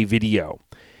Good Day video,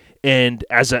 and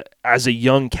as a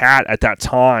young cat at that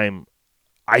time,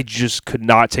 I just could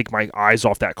not take my eyes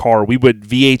off that car. We would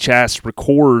VHS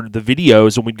record the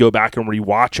videos and we'd go back and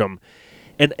rewatch them.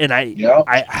 And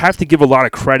I have to give a lot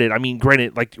of credit. I mean,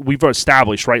 granted, like we've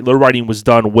established, right, lowriding was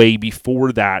done way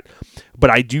before that. But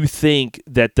I do think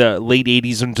that the late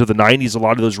 80s into the 90s, a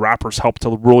lot of those rappers helped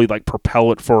to really like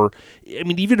propel it for, I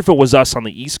mean, even if it was us on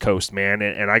the East Coast, man,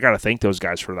 and I got to thank those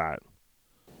guys for that.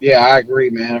 Yeah, I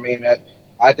agree, man. I mean,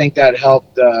 I think that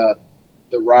helped the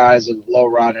rise of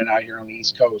lowriding out here on the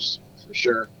East Coast for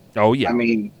sure. Oh, yeah. I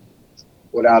mean,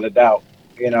 without a doubt.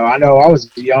 I know I was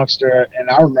a youngster, and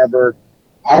I remember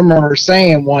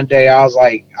saying one day, I was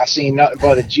like, I seen nothing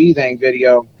but a G-Thing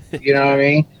video. You know what I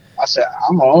mean? I said,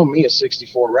 I'm going to own me a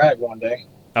 64 Rag one day.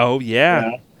 Oh, yeah.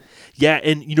 You know? Yeah,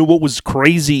 and you know what was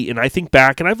crazy, and I think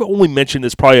back, and I've only mentioned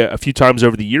this probably a few times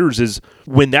over the years, is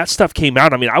when that stuff came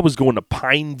out, I mean, I was going to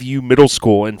Pineview Middle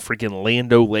School in freaking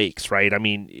Lando Lakes, right? I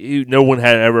mean, no one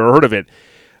had ever heard of it.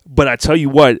 But I tell you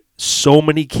what, so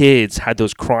many kids had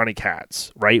those Chronic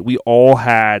hats, right? We all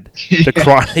had the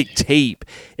Chronic tape,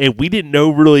 and we didn't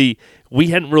know really, we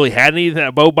hadn't really had any of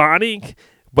that Bobonic.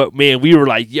 But man, we were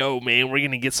like, "Yo, man, we're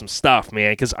gonna get some stuff,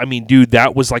 man." Because I mean, dude,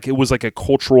 it was like a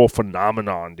cultural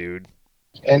phenomenon, dude.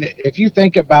 And if you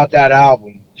think about that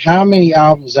album, how many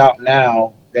albums out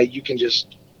now that you can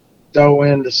just throw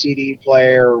in the CD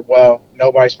player? Well,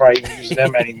 nobody's probably even using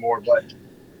them anymore. But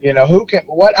you know,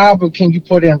 what album can you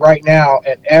put in right now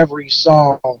and every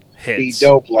song be Hits.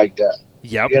 dope like that?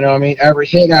 Yep. You know what I mean? Every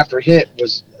hit after hit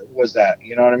was that.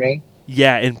 You know what I mean?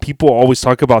 Yeah, and people always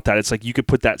talk about that. It's like you could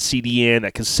put that CD in,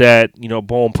 that cassette, you know,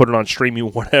 boom, put it on streaming,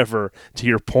 whatever. To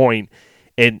your point,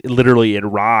 and literally it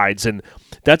rides. And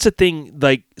that's a thing.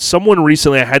 Like someone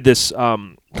recently, I had this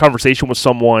conversation with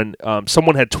someone.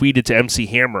 Someone had tweeted to MC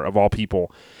Hammer of all people,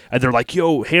 and they're like,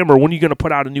 "Yo, Hammer, when are you going to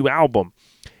put out a new album?"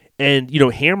 And you know,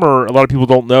 Hammer, a lot of people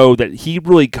don't know that he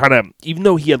really kind of, even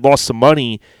though he had lost some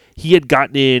money, he had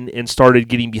gotten in and started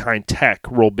getting behind tech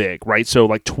real big, right? So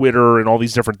like Twitter and all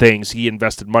these different things, he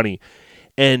invested money.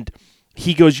 And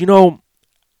he goes, you know,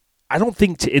 I don't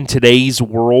think in today's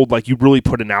world, like you really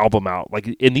put an album out. Like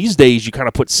in these days, you kind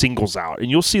of put singles out. And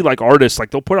you'll see like artists,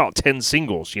 like they'll put out 10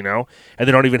 singles, you know, and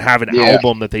they don't even have an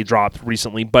album that they dropped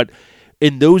recently. But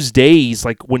in those days,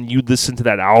 like when you listen to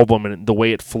that album and the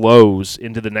way it flows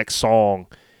into the next song,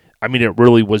 I mean, it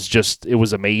really was just, it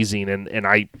was amazing. And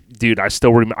I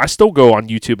still remember, I still go on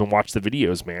YouTube and watch the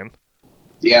videos, man.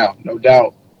 Yeah, no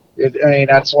doubt. I mean,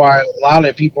 that's why a lot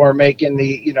of people are making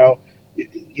the,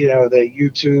 the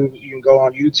YouTube. You can go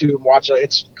on YouTube and watch it.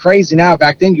 It's crazy now.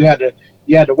 Back then, you had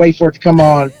to wait for it to come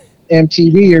on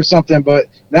MTV or something, but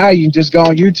now you can just go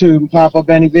on YouTube and pop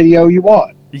up any video you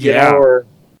want. Yeah,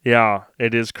 yeah,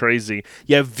 it is crazy.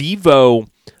 Yeah, Vivo.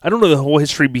 I don't know the whole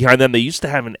history behind them. They used to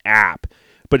have an app.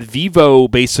 But Vivo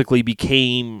basically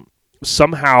became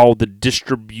somehow the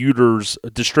distributors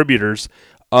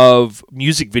of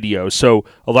music videos. So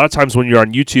a lot of times when you're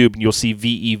on YouTube and you'll see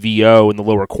VEVO in the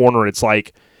lower corner, it's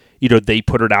like, you know, they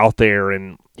put it out there,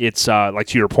 and it's like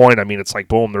to your point. I mean, it's like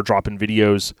boom, they're dropping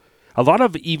videos. A lot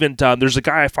of even there's a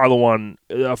guy I follow on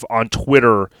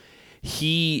Twitter.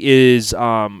 He is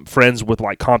friends with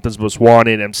like Compton's Most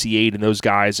Wanted, MC8, and those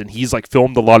guys, and he's like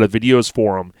filmed a lot of videos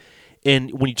for them.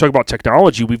 And when you talk about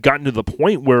technology, we've gotten to the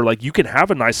point where like you can have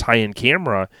a nice high-end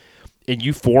camera and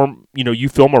you film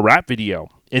a rap video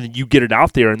and then you get it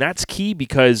out there, and that's key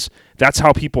because that's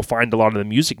how people find a lot of the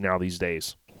music now these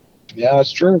days. Yeah,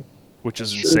 that's true. Which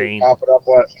is insane. Pop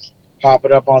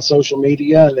it up on social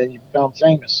media, and then you become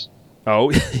famous.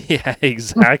 Oh, yeah,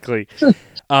 exactly.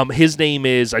 His name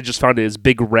is, I just found it, is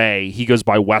Big Ray. He goes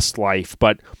by Westlife,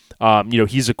 but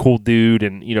he's a cool dude,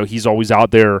 and he's always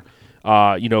out there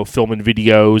filming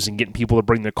videos and getting people to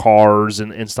bring their cars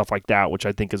and stuff like that, which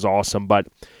I think is awesome. But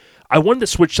I wanted to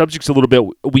switch subjects a little bit.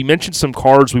 We mentioned some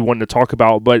cars we wanted to talk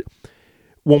about, but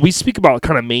when we speak about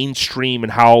kind of mainstream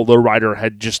and how Lowrider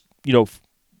had just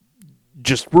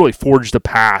really forged a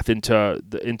path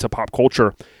into pop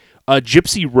culture,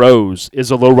 Gypsy Rose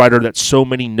is a Lowrider that so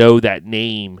many know that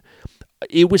name.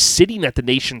 It was sitting at the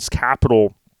nation's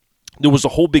capital. There was a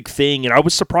whole big thing, and I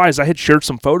was surprised. I had shared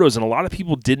some photos, and a lot of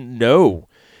people didn't know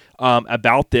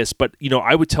about this. But,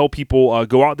 I would tell people,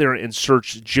 go out there and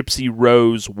search Gypsy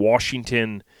Rose,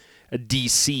 Washington,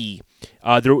 D.C.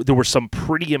 There were some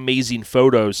pretty amazing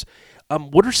photos.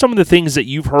 What are some of the things that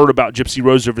you've heard about Gypsy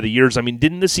Rose over the years? I mean,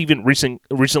 didn't this even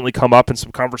recently come up in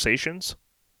some conversations?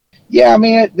 Yeah, I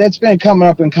mean, that's been coming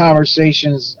up in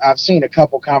conversations. I've seen a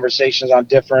couple conversations on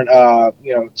different,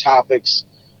 topics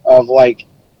of like,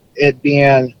 it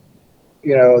being,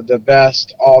 the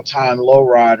best all-time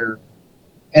lowrider.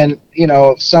 And,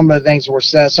 some of the things were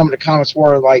said, some of the comments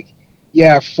were like,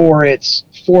 yeah, for its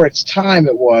time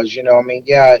it was,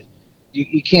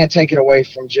 you can't take it away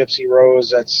from Gypsy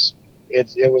Rose.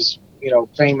 It was,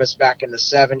 famous back in the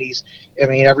 70s. I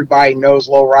mean, everybody knows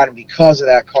lowriding because of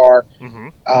that car.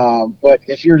 Mm-hmm. But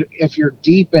if you're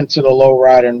deep into the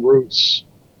lowriding roots,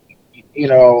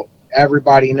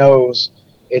 everybody knows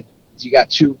it. You got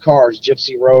two cars,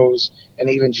 Gypsy Rose, and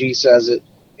even G says it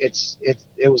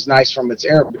was nice from its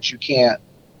era, but you can't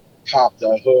pop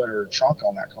the hood or trunk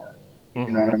on that car.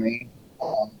 Mm-hmm. You know what I mean?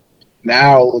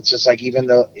 Now it's just like even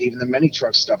the mini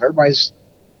truck stuff. Everybody's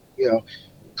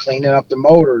cleaning up the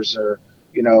motors or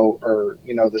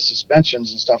the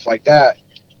suspensions and stuff like that.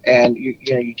 And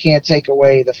you can't take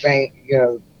away the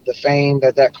the fame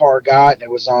that car got, and it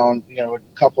was on, a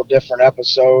couple different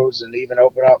episodes, and even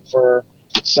opened up for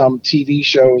some TV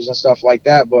shows and stuff like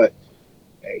that. But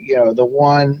the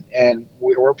one, and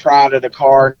we're proud of the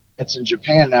car. It's in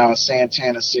Japan now. A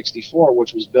Santana 64,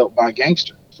 which was built by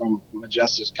Gangster from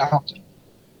Majestic Compton.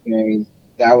 I mean,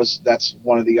 that's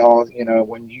one of the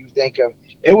when you think of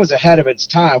it, was ahead of its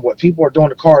time. What people are doing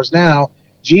to cars now,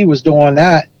 G was doing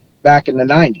that back in the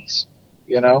 90s.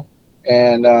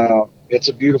 And it's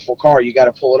a beautiful car. You got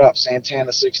to pull it up,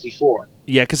 Santana 64.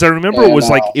 Yeah, because I remember it was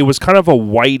like it was kind of a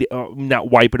white,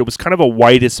 not white, but it was kind of a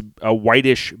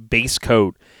whitish base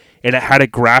coat, and it had a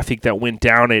graphic that went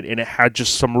down it, and it had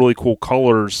just some really cool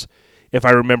colors. If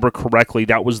I remember correctly,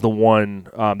 that was the one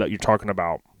that you're talking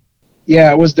about.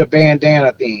 Yeah, it was the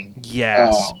bandana theme.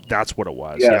 Yes, that's what it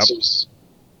was. Yes. Yep.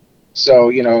 So,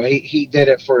 he did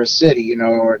it for his city,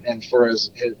 and for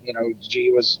his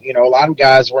G was, a lot of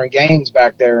guys were in gangs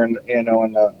back there, and in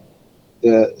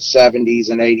the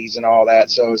 70s and 80s and all that.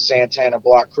 So Santana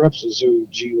Block Crips was who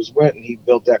G was with, and he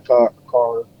built that car,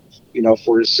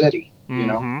 for his city.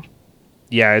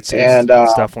 Yeah, it's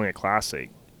definitely a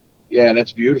classic. Yeah, and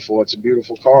it's beautiful. It's a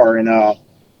beautiful car, and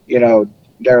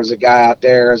there was a guy out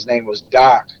there. His name was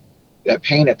Doc, that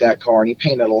painted that car, and he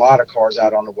painted a lot of cars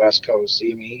out on the West Coast.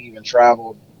 I mean, he even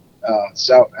traveled.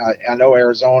 I know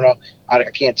Arizona. I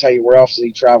can't tell you where else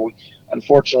he traveled.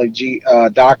 Unfortunately,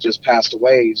 Doc just passed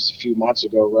away a few months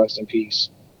ago. Rest in peace.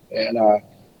 And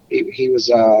he was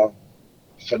a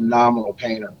phenomenal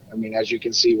painter. I mean, as you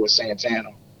can see with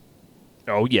Santana.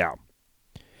 Oh yeah,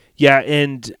 yeah.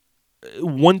 And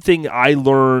one thing I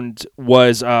learned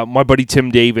was my buddy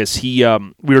Tim Davis. We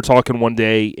were talking one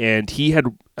day, and he had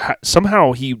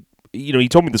somehow he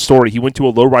told me the story. He went to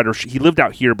a lowrider. He lived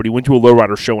out here, but he went to a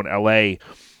lowrider show in L.A.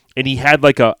 and he had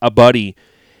like a buddy.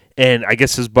 And I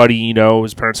guess his buddy,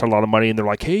 his parents had a lot of money, and they're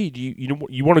like, "Hey, do you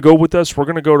want to go with us? We're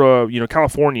gonna go to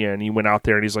California." And he went out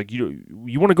there, and he's like, "You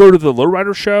want to go to the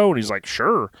lowrider show?" And he's like,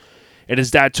 "Sure." And his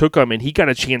dad took him, and he got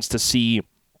a chance to see,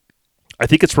 I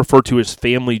think it's referred to as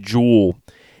Family Jewel,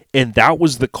 and that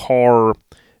was the car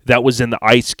that was in the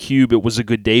Ice Cube It Was a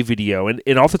Good Day video. And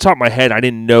off the top of my head, I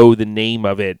didn't know the name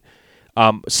of it.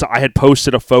 So I had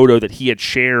posted a photo that he had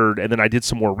shared, and then I did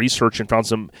some more research and found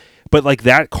some. But like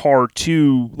that car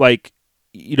too, like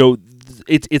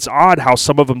it's odd how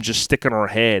some of them just stick in our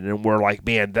head, and we're like,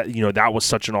 man, that was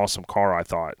such an awesome car. I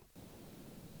thought.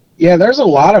 Yeah, there's a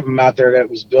lot of them out there that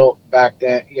was built back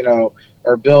then,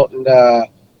 or built in the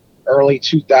early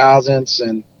 2000s,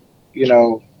 and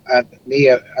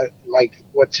like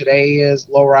what today is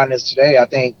lowriding is today. I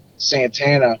think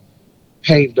Santana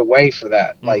paved the way for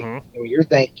that. Like you're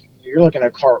looking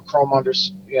at chrome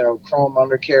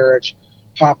undercarriage,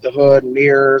 pop the hood,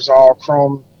 mirrors all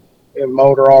chrome,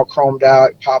 motor all chromed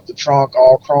out, pop the trunk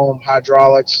all chrome,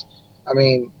 hydraulics. I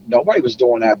mean, nobody was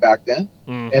doing that back then.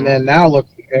 And then now look,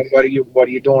 and what are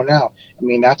you doing now? I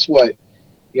mean, that's what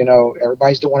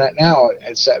everybody's doing that now.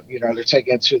 Except they're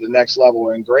taking it to the next level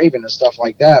of engraving and stuff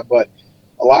like that. But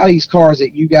a lot of these cars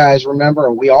that you guys remember,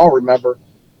 and we all remember,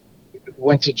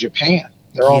 went to Japan.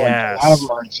 A lot of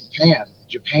them are in Japan.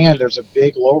 Japan, there's a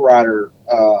big lowrider.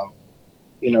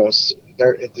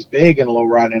 It's big in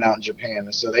lowriding out in Japan,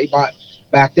 and so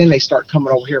back then they start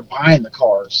coming over here buying the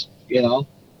cars,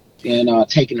 and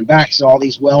taking them back. So all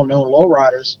these well-known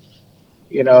lowriders,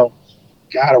 God,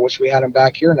 I wish we had them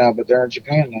back here now, but they're in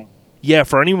Japan now. Yeah,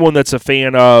 for anyone that's a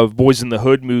fan of Boys in the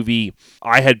Hood movie,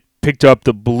 I had picked up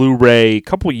the Blu-ray a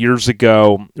couple years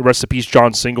ago. Rest in peace,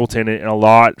 John Singleton, and a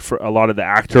lot of the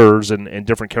actors and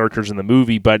different characters in the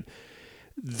movie. But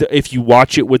if you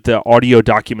watch it with the audio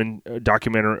documentary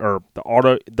or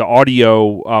the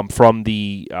audio from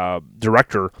the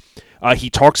director, he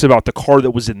talks about the car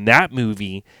that was in that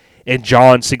movie. And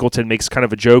John Singleton makes kind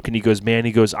of a joke, and he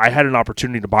goes, I had an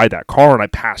opportunity to buy that car, and I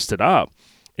passed it up.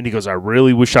 And he goes, I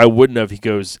really wish I wouldn't have. He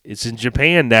goes, it's in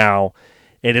Japan now,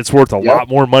 and it's worth a lot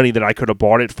more money than I could have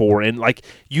bought it for. And like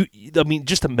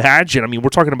just imagine. I mean, we're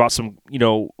talking about some,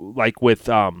 like with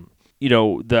the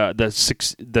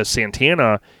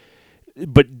Santana,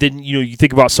 but then you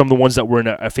think about some of the ones that were in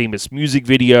a famous music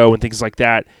video and things like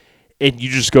that, and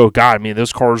you just go, God, I mean,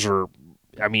 those cars are,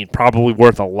 probably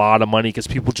worth a lot of money because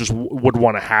people just would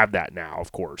want to have that now,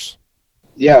 of course.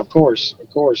 Yeah, of course.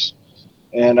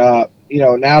 And,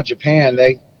 now Japan,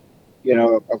 they,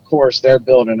 of course, they're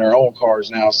building their own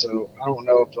cars now. So I don't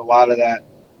know if a lot of that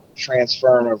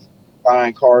transfer of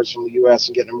buying cars from the U.S.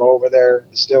 and getting them over there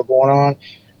is still going on.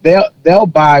 They'll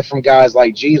buy from guys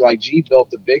like G. Like G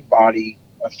built the big body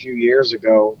a few years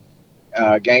ago.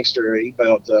 Gangster, he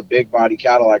built a big body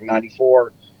Cadillac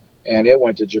 94, and it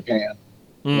went to Japan.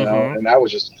 you know, and that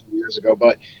was just a few years ago.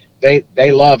 But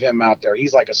they love him out there.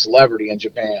 He's like a celebrity in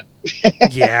Japan.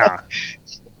 Yeah.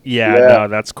 No,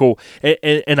 that's cool.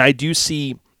 And I do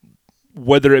see,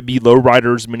 whether it be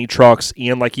lowriders, mini trucks,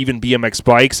 and like even BMX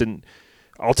bikes, and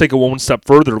I'll take it one step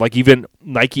further, like even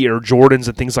Nike Air Jordans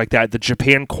and things like that. The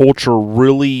Japan culture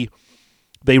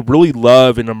they really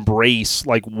love and embrace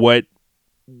like what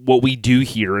we do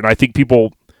here, and I think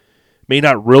people may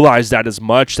not realize that as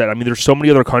much. That, I mean, there's so many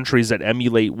other countries that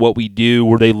emulate what we do,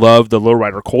 where they love the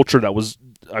lowrider culture that was,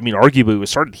 I mean, arguably was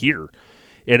started here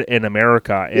in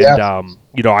America, and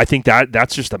you know, I think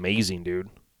that's just amazing, dude.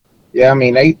 Yeah, I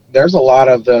mean, there's a lot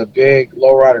of the big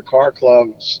lowrider car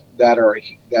clubs that are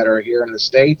here in the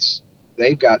States.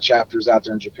 They've got chapters out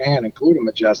there in Japan, including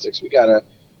Majestics. We got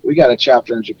a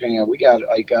chapter in Japan. We got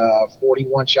like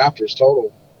 41 chapters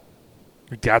total.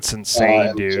 That's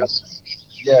insane, dude.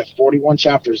 Yeah, 41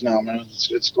 chapters now, man.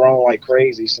 It's grown like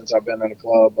crazy since I've been in the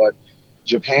club. But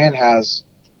Japan has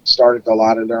started a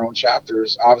lot of their own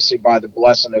chapters, obviously by the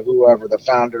blessing of whoever the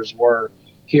founders were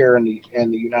here in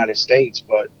the United States.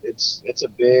 But it's a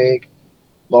big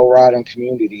lowriding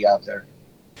community out there.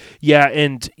 Yeah,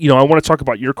 and you know, I want to talk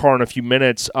about your car in a few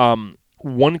minutes.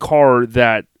 One car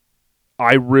that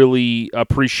I really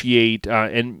appreciate,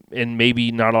 and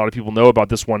maybe not a lot of people know about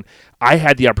this one. I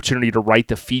had the opportunity to write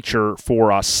the feature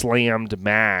for Slammed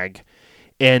Mag,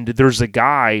 and there's a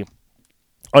guy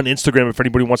on Instagram, if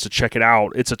anybody wants to check it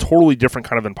out. It's a totally different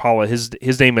kind of Impala.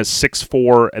 His name is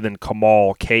 64 and then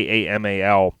Kamal,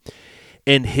 Kamal,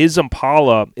 and his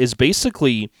Impala is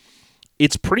basically,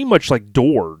 it's pretty much like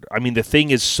doored. I mean, the thing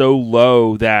is so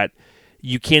low that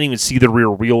you can't even see the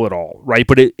rear wheel at all, right?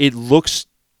 But it looks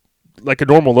like a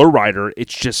normal lowrider.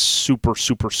 It's just super,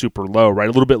 super, super low, right?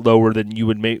 A little bit lower than you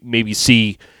would maybe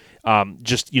see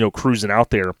just, you know, cruising out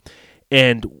there.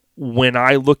 And when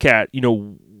I look at, you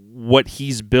know, what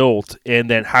he's built and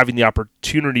then having the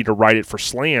opportunity to ride it for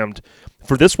Slammed,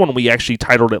 for this one we actually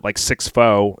titled it like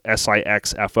Sixfo,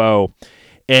 Sixfo,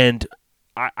 and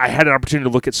I had an opportunity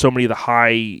to look at so many of the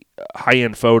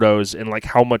high-end photos and like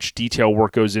how much detail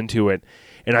work goes into it,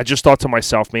 and I just thought to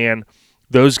myself, man,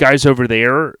 those guys over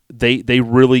there, they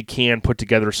really can put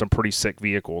together some pretty sick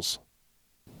vehicles.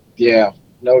 Yeah,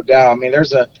 no doubt. I mean,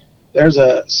 there's a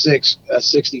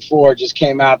 64 just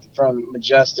came out from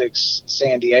Majestics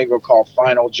San Diego called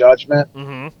Final Judgment.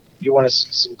 Mm-hmm. You want to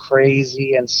see some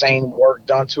crazy, insane work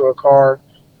done to a car?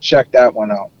 Check that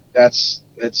one out.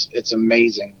 It's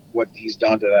amazing what he's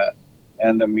done to that,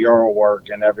 and the mural work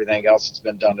and everything else that's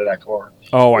been done to that car.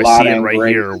 Oh, I see it right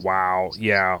here. Wow,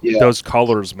 yeah, those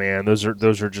colors, man, those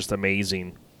are just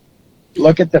amazing.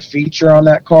 Look at the feature on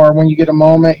that car when you get a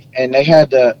moment, and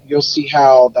you'll see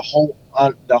how the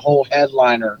whole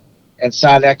headliner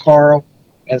inside that car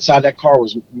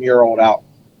was muraled out.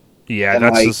 Yeah,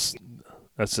 and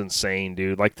that's insane,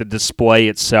 dude. Like the display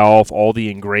itself, all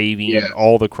the engraving,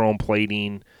 all the chrome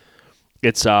plating.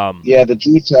 It's the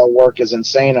detail work is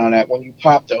insane on that. When you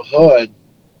pop the hood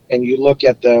and you look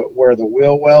at where the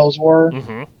wheel wells were,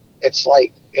 it's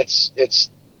like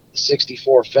it's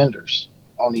 64 fenders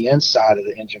on the inside of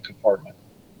the engine compartment.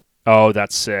 Oh,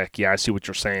 that's sick. Yeah, I see what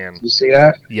you're saying. You see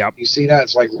that? Yep. You see that?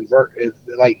 It's like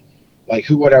like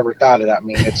who would ever thought of that? I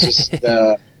mean, it's just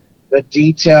the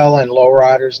detail in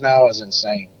lowriders now is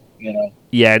insane, you know.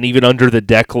 Yeah, and even under the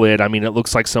deck lid, I mean, it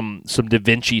looks like some Da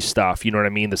Vinci stuff. You know what I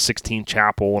mean? The Sistine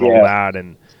Chapel and all that,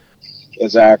 and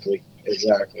exactly.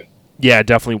 Yeah,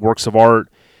 definitely works of art.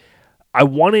 I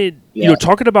wanted, you know,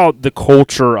 talking about the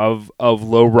culture of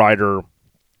lowrider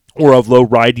or of low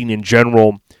riding in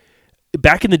general.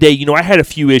 Back in the day, you know, I had a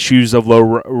few issues of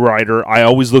lowrider. I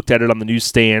always looked at it on the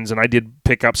newsstands, and I did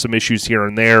pick up some issues here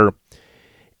and there.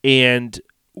 And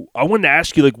I wanted to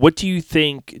ask you, like, what do you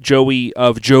think, Joey,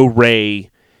 of Joe Ray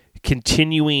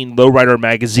continuing Lowrider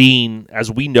Magazine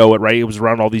as we know it, right? It was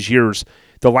around all these years.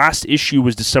 The last issue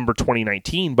was December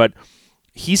 2019, but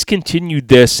he's continued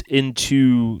this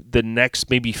into the next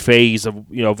maybe phase of,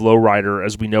 you know, of Lowrider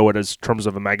as we know it as terms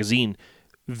of a magazine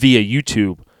via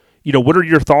YouTube. You know, what are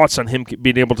your thoughts on him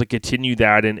being able to continue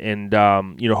that and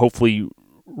you know, hopefully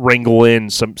wrangle in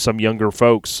some younger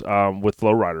folks with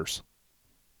lowriders?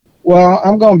 Well,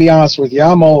 I'm going to be honest with you.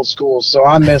 I'm old school, so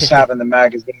I miss having the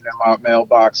magazine in my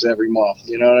mailbox every month.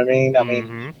 You know what I mean? I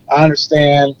mean, I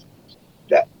understand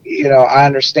that, you know,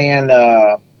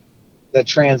 the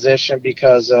transition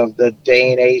because of the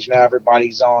day and age now.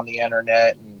 Everybody's on the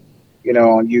internet and, you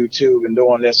know, on YouTube and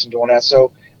doing this and doing that.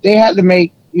 So they had to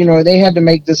make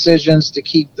decisions to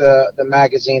keep the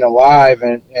magazine alive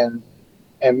and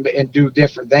do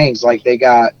different things. Like they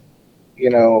got,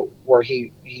 you know, where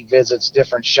he visits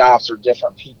different shops or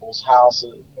different people's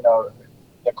houses, you know,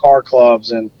 the car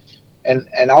clubs and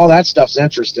all that stuff's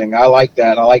interesting. I like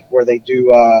that. I like where they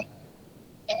do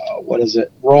what is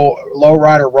it?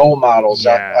 Lowrider role models.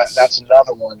 Yes. That's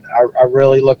another one. I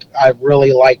really like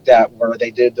that where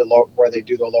they do the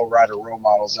lowrider role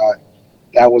models.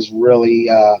 That was really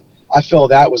I feel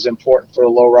that was important for the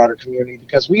lowrider community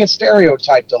because we had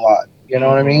stereotyped a lot. You know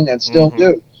what I mean? And still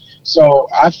do. So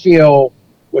I feel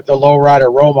with the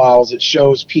lowrider role models, it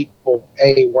shows people,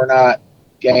 hey, we're not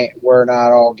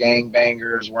all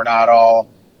gangbangers. We're not all,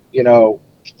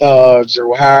 thugs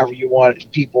or however you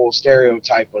want people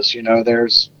stereotype us.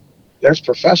 There's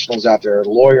professionals out there,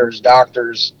 lawyers,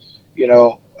 doctors,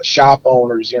 shop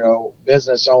owners,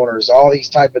 business owners, all these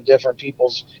type of different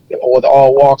peoples with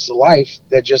all walks of life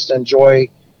that just enjoy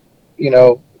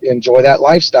that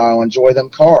lifestyle, enjoy them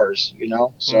cars,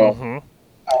 So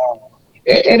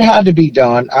it had to be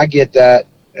done. I get that.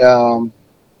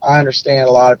 I understand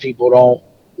a lot of people don't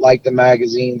like the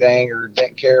magazine thing or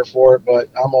didn't care for it, but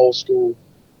I'm old school.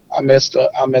 I miss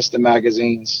the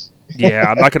magazines. Yeah,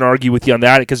 I'm not going to argue with you on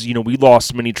that because, we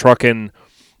lost Mini Truckin'.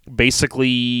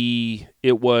 Basically,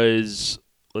 it was,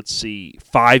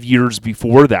 5 years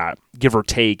before that, give or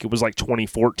take. It was like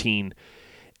 2014.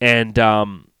 And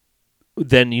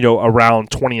then,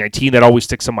 around 2019, that always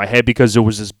sticks in my head because there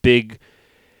was this big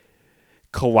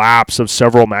collapse of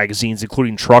several magazines,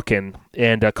 including Truckin'.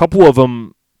 And a couple of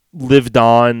them lived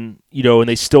on, and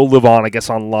they still live on, I guess,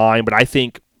 online. But I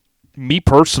think, me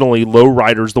personally,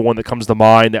 Lowrider's the one that comes to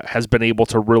mind that has been able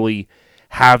to really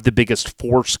have the biggest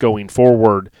force going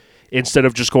forward instead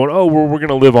of just going, oh, we're going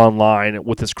to live online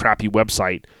with this crappy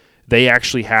website. They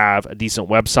actually have a decent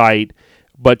website.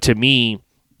 But to me,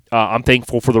 I'm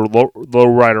thankful for the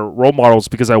Lowrider role models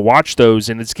because I watch those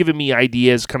and it's given me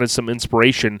ideas, kind of some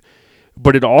inspiration.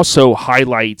 But it also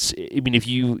highlights, if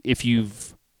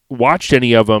you've watched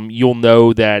any of them, you'll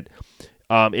know that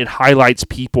it highlights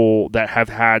people that have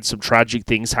had some tragic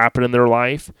things happen in their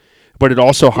life, but it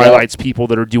also highlights people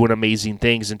that are doing amazing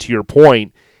things. And to your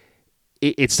point,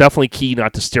 it's definitely key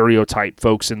not to stereotype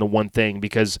folks into one thing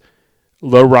because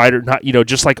lowrider,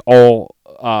 just like all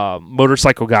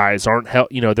motorcycle guys aren't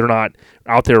they're not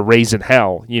out there raising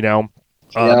hell.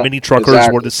 Mini truckers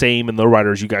were the same, and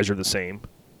lowriders, you guys are the same.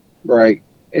 Right.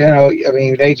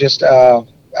 They just.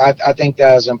 I think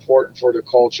that is important for the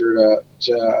culture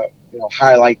to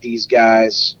highlight these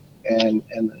guys, and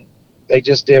they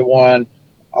just did one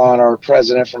on our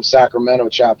president from Sacramento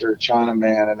chapter,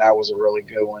 Chinaman, and that was a really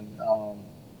good one.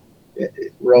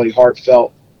 Really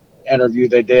heartfelt interview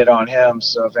they did on him.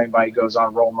 So if anybody goes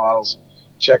on Role Models,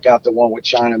 check out the one with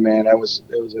Chinaman. It was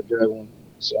a good one.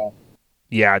 So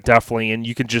yeah, definitely, and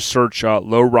you can just search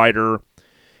Lowrider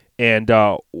and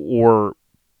or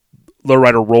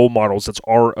Lowrider Role Models. That's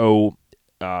ROLE.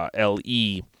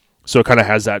 So it kind of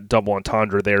has that double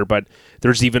entendre there. But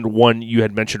there's even one you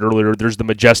had mentioned earlier. There's the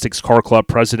Majestics Car Club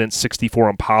President 64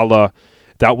 Impala.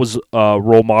 That was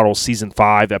Role Models Season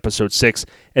 5, Episode 6.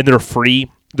 And they're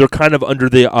free. They're kind of under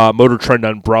the Motor Trend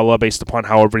umbrella based upon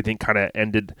how everything kind of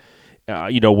ended,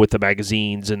 with the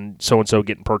magazines and so-and-so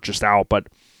getting purchased out. But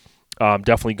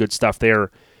definitely good stuff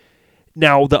there.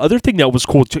 Now, the other thing that was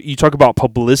cool, you talk about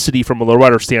publicity from a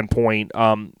lowrider standpoint,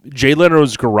 Jay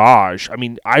Leno's Garage.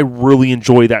 I really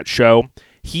enjoy that show.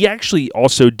 He actually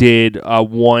also did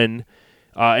an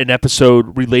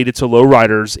episode related to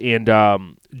lowriders,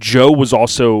 and Joe was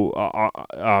also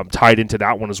tied into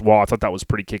that one as well. I thought that was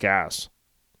pretty kick-ass.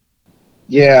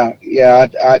 Yeah,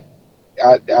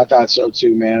 I thought so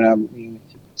too, man.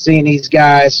 Seeing these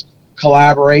guys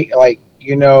collaborate,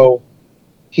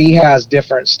 he has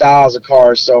different styles of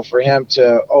cars, so for him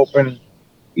to open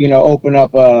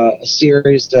up a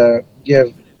series to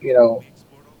give,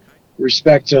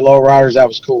 respect to lowriders, that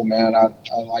was cool, man. I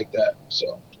like that.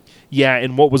 So yeah,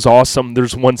 and what was awesome,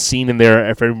 there's one scene in there,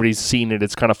 if everybody's seen it,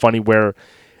 it's kind of funny where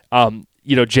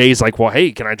Jay's like, well,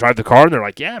 hey, can I drive the car? And they're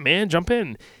like, yeah, man, jump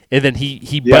in. And then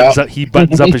he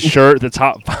buttons up his shirt, the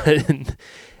top button.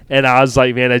 And I was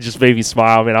like, man, that just made me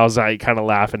smile. Man, I was like kind of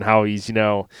laughing how he's,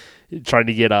 trying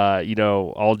to get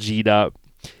all G'd up.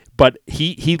 But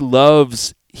he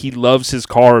loves his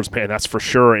cars, man, that's for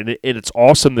sure. And it's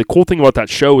awesome. The cool thing about that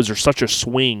show is there's such a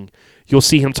swing. You'll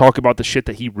see him talk about the shit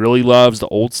that he really loves, the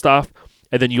old stuff,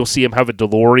 and then you'll see him have a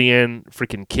DeLorean,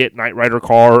 freaking Kit Knight Rider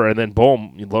car, and then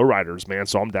boom, lowriders, man.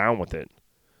 So I'm down with it.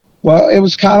 Well, it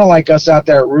was kind of like us out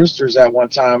there at Roosters at one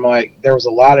time. Like, there was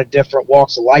a lot of different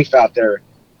walks of life out there.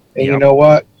 And You know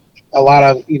what? A lot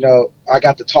of, I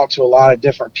got to talk to a lot of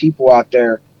different people out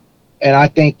there. And I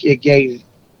think it gave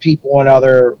people in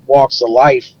other walks of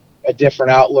life a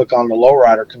different outlook on the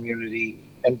lowrider community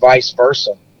and vice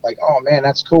versa. Like, oh, man,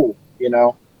 that's cool,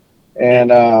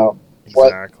 And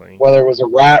Exactly. whether it was a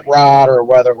rat rod or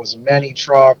whether it was a mini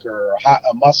truck or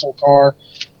a muscle car,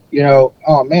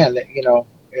 oh man,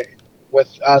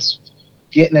 with us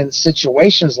getting in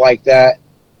situations like that,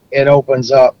 it opens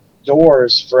up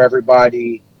doors for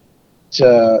everybody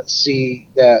to see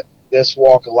that this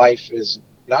walk of life is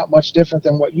not much different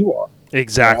than what you are.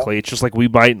 Exactly. It's just like we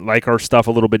might like our stuff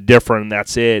a little bit different, and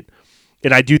that's it.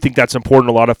 And I do think that's important.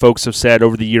 A lot of folks have said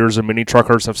over the years, and many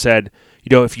truckers have said,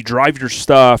 if you drive your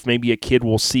stuff, maybe a kid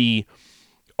will see,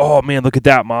 oh man, look at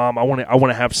that, Mom. I want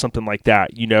to have something like that.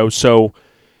 So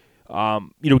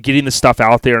getting the stuff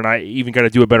out there, and I even got to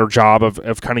do a better job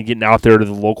of kind of getting out there to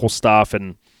the local stuff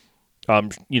and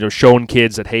showing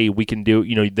kids that, hey, we can do,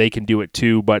 they can do it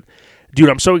too. But dude,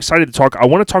 I'm so excited to talk. I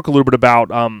want to talk a little bit about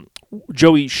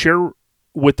Joey, share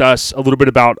with us a little bit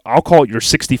about, I'll call it your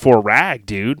 64 rag,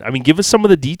 dude. I mean, give us some of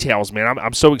the details, man.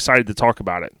 I'm so excited to talk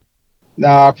about it. No,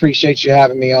 I appreciate you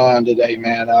having me on today,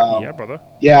 man. Yeah, brother.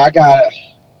 Yeah,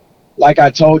 like I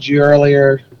told you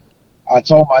earlier, I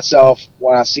told myself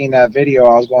when I seen that video,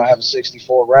 I was going to have a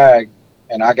 64 rag,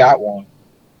 and I got one.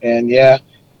 And yeah,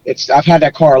 I've had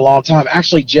that car a long time.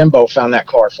 Actually, Jimbo found that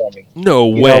car for me. No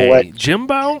way.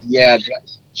 Jimbo? Yeah,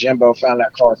 Jimbo found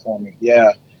that car for me.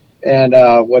 Yeah. And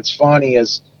what's funny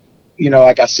is,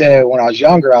 like I said, when I was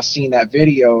younger, I seen that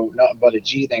video, nothing but a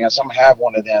G thing. I said, I'm going to have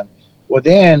one of them. Well,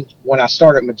 then when I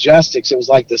started Majestics, it was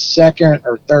like the second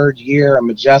or third year of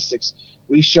Majestics.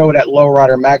 We showed at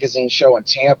Lowrider Magazine show in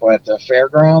Tampa at the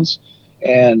fairgrounds.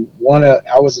 And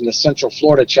I was in the Central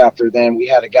Florida chapter then. We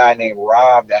had a guy named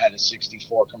Rob that had a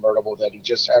 64 convertible that he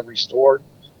just had restored.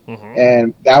 Mm-hmm.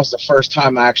 And that was the first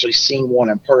time I actually seen one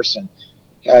in person.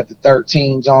 Had the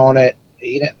 13s on it.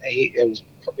 It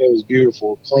was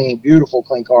beautiful, beautiful,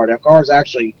 clean car. That car is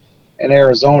actually in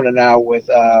Arizona now with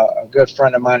a good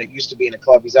friend of mine. It used to be in a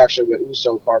club. He's actually with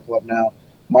Uso Car Club now,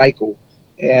 Michael.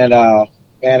 And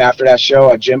after that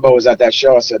show, Jimbo was at that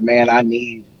show. I said, man, I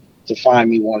need to find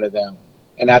me one of them.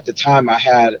 And at the time, I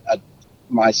had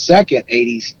my second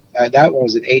 80s. That one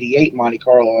was an 88 Monte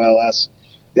Carlo LS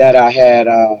that I had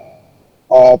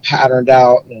all patterned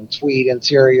out and tweed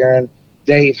interior. And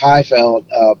Dave Heifeld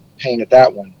painted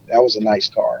that one. That was a nice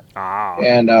car. Ah.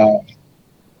 And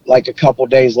like a couple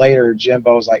days later,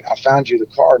 Jimbo's like, I found you the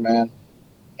car, man.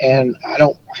 And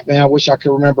I wish I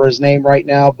could remember his name right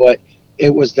now, but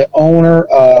it was the owner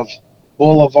of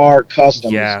Boulevard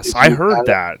Customs. Yes, I heard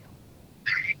that.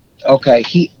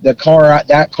 Okay, that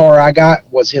car I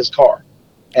got was his car,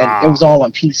 and it was all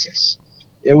in pieces.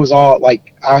 It was all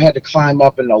like I had to climb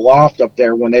up in the loft up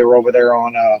there when they were over there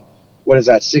on what is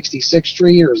that, 66th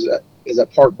Street, or is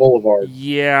that Park Boulevard?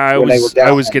 Yeah, I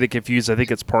was getting confused. I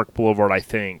think it's Park Boulevard. I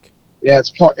think. Yeah,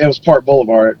 it was Park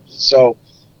Boulevard. So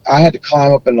I had to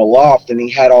climb up in the loft, and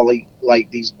he had all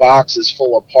these boxes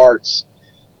full of parts,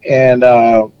 and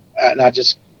I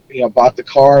just bought the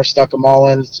car, stuck them all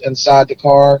inside the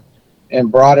car, and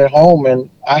brought it home. And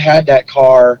I've had that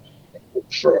car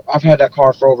for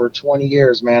over 20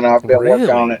 years, man. I've been working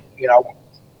on it,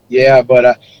 Yeah,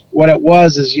 but what it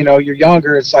was is, you're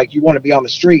younger. It's like you want to be on the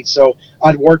street. So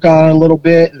I'd work on it a little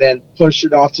bit and then push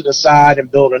it off to the side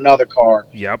and build another car.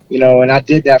 Yep. And I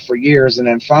did that for years. And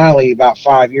then finally, about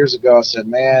 5 years ago, I said,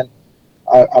 man,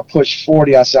 I pushed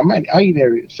 40. I said, I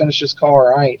either finish this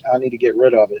car or I need to get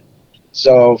rid of it.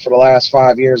 So for the last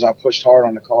 5 years, I pushed hard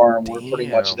on the car, and we're pretty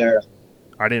much there.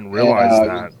 I didn't realize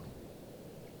that.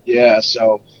 Yeah.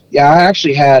 So yeah, I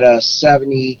actually had a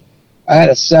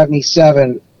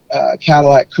 77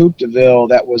 Cadillac Coupe de Ville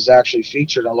that was actually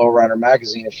featured on Lowrider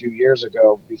Magazine a few years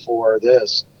ago before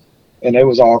this, and it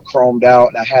was all chromed out.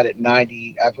 And I had it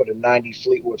 90. I put a 90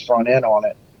 Fleetwood front end on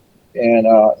it, and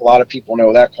a lot of people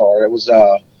know that car. It was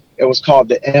called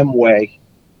the M-Way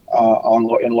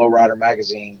in Lowrider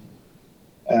Magazine.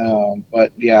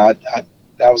 But yeah,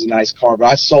 that was a nice car. But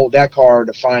I sold that car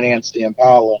to finance the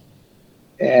Impala,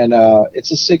 and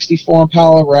it's a 64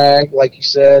 Impala rag, like you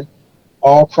said,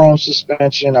 all chrome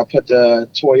suspension. I put the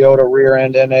Toyota rear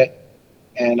end in it,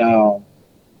 and I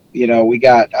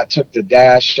took the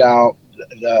dash out.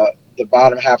 The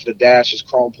bottom half of the dash is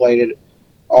chrome plated,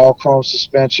 all chrome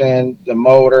suspension. The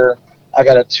motor, I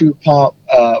got a 2-pump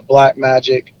Black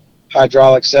Magic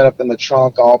hydraulic setup in the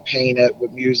trunk, all painted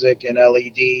with music and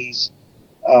LEDs.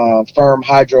 Firm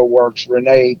Hydro Works.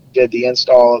 Renee did the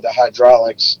install of the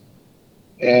hydraulics,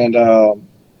 and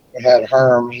we had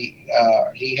Herm.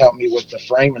 He helped me with the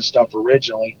frame and stuff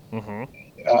originally. Mm-hmm.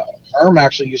 Herm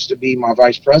actually used to be my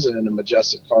vice president in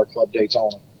Majestic Car Club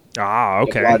Daytona. Ah,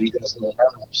 okay. A lot of you guys know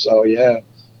Herm. So yeah.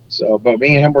 But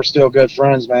me and him were still good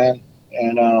friends, man.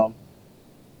 And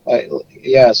we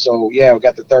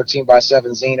got the 13x7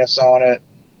 Zeniths on it.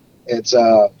 It's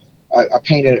I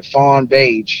painted it fawn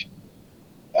beige.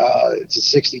 It's a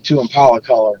 62 Impala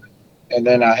color. And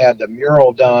then I had the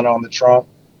mural done on the trunk.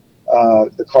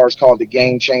 The car's called the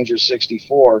Game Changer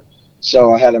 64.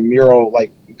 So I had a mural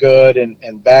like good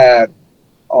and bad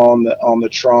on the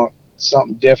trunk,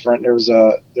 something different. There's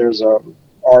a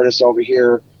artist over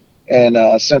here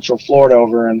in Central Florida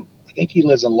over, and I think he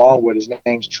lives in Longwood. His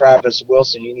name's Travis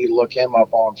Wilson. You need to look him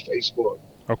up on Facebook.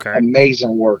 Okay.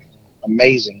 Amazing work,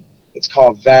 amazing. It's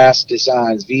called Vast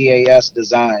Designs, VAS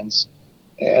Designs,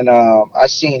 and I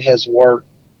seen his work.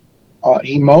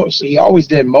 He always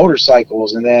did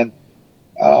motorcycles, and then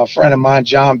a friend of mine,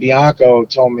 John Bianco,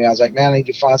 told me, I was like, man, I need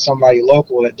to find somebody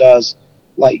local that does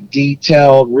like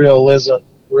detailed,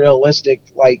 realistic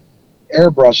like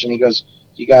airbrush. And he goes,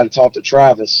 you got to talk to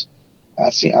Travis.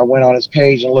 I went on his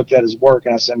page and looked at his work,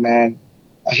 and I said, man,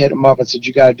 I hit him up and said,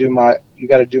 you got to do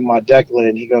my deck lid.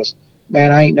 And he goes,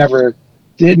 man, I ain't never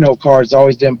did no cars,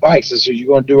 always did bikes. I said, you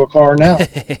going to do a car now?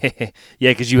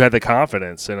 Yeah, because you had the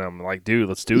confidence, and I'm like, dude,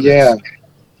 let's do this. Yeah.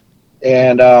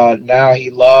 And now he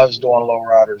loves doing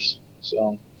lowriders.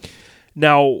 So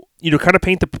now, kind of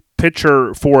paint the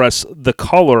picture for us. The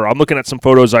color. I'm looking at some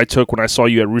photos I took when I saw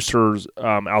you at Roosters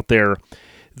out there.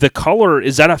 The color,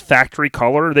 is that a factory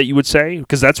color that you would say?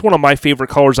 Because that's one of my favorite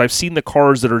colors. I've seen the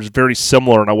cars that are very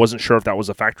similar, and I wasn't sure if that was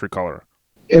a factory color.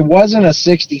 It wasn't a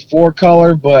 64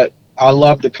 color, but I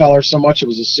loved the color so much. It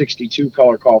was a 62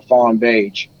 color called Fawn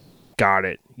Beige. Got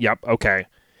it. Yep. Okay.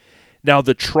 Now,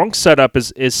 the trunk setup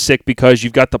is sick because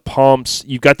you've got the pumps,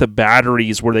 you've got the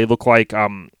batteries where they look like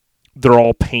they're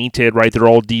all painted, right? They're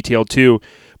all detailed too.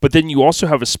 But then you also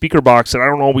have a speaker box, and I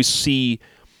don't always see,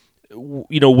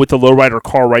 with the lowrider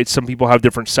car, right? Some people have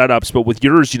different setups, but with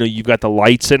yours, you've got the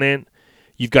lights in it,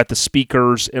 you've got the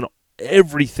speakers, and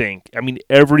everything. I mean,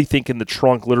 everything in the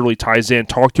trunk literally ties in.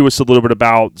 Talk to us a little bit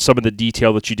about some of the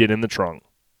detail that you did in the trunk.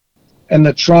 In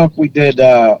the trunk, we did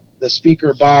the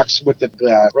speaker box with the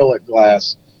acrylic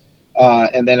glass.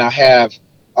 And then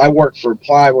I work for a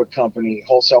plywood company,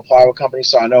 wholesale plywood company,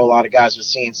 so I know a lot of guys with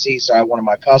CNC, so I had one of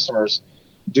my customers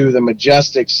do the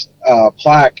Majestics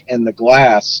plaque in the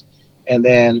glass. And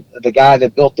then the guy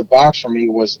that built the box for me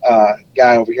was a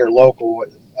guy over here local.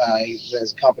 He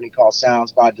has a company called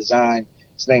Sounds by Design.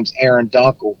 His name's Aaron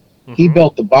Dunkel. Mm-hmm. He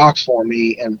built the box for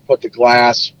me and put the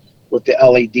glass with the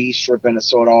LED strip in it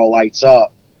so it all lights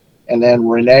up. And then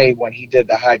Renee, when he did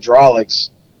the hydraulics,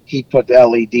 he put the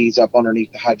LEDs up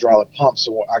underneath the hydraulic pump,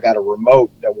 so I got a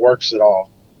remote that works it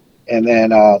all. And then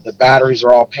the batteries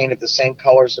are all painted the same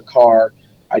color as the car.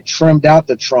 I trimmed out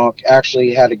the trunk.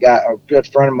 Actually, had a good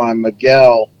friend of mine,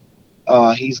 Miguel.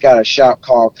 He's got a shop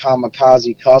called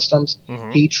Kamikaze Customs.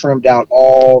 Mm-hmm. He trimmed out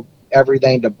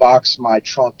everything to box my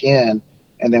trunk in,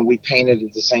 and then we painted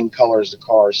it the same color as the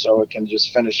car, so it can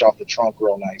just finish off the trunk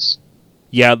real nice.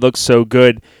 Yeah, it looks so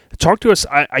good. Talk to us.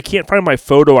 I can't find my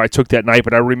photo I took that night,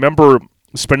 but I remember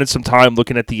spending some time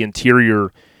looking at the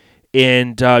interior,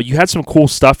 and you had some cool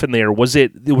stuff in there. Was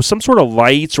it some sort of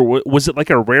lights, or was it like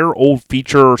a rare old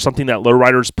feature or something that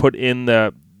lowriders put in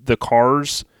the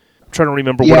cars? I'm trying to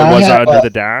remember what it was under the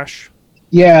dash.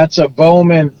 Yeah, it's a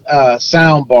Bowman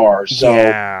sound bar. So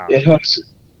yeah. It hooks.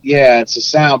 Yeah, it's a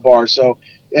sound bar. So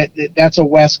that's a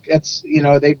West. It's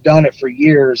they've done it for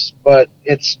years, but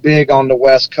it's big on the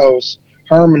West Coast.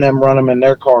 Herm and them run them in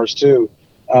their cars too.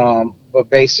 But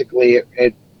basically,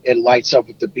 it lights up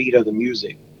with the beat of the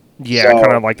music. Yeah,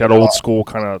 kind of like that old school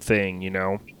kind of thing,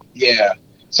 Yeah.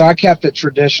 So I kept it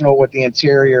traditional with the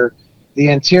interior. The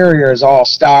interior is all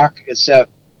stock,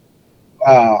 except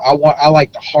I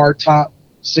like the hard top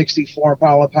 64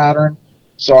 Impala pattern.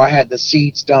 So I had the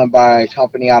seats done by a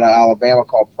company out of Alabama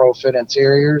called ProFit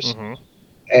Interiors. Mm-hmm.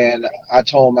 And I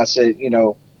told them, I said,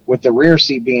 with the rear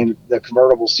seat being the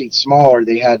convertible seat smaller,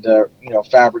 they had to,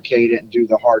 fabricate it and do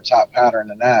the hard top pattern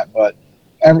and that. But,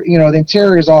 the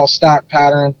interior is all stock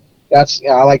pattern. That's,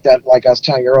 I like that. Like I was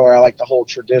telling you earlier, I like the whole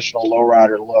traditional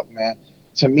lowrider look, man.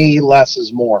 To me, less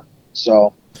is more.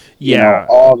 So, yeah,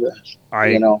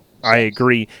 I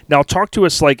agree. Now talk to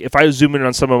us, like if I zoom in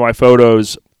on some of my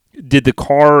photos, did the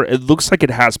car, it looks like it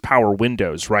has power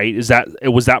windows, right?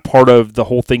 Was that part of the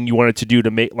whole thing you wanted to do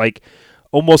to make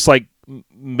almost like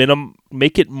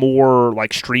make it more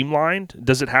like streamlined?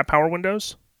 Does it have power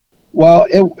windows? Well,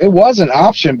 it was an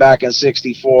option back in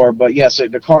 64, but yes,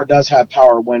 the car does have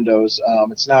power windows.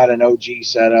 It's not an OG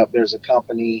setup. There's a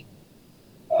company,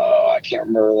 I can't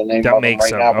remember the name of them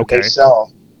right now, but they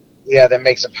sell. Yeah, that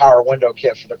makes a power window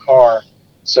kit for the car.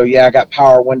 So yeah, I got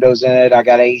power windows in it. I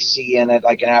got AC in it,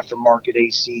 like an aftermarket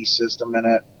AC system in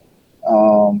it.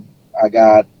 I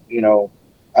got,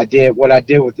 I did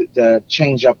with the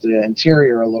change up the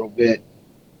interior a little bit.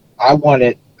 I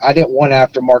didn't want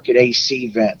aftermarket AC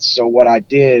vents. So what I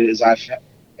did is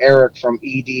Eric from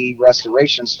ED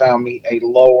Restorations found me a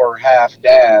lower half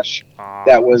dash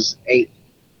that was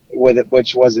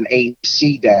which was an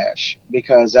AC dash,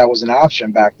 because that was an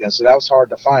option back then. So that was hard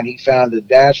to find. He found the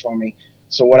dash for me.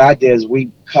 So what I did is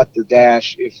we cut the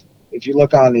dash. If you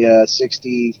look on the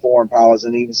 64 Impalas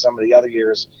and even some of the other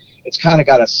years, it's kind of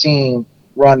got a seam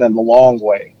running the long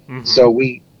way. Mm-hmm. So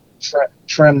we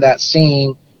trimmed that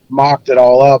seam, mocked it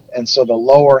all up, and so the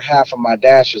lower half of my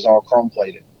dash is all chrome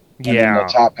plated. And then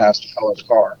the top has to color the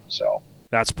car. So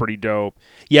that's pretty dope.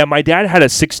 Yeah, my dad had a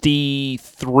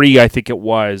 63, I think it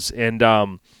was, and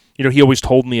he always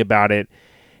told me about it,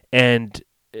 and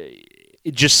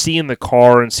just seeing the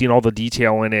car and seeing all the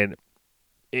detail in it,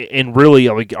 and really,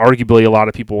 like, arguably, a lot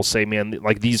of people will say, man,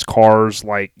 like, these cars,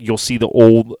 like, you'll see the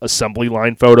old assembly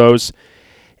line photos,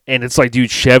 and it's like,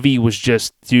 dude, Chevy was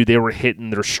just, they were hitting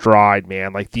their stride,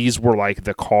 man. Like, these were, like,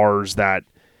 the cars that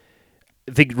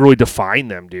I think really define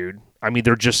them, dude. I mean,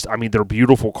 they're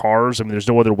beautiful cars. I mean, there's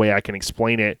no other way I can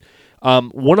explain it.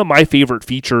 One of my favorite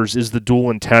features is the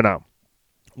dual antenna.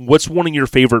 What's one of your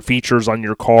favorite features on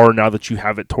your car now that you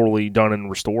have it totally done and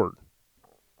restored?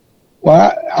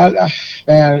 Well,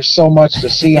 man, there's so much to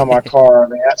see on my car. I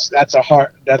mean, that's a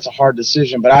hard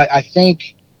decision. But I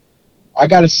think I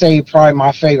got to say probably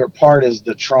my favorite part is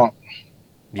the trunk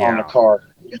on the car,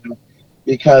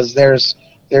 because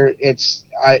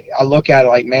I look at it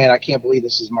like, man, I can't believe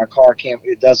this is my car.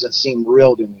 It doesn't seem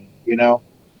real to me,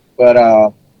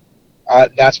 But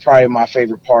that's probably my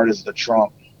favorite part is the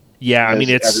trunk. Yeah, I mean,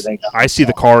 I see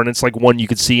the car, and it's like one you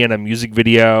could see in a music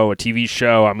video, a TV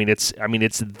show. I mean, it's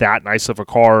that nice of a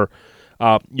car.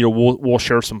 We'll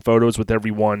share some photos with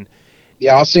everyone.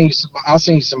 Yeah, I'll send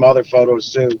you some other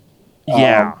photos too.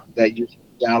 Yeah, that you can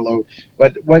download.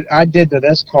 But what I did to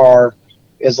this car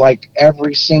is, like,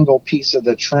 every single piece of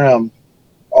the trim,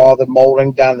 all the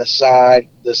molding down the side,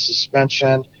 the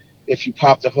suspension. If you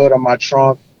pop the hood on my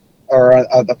trunk, or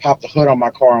pop the hood on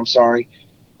my car, I'm sorry.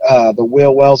 The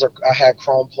wheel wells I had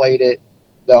chrome plated,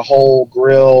 the whole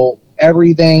grill,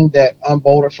 everything that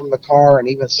unbolted from the car, and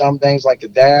even some things like the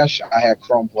dash, I had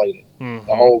chrome plated. Mm-hmm.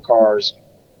 The whole car's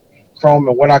chrome,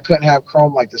 and when I couldn't have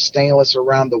chrome, like the stainless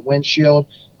around the windshield,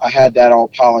 I had that all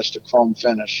polished to chrome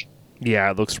finish. Yeah,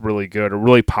 it looks really good. It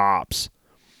really pops.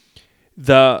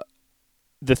 The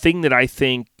thing that I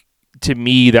think, to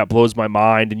me, that blows my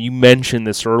mind, and you mentioned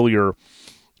this earlier.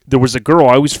 There was a girl,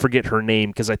 I always forget her name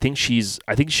because I think she's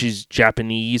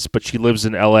Japanese, but she lives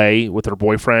in LA with her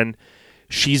boyfriend.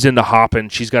 She's into hopping.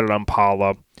 She's got an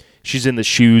Impala. She's in the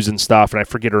shoes and stuff, and I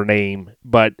forget her name.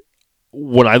 But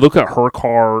when I look at her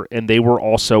car, and they were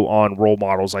also on Role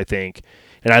Models, I think,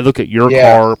 and I look at your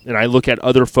car, and I look at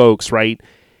other folks, right?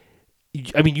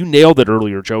 I mean, you nailed it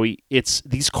earlier, Joey.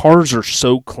 These cars are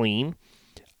so clean.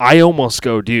 I almost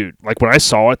go, dude, like when I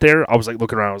saw it there, I was like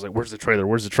looking around, I was like, where's the trailer?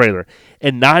 Where's the trailer?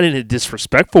 And not in a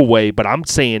disrespectful way, but I'm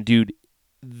saying, dude,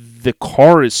 the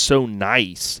car is so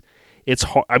nice. It's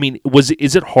hard. I mean,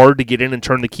 is it hard to get in and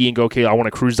turn the key and go, okay, I want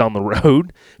to cruise down the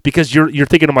road? Because you're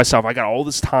thinking to myself, I got all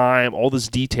this time, all this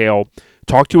detail.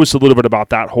 Talk to us a little bit about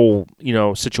that whole,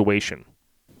 situation.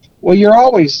 Well, you're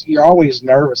always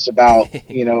nervous about,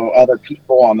 other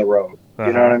people on the road. Uh-huh.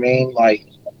 You know what I mean? Like,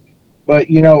 but,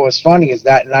 what's funny is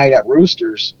that night at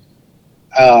Roosters,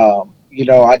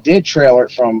 I did trailer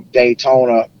it from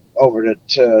Daytona over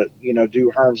to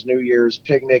do Herm's New Year's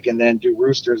picnic and then do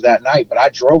Roosters that night. But I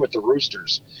drove it to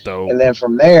Roosters. Dope. And then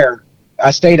from there,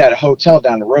 I stayed at a hotel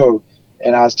down the road.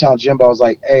 And I was telling Jimbo, I was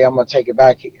like, hey, I'm going to take it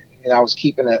back. And I was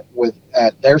keeping it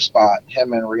at their spot,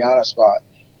 him and Rihanna's spot.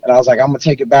 And I was like, I'm going to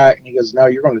take it back. And he goes, no,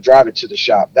 you're going to drive it to the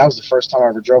shop. That was the first time I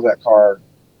ever drove that car,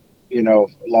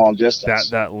 long distance.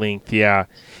 That length, yeah.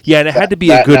 Yeah, and it had to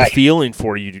be a good feeling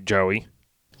for you, Joey.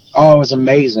 Oh, it was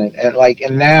amazing.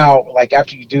 And now,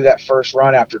 after you do that first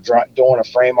run, after doing a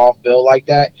frame-off build like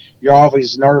that, you're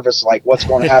always nervous, like, what's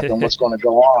going to happen, what's going to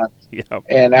go on. Yep.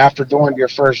 And after doing your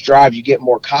first drive, you get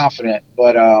more confident.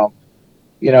 But, a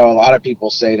lot of people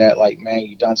say that, like, man,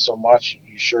 you've done so much,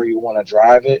 you sure you want to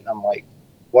drive it? I'm like,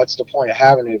 what's the point of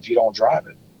having it if you don't drive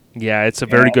it? Yeah, it's a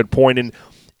very good point.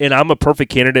 And I'm a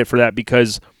perfect candidate for that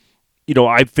because,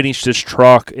 I finished this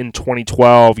truck in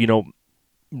 2012,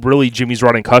 really Jimmy's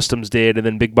Rod and Customs did, and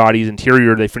then Big Body's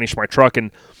Interior, they finished my truck. And,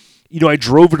 I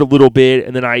drove it a little bit,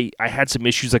 and then I had some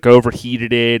issues, like I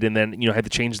overheated it, and then, I had to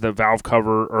change the valve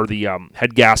cover or the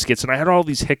head gaskets, and I had all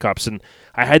these hiccups. And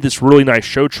I had this really nice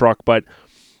show truck, but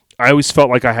I always felt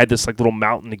like I had this, like, little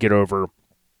mountain to get over.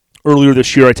 Earlier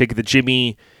this year, I take it to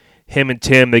Jimmy, him and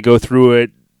Tim, they go through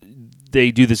it.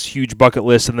 they do this huge bucket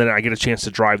list, and then I get a chance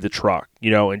to drive the truck,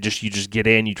 and you just get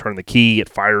in, you turn the key, it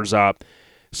fires up.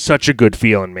 Such a good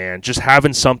feeling, man. Just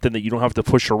having something that you don't have to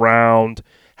push around,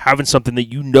 having something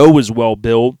that is well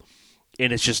built,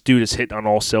 and it's just, dude, it's hitting on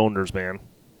all cylinders, man.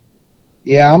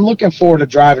 Yeah, I'm looking forward to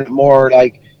driving it more.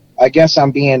 Like, I guess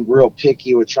I'm being real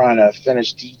picky with trying to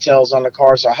finish details on the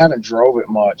car, so I haven't drove it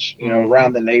much,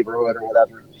 around the neighborhood or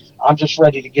whatever. I'm just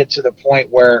ready to get to the point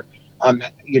where I'm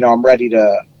ready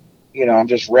to, I'm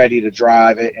just ready to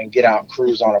drive it and get out and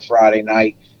cruise on a Friday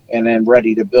night, and then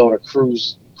ready to build a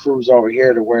cruise over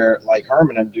here to where, like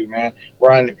Herman and do, man,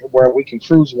 where we can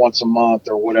cruise once a month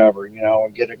or whatever,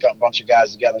 and get a bunch of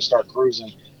guys together and start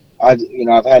cruising. I've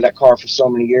had that car for so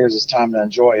many years. It's time to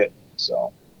enjoy it.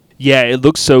 So. Yeah, it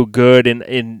looks so good,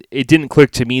 and it didn't click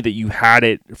to me that you had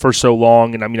it for so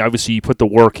long. And I mean, obviously, you put the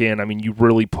work in. I mean, you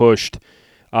really pushed,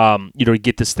 to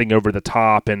get this thing over the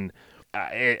top, and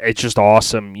it's just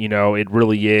awesome. It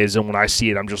really is. And when I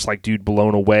see it, I'm just like, dude,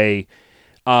 blown away.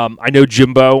 I know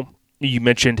Jimbo. You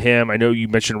mentioned him. I know you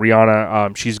mentioned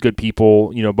Rihanna. She's good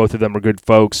people. Both of them are good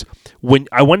folks.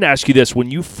 I wanted to ask you this: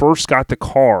 when you first got the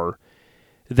car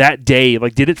that day,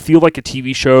 like, did it feel like a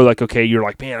TV show? Like, okay, you're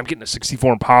like, man, I'm getting a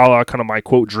 64 Impala, kind of my,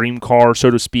 quote, dream car, so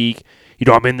to speak.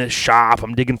 I'm in this shop,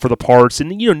 I'm digging for the parts. And,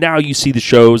 now you see the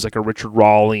shows like a Richard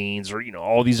Rawlings or,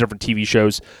 all these different TV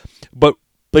shows. But,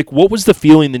 like, what was the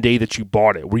feeling the day that you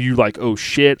bought it? Were you like, oh,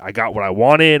 shit, I got what I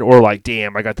wanted? Or like,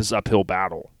 damn, I got this uphill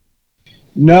battle?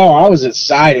 No, I was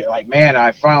excited. Like, man,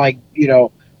 I finally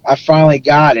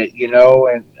got it,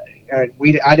 and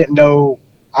I didn't know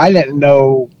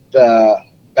the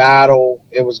battle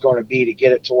it was going to be to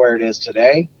get it to where it is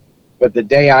today. But the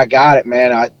day I got it,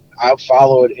 man, I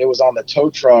followed. It was on the tow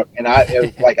truck, and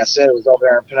like I said, it was over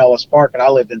there in Pinellas Park, and I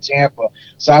lived in Tampa,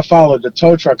 so I followed the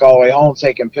tow truck all the way home,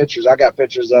 taking pictures. I got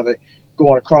pictures of it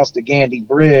going across the Gandy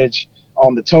Bridge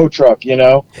on the tow truck,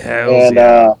 Hells and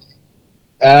yeah.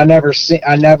 And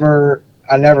I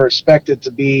never expected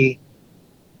to be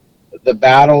the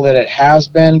battle that it has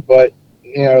been, but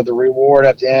the reward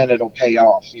at the end, it'll pay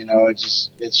off.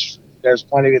 There's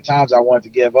plenty of times I wanted to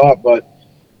give up, but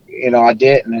I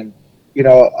didn't. And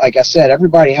like I said,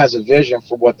 everybody has a vision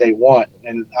for what they want,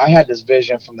 and I had this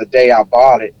vision from the day I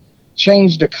bought it.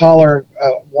 Changed the color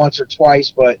once or twice,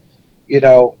 but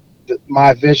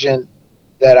my vision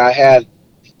that I had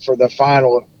for the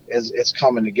final it's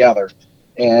coming together,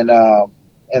 and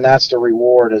that's the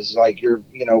reward. Is like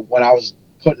when I was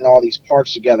putting all these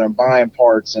parts together and buying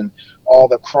parts and all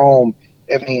the chrome.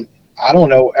 I mean, I don't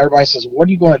know. Everybody says, what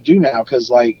are you going to do now? Because,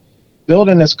 like,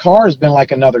 building this car has been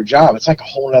like another job. It's like a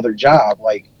whole other job,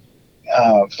 like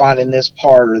finding this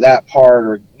part or that part,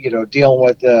 or, dealing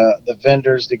with the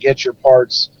vendors to get your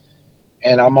parts.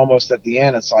 And I'm almost at the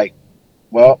end. It's like,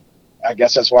 well, I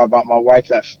guess that's why I bought my wife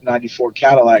that 94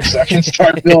 Cadillac, so I can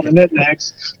start building it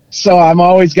next. So I'm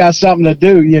always got something to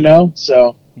do,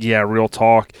 so. Yeah, real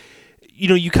talk.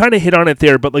 You kind of hit on it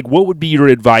there, but, like, what would be your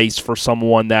advice for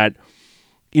someone that,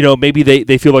 maybe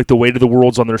they feel like the weight of the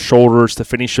world's on their shoulders to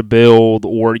finish a build,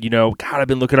 or, God, I've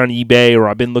been looking on eBay, or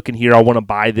I've been looking here, I want to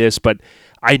buy this, but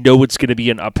I know it's going to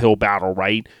be an uphill battle,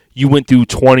 right? You went through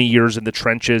 20 years in the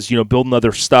trenches, building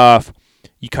other stuff.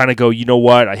 You kind of go, you know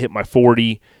what, I hit my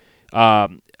 40. I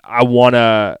want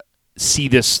to see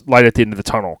this light at the end of the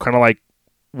tunnel, kind of like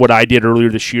what I did earlier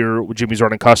this year with Jimmy's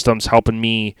Running Customs, helping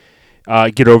me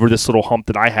get over this little hump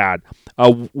that I had.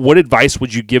 What advice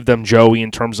would you give them, Joey,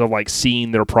 in terms of, like,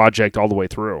 seeing their project all the way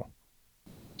through?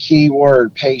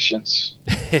 Keyword, patience.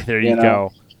 There you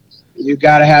go. You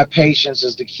got to have patience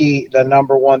is the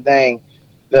number one thing.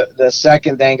 The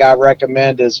second thing I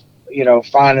recommend is,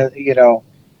 finding,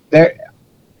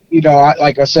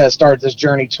 like I said, I started this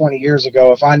journey 20 years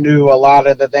ago. If I knew a lot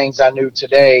of the things I knew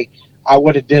today, I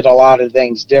would have did a lot of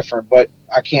things different, but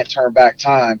I can't turn back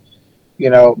time.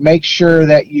 Make sure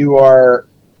that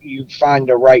you find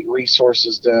the right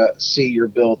resources to see your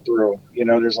build through.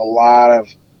 There's a lot of,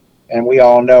 and we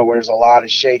all know there's a lot of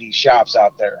shady shops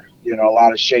out there. A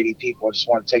lot of shady people just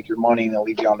want to take your money and they'll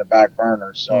leave you on the back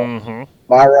burner. So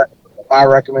my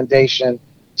recommendation,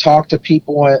 talk to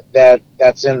people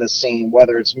that's in the scene,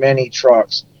 whether it's mini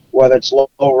trucks, whether it's low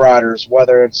riders,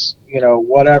 whether it's,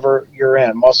 whatever you're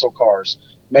in, muscle cars.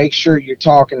 Make sure you're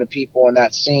talking to people in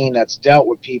that scene that's dealt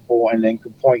with people and then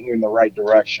can point you in the right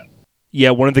direction.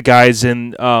 Yeah, one of the guys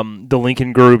in the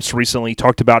Lincoln groups recently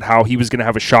talked about how he was going to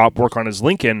have a shop work on his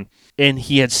Lincoln, and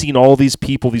he had seen all these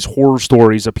people, these horror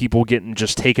stories of people getting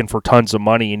just taken for tons of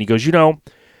money. And he goes, I'm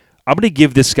going to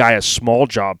give this guy a small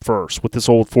job first with this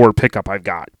old Ford pickup I've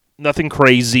got. Nothing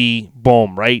crazy,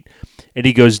 boom, right? And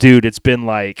he goes, dude, it's been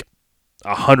like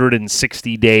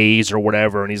 160 days or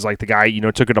whatever, and he's like, the guy,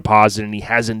 took a deposit and he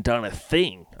hasn't done a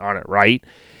thing on it, right?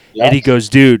 Yep. And he goes,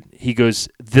 dude,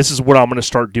 this is what I'm going to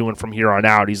start doing from here on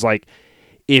out. He's like,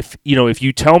 if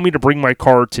you tell me to bring my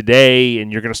car today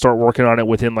and you're going to start working on it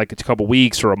within like a couple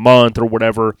weeks or a month or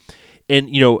whatever, and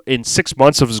in 6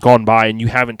 months has gone by and you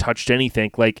haven't touched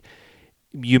anything, like,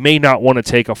 you may not want to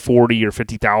take a 40 or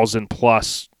 50,000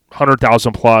 plus,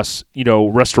 100,000 plus,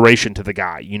 restoration to the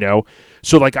guy,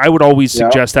 So like I would always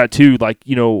suggest that too, like,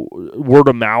 word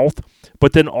of mouth,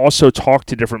 but then also talk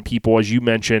to different people, as you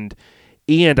mentioned.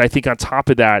 And I think on top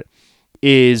of that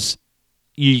is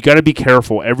you got to be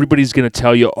careful. Everybody's going to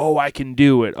tell you, oh, I can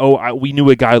do it. Oh, we knew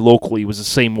a guy locally who was the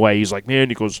same way. He's like, man,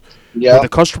 he goes, when the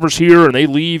customer's here and they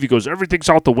leave, he goes, everything's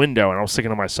out the window. And I was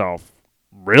thinking to myself,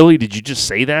 really? Did you just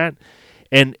say that?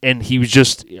 And he was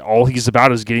just, all he's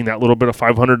about is getting that little bit of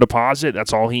 500 deposit.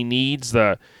 That's all he needs.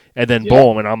 And then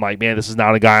boom. And I'm like, man, this is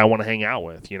not a guy I want to hang out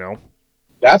with,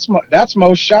 That's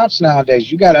most shops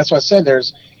nowadays. That's what I said.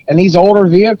 And these older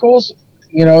vehicles,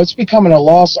 it's becoming a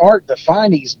lost art to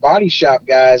find these body shop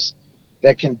guys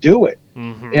that can do it.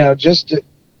 Mm-hmm. Just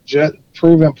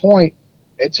proven point.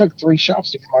 It took 3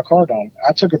 shops to get my car done.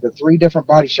 I took it to 3 different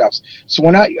body shops. So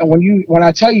when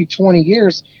I tell you 20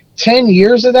 years, 10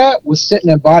 years of that was sitting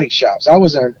in body shops. I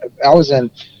was in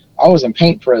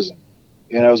paint prison,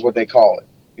 is what they call it.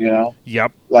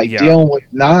 Yep. Dealing with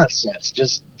nonsense,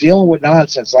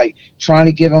 like trying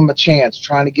to give them a chance,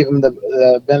 trying to give them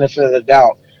the benefit of the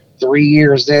doubt. 3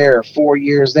 years there, 4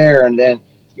 years there, and then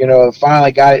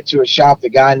finally got it to a shop. The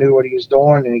guy knew what he was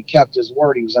doing and he kept his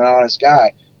word. He was an honest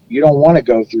guy. You don't want to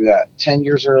go through that. 10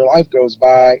 years of your life goes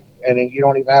by and then you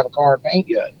don't even have a car and paint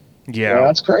yet. Yeah,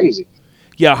 that's crazy.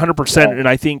 Yeah, 100%. And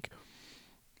I think,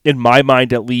 in my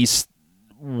mind at least,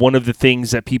 one of the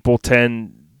things that people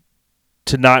tend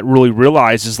to not really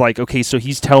realize is like, okay, so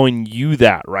he's telling you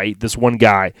that, right? This one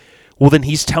guy. Well, then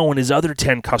he's telling his other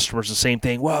 10 customers the same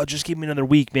thing. Well, just give me another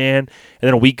week, man. And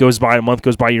then a week goes by, a month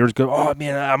goes by, years go, oh,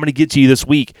 man, I'm going to get to you this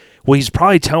week. Well, he's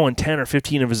probably telling 10 or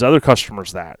 15 of his other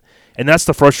customers that. And that's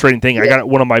the frustrating thing. Yeah. I got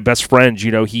one of my best friends,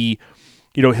 he'll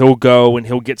go and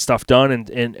he'll get stuff done,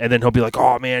 and then he'll be like,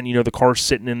 oh, man, the car's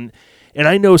sitting in. And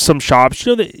I know some shops,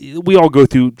 that we all go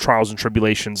through trials and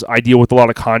tribulations. I deal with a lot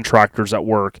of contractors at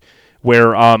work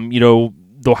where,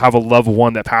 they'll have a level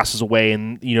 1 that passes away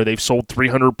and, they've sold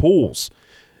 300 pools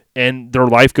and their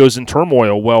life goes in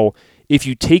turmoil. Well, if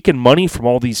you take in money from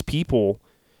all these people,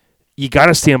 you got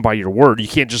to stand by your word. You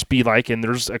can't just be like, and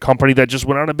there's a company that just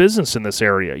went out of business in this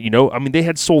area, they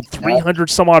had sold 300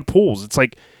 some odd pools. It's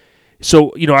like,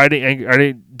 so,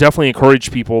 I definitely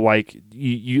encourage people, like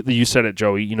you said it,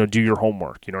 Joey, do your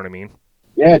homework. You know what I mean?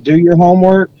 Yeah, do your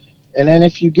homework. And then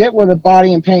if you get with a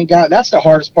body and paint guy, that's the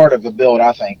hardest part of the build,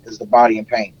 I think, is the body and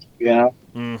paint,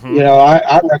 Mm-hmm.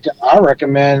 I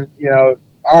recommend,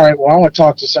 all right, well, I want to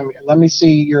talk to let me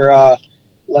see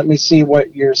what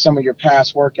some of your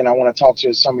past work, and I want to talk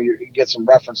to get some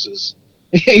references,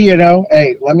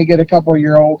 hey, let me get a couple of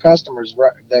your old customers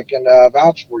that can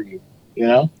vouch for you,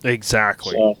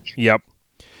 Exactly. So. Yep.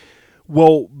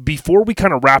 Well, before we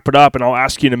kind of wrap it up, and I'll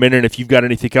ask you in a minute if you've got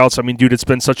anything else. I mean, dude, it's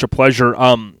been such a pleasure.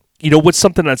 What's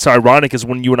something that's ironic is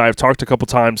when you and I have talked a couple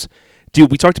times,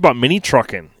 dude, we talked about mini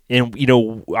trucking. And,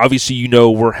 obviously,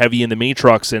 we're heavy in the mini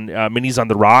trucks, and Minis on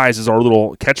the Rise is our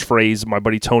little catchphrase. My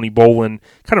buddy Tony Bolin,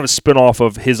 kind of a spinoff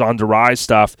of his On the Rise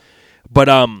stuff. But,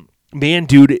 man,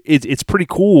 dude, it's pretty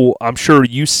cool. I'm sure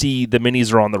you see the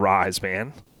Minis are on the rise,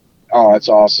 man. Oh, it's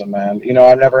awesome, man.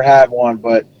 I've never had one,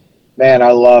 but, man,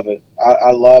 I love it. I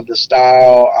love the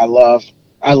style. I love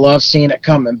seeing it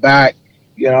coming back.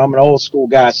 I'm an old school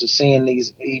guy, so seeing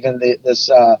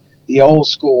the old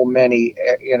school Mini,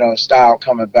 style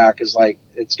coming back is like,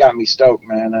 it's got me stoked,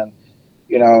 man. And,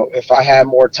 if I had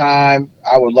more time,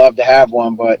 I would love to have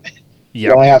one, but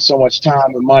you only have so much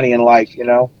time and money in life,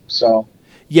 so.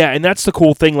 Yeah, and that's the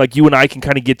cool thing. Like, you and I can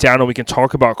kind of get down and we can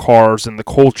talk about cars and the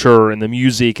culture and the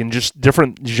music and just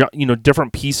different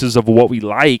pieces of what we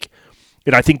like.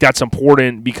 And I think that's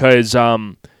important because,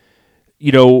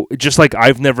 just like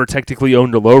I've never technically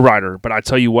owned a lowrider, but I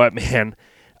tell you what, man,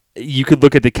 you could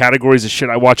look at the categories of shit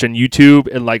I watch on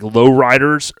YouTube, and like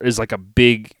lowriders is like a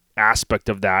big aspect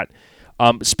of that.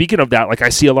 Speaking of that, like I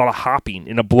see a lot of hopping,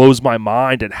 and it blows my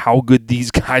mind at how good these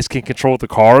guys can control the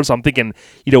cars. I'm thinking,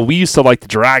 we used to like to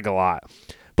drag a lot,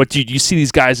 but dude, you see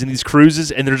these guys in these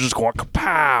cruises, and they're just going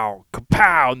kapow,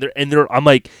 kapow, and they're I'm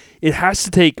like, it has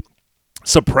to take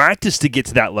some practice to get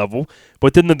to that level,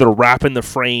 but then they're wrapping the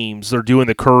frames, they're doing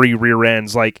the curry rear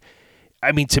ends. Like,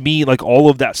 I mean, to me, like all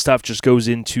of that stuff just goes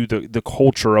into the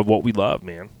culture of what we love,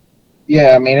 man.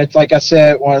 Yeah, I mean, it's like I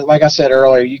said,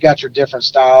 earlier, you got your different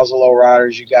styles of low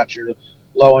riders. You got your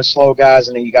low and slow guys,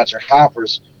 and then you got your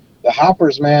hoppers. The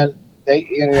hoppers, man,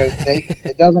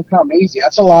 it doesn't come easy.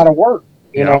 That's a lot of work,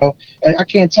 Yeah. And I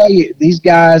can't tell you, these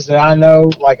guys that I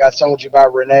know, like I told you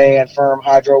about Renee and Firm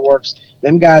Hydro Works,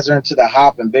 them guys are into the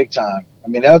hopping big time. I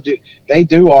mean, they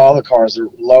do all the cars, the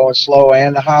low and slow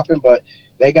and the hopping, but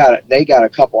they got a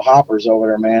couple hoppers over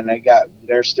there, man.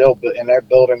 They're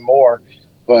building more,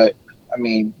 but I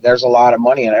mean, there's a lot of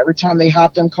money, and every time they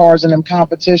hop them cars in them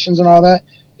competitions and all that,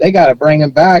 they got to bring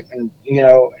them back, and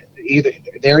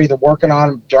they're either working on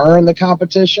them during the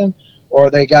competition, or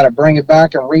they got to bring it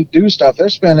back and redo stuff. They're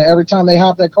spending every time they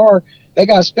hop that car, they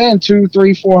got to spend $200,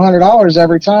 $300, $400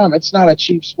 every time. It's not a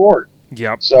cheap sport.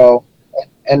 Yep. So,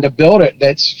 and to build it,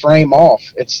 that's frame off.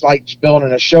 It's like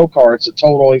building a show car. It's a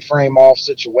totally frame off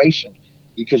situation,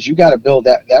 because you got to build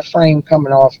that frame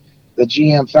coming off the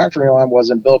GM factory line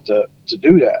wasn't built to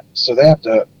do that. So they have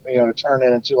to, turn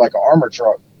it into like an armor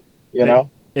truck,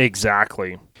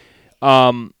 Exactly.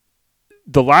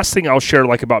 The last thing I'll share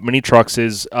about mini trucks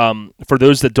is, for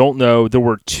those that don't know, there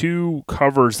were 2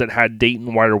 covers that had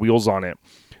Dayton wire wheels on it.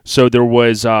 So there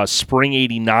was Spring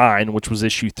 89, which was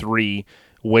issue 3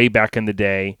 way back in the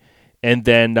day. And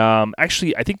then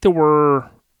actually I think there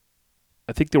were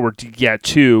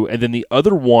 2. And then the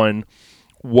other one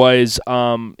was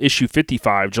issue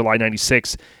 55, July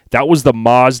 96. That was the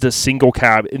Mazda single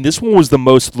cab. And this one was the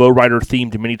most lowrider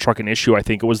themed mini trucking issue, I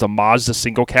think. It was the Mazda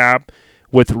single cab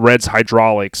with Red's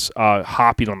hydraulics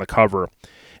hopping on the cover.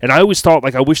 And I always thought,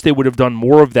 I wish they would have done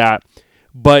more of that.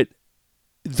 But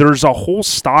there's a whole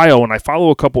style, and I follow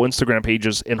a couple Instagram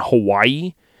pages in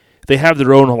Hawaii. They have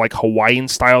their own Hawaiian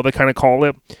style, they kind of call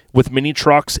it, with mini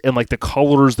trucks and the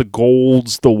colors, the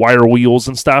golds, the wire wheels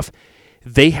and stuff.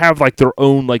 They have their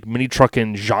own mini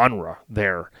trucking genre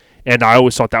there. And I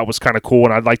always thought that was kind of cool,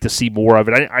 and I'd like to see more of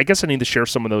it. I guess I need to share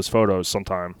some of those photos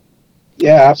sometime.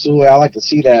 Yeah, absolutely. I like to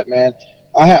see that, man.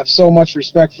 I have so much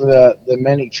respect for the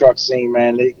mini truck scene,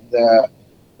 man.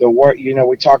 The work,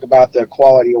 we talk about the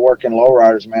quality of work in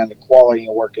lowriders, man. The quality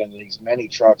of work in these mini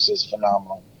trucks is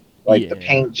phenomenal. The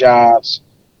paint jobs,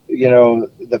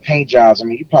 the paint jobs. I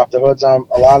mean, you pop the hoods on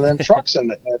a lot of them trucks,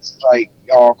 and it's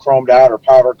all chromed out or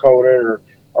powder coated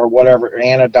or whatever,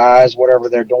 anodized, whatever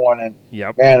they're doing. And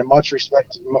yep. Man, much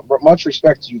respect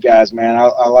to you guys, man.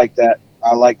 I like that.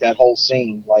 I like that whole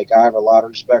scene. I have a lot of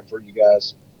respect for you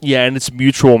guys. Yeah, and it's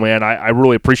mutual, man. I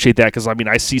really appreciate that, because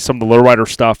I see some of the lowrider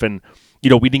stuff, and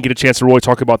we didn't get a chance to really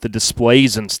talk about the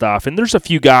displays and stuff. And there's a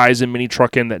few guys in mini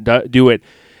trucking that do it.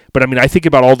 But I think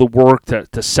about all the work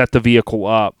to set the vehicle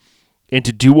up and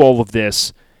to do all of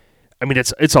this.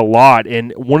 It's a lot.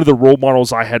 And one of the role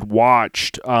models I had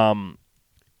watched, it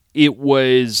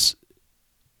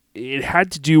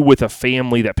had to do with a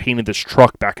family that painted this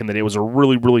truck back in the day. It was a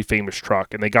really, really famous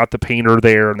truck, and they got the painter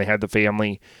there, and they had the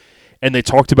family, and they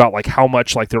talked about how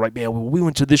much they're man, we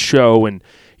went to this show, and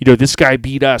this guy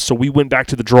beat us, so we went back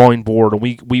to the drawing board, and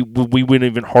we went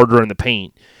even harder in the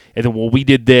paint. And then, we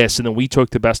did this, and then we took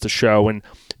the best of show. And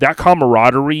that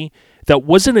camaraderie, that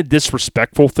wasn't a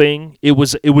disrespectful thing. It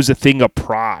was a thing of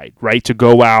pride, right? To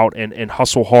go out and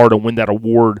hustle hard and win that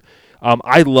award.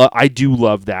 I do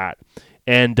love that.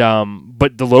 And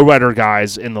but the lowrider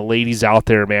guys and the ladies out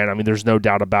there, man, there's no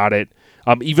doubt about it.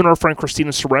 Even our friend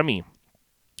Christina Ceremi,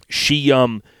 she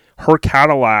her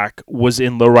Cadillac was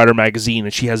in Lowrider magazine,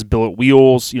 and she has billet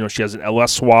wheels. She has an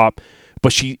LS swap.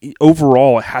 But she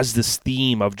overall has this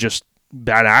theme of just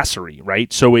badassery,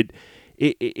 right? So it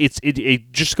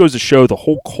just goes to show the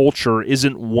whole culture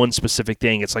isn't one specific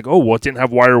thing. It's it didn't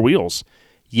have wire wheels.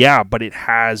 Yeah, but it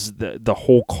has the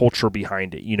whole culture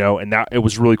behind it, and that it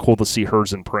was really cool to see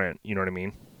hers in print. You know what I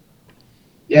mean?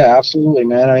 Yeah, absolutely,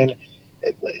 man.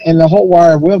 And the whole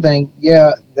wire wheel thing,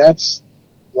 yeah, that's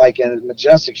in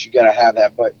Majestics, you got to have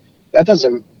that, but that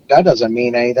doesn't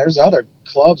mean any. There's other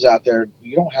clubs out there.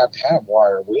 You don't have to have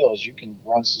wire wheels. You can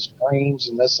run some springs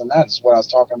and this and that. That's what I was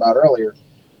talking about earlier.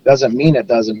 Doesn't mean it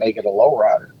doesn't make it a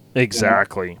lowrider.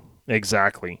 Exactly.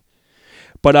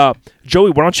 But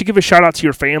Joey, why don't you give a shout out to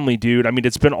your family, dude?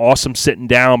 It's been awesome sitting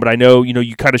down. But I know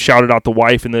you kind of shouted out the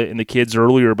wife and the kids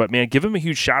earlier. But man, give them a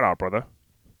huge shout out, brother.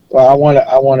 Well, I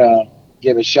want to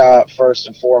give a shout out first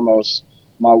and foremost.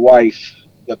 My wife,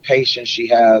 the patience she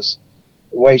has.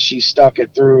 The way she stuck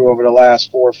it through over the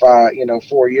last 4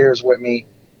 years with me,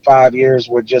 5 years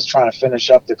with just trying to finish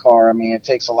up the car. It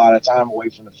takes a lot of time away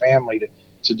from the family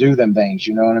to do them things.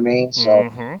 You know what I mean?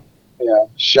 So, yeah,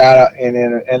 shout out. And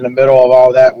in the middle of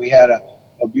all that, we had a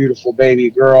beautiful baby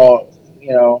girl,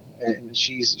 and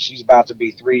she's about to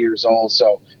be 3 years old.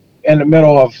 So in the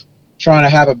middle of trying to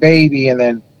have a baby and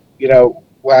then,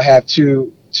 I have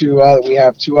we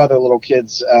have two other little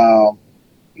kids, that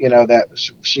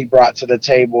she brought to the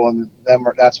table, and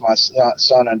that's my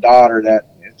son and daughter that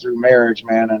through marriage,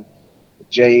 man. And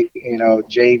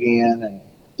Javian and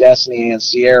Destiny and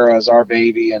Sierra is our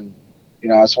baby. And,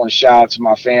 I just want to shout out to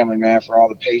my family, man, for all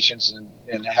the patience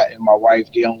and my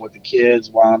wife dealing with the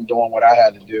kids while I'm doing what I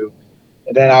had to do.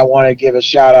 And then I want to give a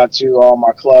shout out to all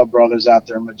my club brothers out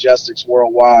there, Majestics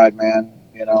Worldwide, man.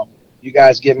 You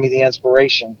guys give me the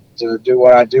inspiration to do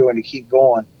what I do and to keep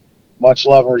going. Much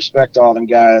love and respect to all them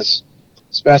guys,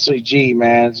 especially G,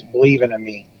 man, believing in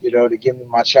me, to give me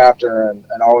my chapter and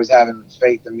always having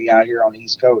faith in me out here on the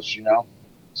East Coast,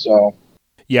 So.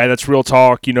 Yeah, that's real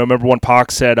talk. Remember when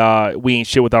Pac said, we ain't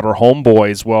shit without our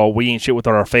homeboys? Well, we ain't shit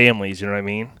without our families, you know what I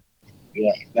mean?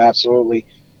 Yeah, absolutely.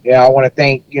 Yeah, I want to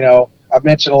thank, I've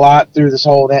mentioned a lot through this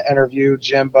whole interview,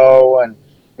 Jimbo, and,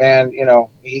 man,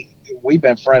 we've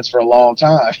been friends for a long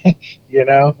time, and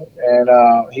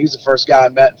he was the first guy I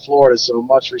met in Florida, so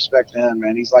much respect to him,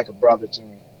 man. He's like a brother to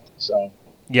me. So.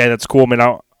 Yeah, that's cool, man.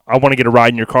 I want to get a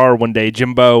ride in your car one day.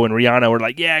 Jimbo and Rihanna were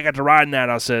like, yeah, I got to ride in that.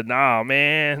 I said, nah,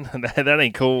 man, that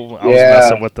ain't cool. I was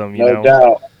messing with them, No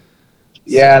doubt.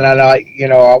 Yeah, and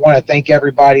I want to thank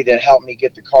everybody that helped me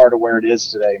get the car to where it is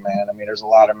today, man. I mean, there's a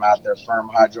lot of them out there, Firm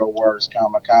Hydro Works,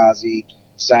 Kamikaze,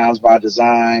 Sounds by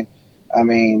Design. I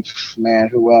mean, man,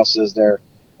 who else is there?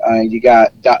 You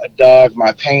got Doug,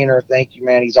 my painter. Thank you,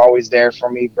 man. He's always there for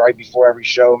me right before every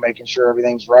show, making sure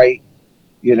everything's right.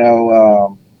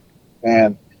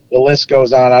 Man, the list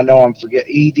goes on. I know I'm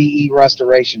forgetting. EDE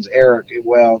Restorations, Eric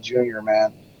Well Jr.,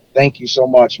 man. Thank you so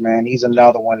much, man. He's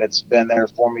another one that's been there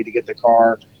for me to get the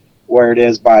car where it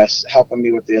is by helping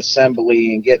me with the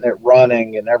assembly and getting it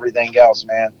running and everything else,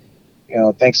 man.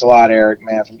 Thanks a lot, Eric,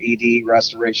 man, from ED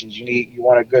Restorations. You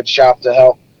want a good shop to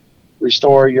help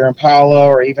restore your Impala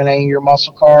or even any of your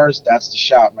muscle cars? That's the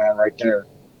shop, man, right there.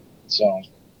 So,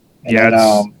 that's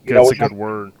a good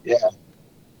word. Yeah.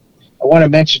 I want to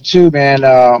mention too, man,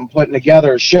 I'm putting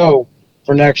together a show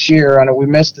for next year. I know we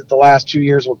missed it the last 2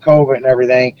 years with COVID and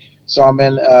everything. So I'm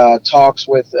in talks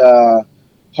with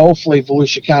hopefully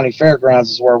Volusia County Fairgrounds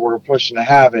is where we're pushing to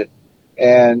have it.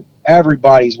 And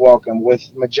everybody's welcome. With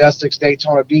Majestics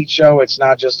Daytona Beach show, it's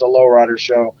not just a lowrider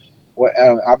show.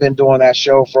 I've been doing that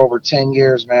show for over 10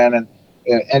 years, man. And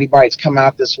anybody that's come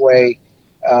out this way,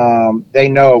 they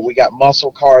know we got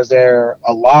muscle cars there,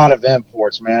 a lot of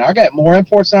imports, man. I got more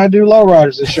imports than I do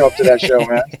lowriders that show up to that show,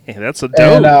 man. That's a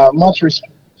dope. And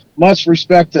much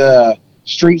respect to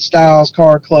Street Styles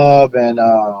Car Club and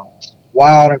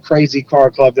Wild and Crazy Car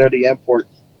Club. They're the import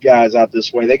guys out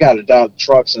this way. They got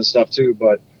trucks and stuff too,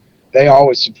 but they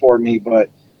always support me. But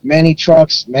mini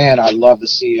trucks, man, I'd love to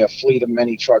see a fleet of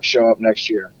mini trucks show up next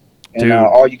year. And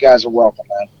all you guys are welcome,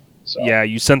 man. So. Yeah,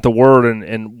 you sent the word,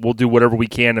 and we'll do whatever we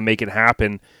can to make it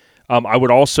happen. I would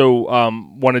also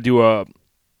want to do a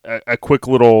quick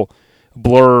little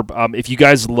blurb. If you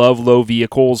guys love low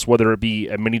vehicles, whether it be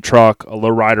a mini truck, a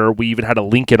lowrider, we even had a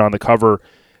Lincoln on the cover.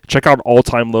 Check out All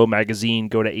Time Low Magazine.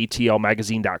 Go to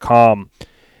atlmagazine.com.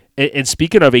 And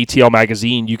speaking of ATL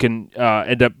Magazine, you can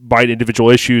end up buying individual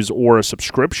issues or a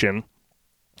subscription.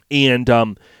 And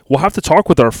we'll have to talk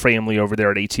with our family over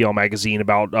there at ATL Magazine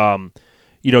about,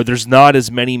 there's not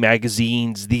as many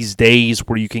magazines these days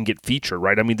where you can get featured,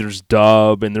 right? I mean, there's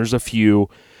Dub and there's a few.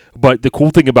 But the cool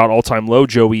thing about All Time Low,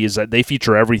 Joey, is that they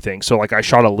feature everything. So, like, I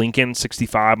shot a Lincoln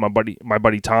 65, my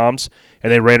buddy Tom's,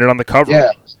 and they ran it on the cover.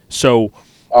 Yeah. So...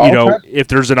 if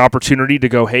there's an opportunity to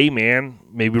go, hey, man,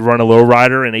 maybe run a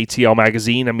lowrider in ATL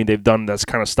Magazine. I mean, they've done this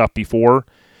kind of stuff before.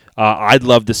 I'd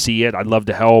love to see it. I'd love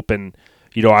to help. And,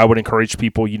 I would encourage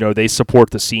people, they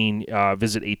support the scene.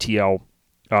 Visit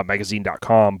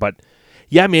atlmagazine.com. But,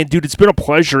 yeah, man, dude, it's been a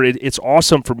pleasure. It's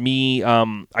awesome for me.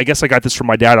 I guess I got this from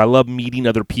my dad. I love meeting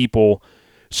other people.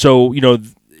 So,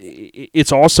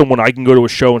 it's awesome when I can go to a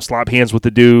show and slap hands with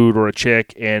a dude or a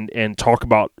chick and talk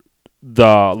about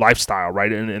the lifestyle,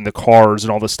 right, and the cars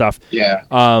and all this stuff. Yeah.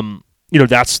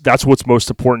 That's what's most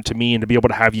important to me, and to be able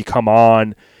to have you come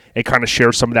on and kind of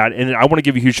share some of that. And I want to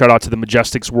give a huge shout out to the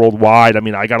Majestics Worldwide. I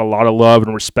mean, I got a lot of love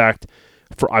and respect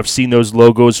I've seen those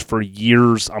logos for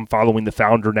years. I'm following the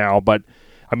founder now, but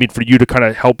I mean, for you to kind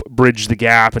of help bridge the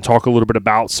gap and talk a little bit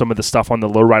about some of the stuff on the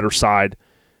lowrider side,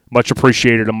 much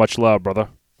appreciated and much love, brother.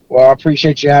 Well, I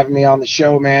appreciate you having me on the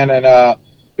show, man, and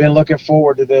been looking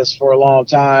forward to this for a long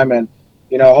time, and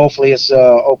hopefully it's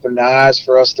opened the eyes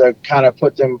for us to kind of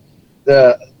put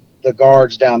the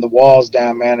guards down, the walls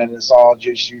down, man, and it's all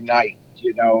just unite,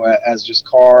 as just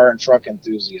car and truck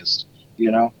enthusiasts,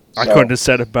 I couldn't have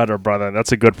said it better, brother.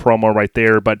 That's a good promo right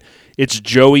there. But it's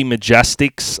Joey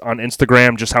Majestics on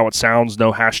Instagram, just how it sounds.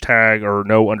 No hashtag or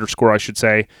no underscore, I should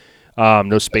say.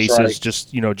 No spaces.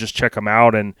 Right. Just check them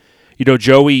out. And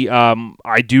Joey,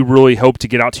 I do really hope to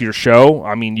get out to your show.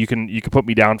 I mean, you can put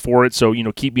me down for it. So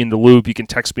keep me in the loop. You can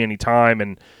text me anytime,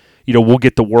 and we'll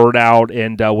get the word out,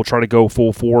 and we'll try to go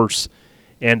full force.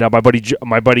 And my buddy.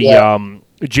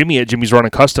 Jimmy at Jimmy's Running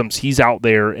Customs, he's out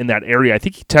there in that area. I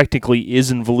think he technically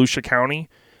is in Volusia County.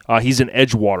 He's in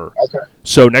Edgewater. Okay.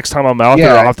 So next time I'm out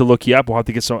there, I'll have to look you up. We'll have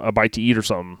to get a bite to eat or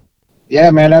something. Yeah,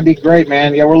 man, that'd be great,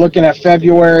 man. Yeah, we're looking at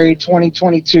February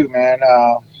 2022, man.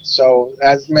 So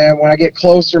when I get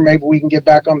closer, maybe we can get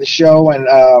back on the show and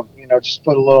just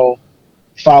put a little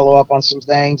follow up on some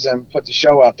things and put the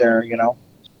show out there.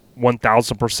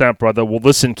 1,000%, brother. Well,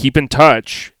 listen, keep in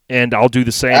touch, and I'll do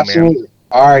the same, Absolutely. man.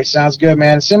 All right, sounds good,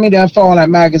 man. Send me the info on that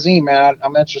magazine, man.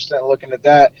 I'm interested in looking at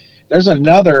that. There's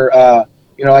another,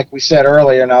 like we said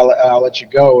earlier, and I'll let you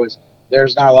go, is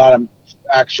there's not a lot of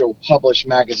actual published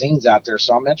magazines out there,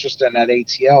 so I'm interested in that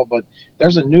ATL, but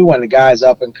there's a new one. The guy's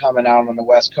up and coming out on the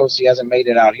West Coast. He hasn't made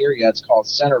it out here yet. It's called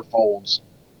Centerfolds,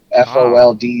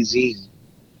 FOLDZ.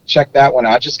 Check that one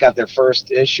out. I just got their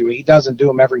first issue. He doesn't do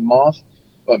them every month,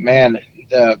 but, man,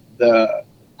 the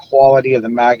quality of the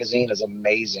magazine is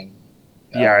amazing.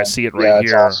 Yeah, I see it right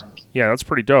here. Awesome. Yeah, that's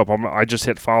pretty dope. I just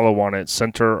hit follow on it.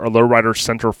 Lowrider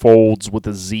Centerfolds with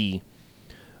a Z.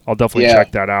 I'll definitely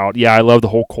check that out. Yeah, I love the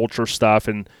whole culture stuff.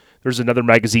 And there's another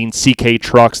magazine, CK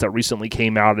Trucks, that recently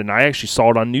came out, and I actually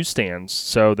saw it on newsstands.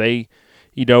 So they,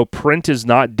 print is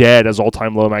not dead, as All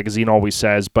Time Low magazine always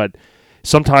says, but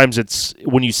sometimes it's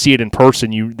when you see it in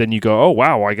person, you go, oh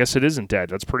wow, I guess it isn't dead.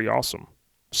 That's pretty awesome.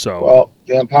 So well,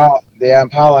 the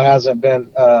Impala hasn't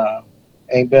been.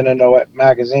 Ain't been in no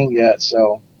magazine yet,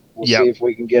 so we'll see if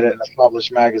we can get it in a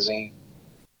published magazine.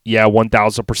 Yeah,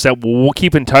 1,000%. Well, we'll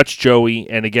keep in touch, Joey.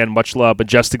 And again, much love,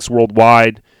 Majestics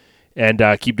Worldwide, and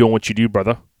keep doing what you do,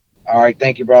 brother. All right,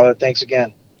 thank you, brother. Thanks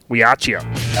again. We at you.